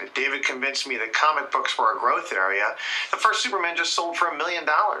with David. David convinced me that comic books were a growth area. The first Superman just sold for $1 million.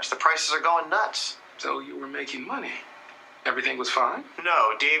 The prices are going nuts. So you were making money. Everything was fine?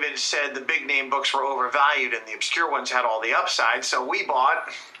 No, David said the big name books were overvalued and the obscure ones had all the upside, so we bought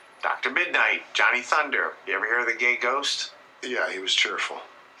Dr. Midnight, Johnny Thunder. You ever hear of the Gay Ghost? Yeah, he was cheerful.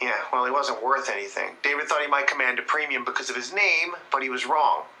 Yeah, well, he wasn't worth anything. David thought he might command a premium because of his name, but he was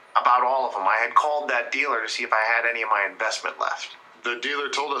wrong. About all of them. I had called that dealer to see if I had any of my investment left. The dealer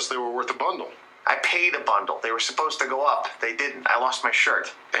told us they were worth a bundle. I paid a bundle. They were supposed to go up. They didn't. I lost my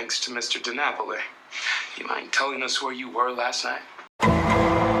shirt. Thanks to Mr. DiNapoli. You mind telling us where you were last night?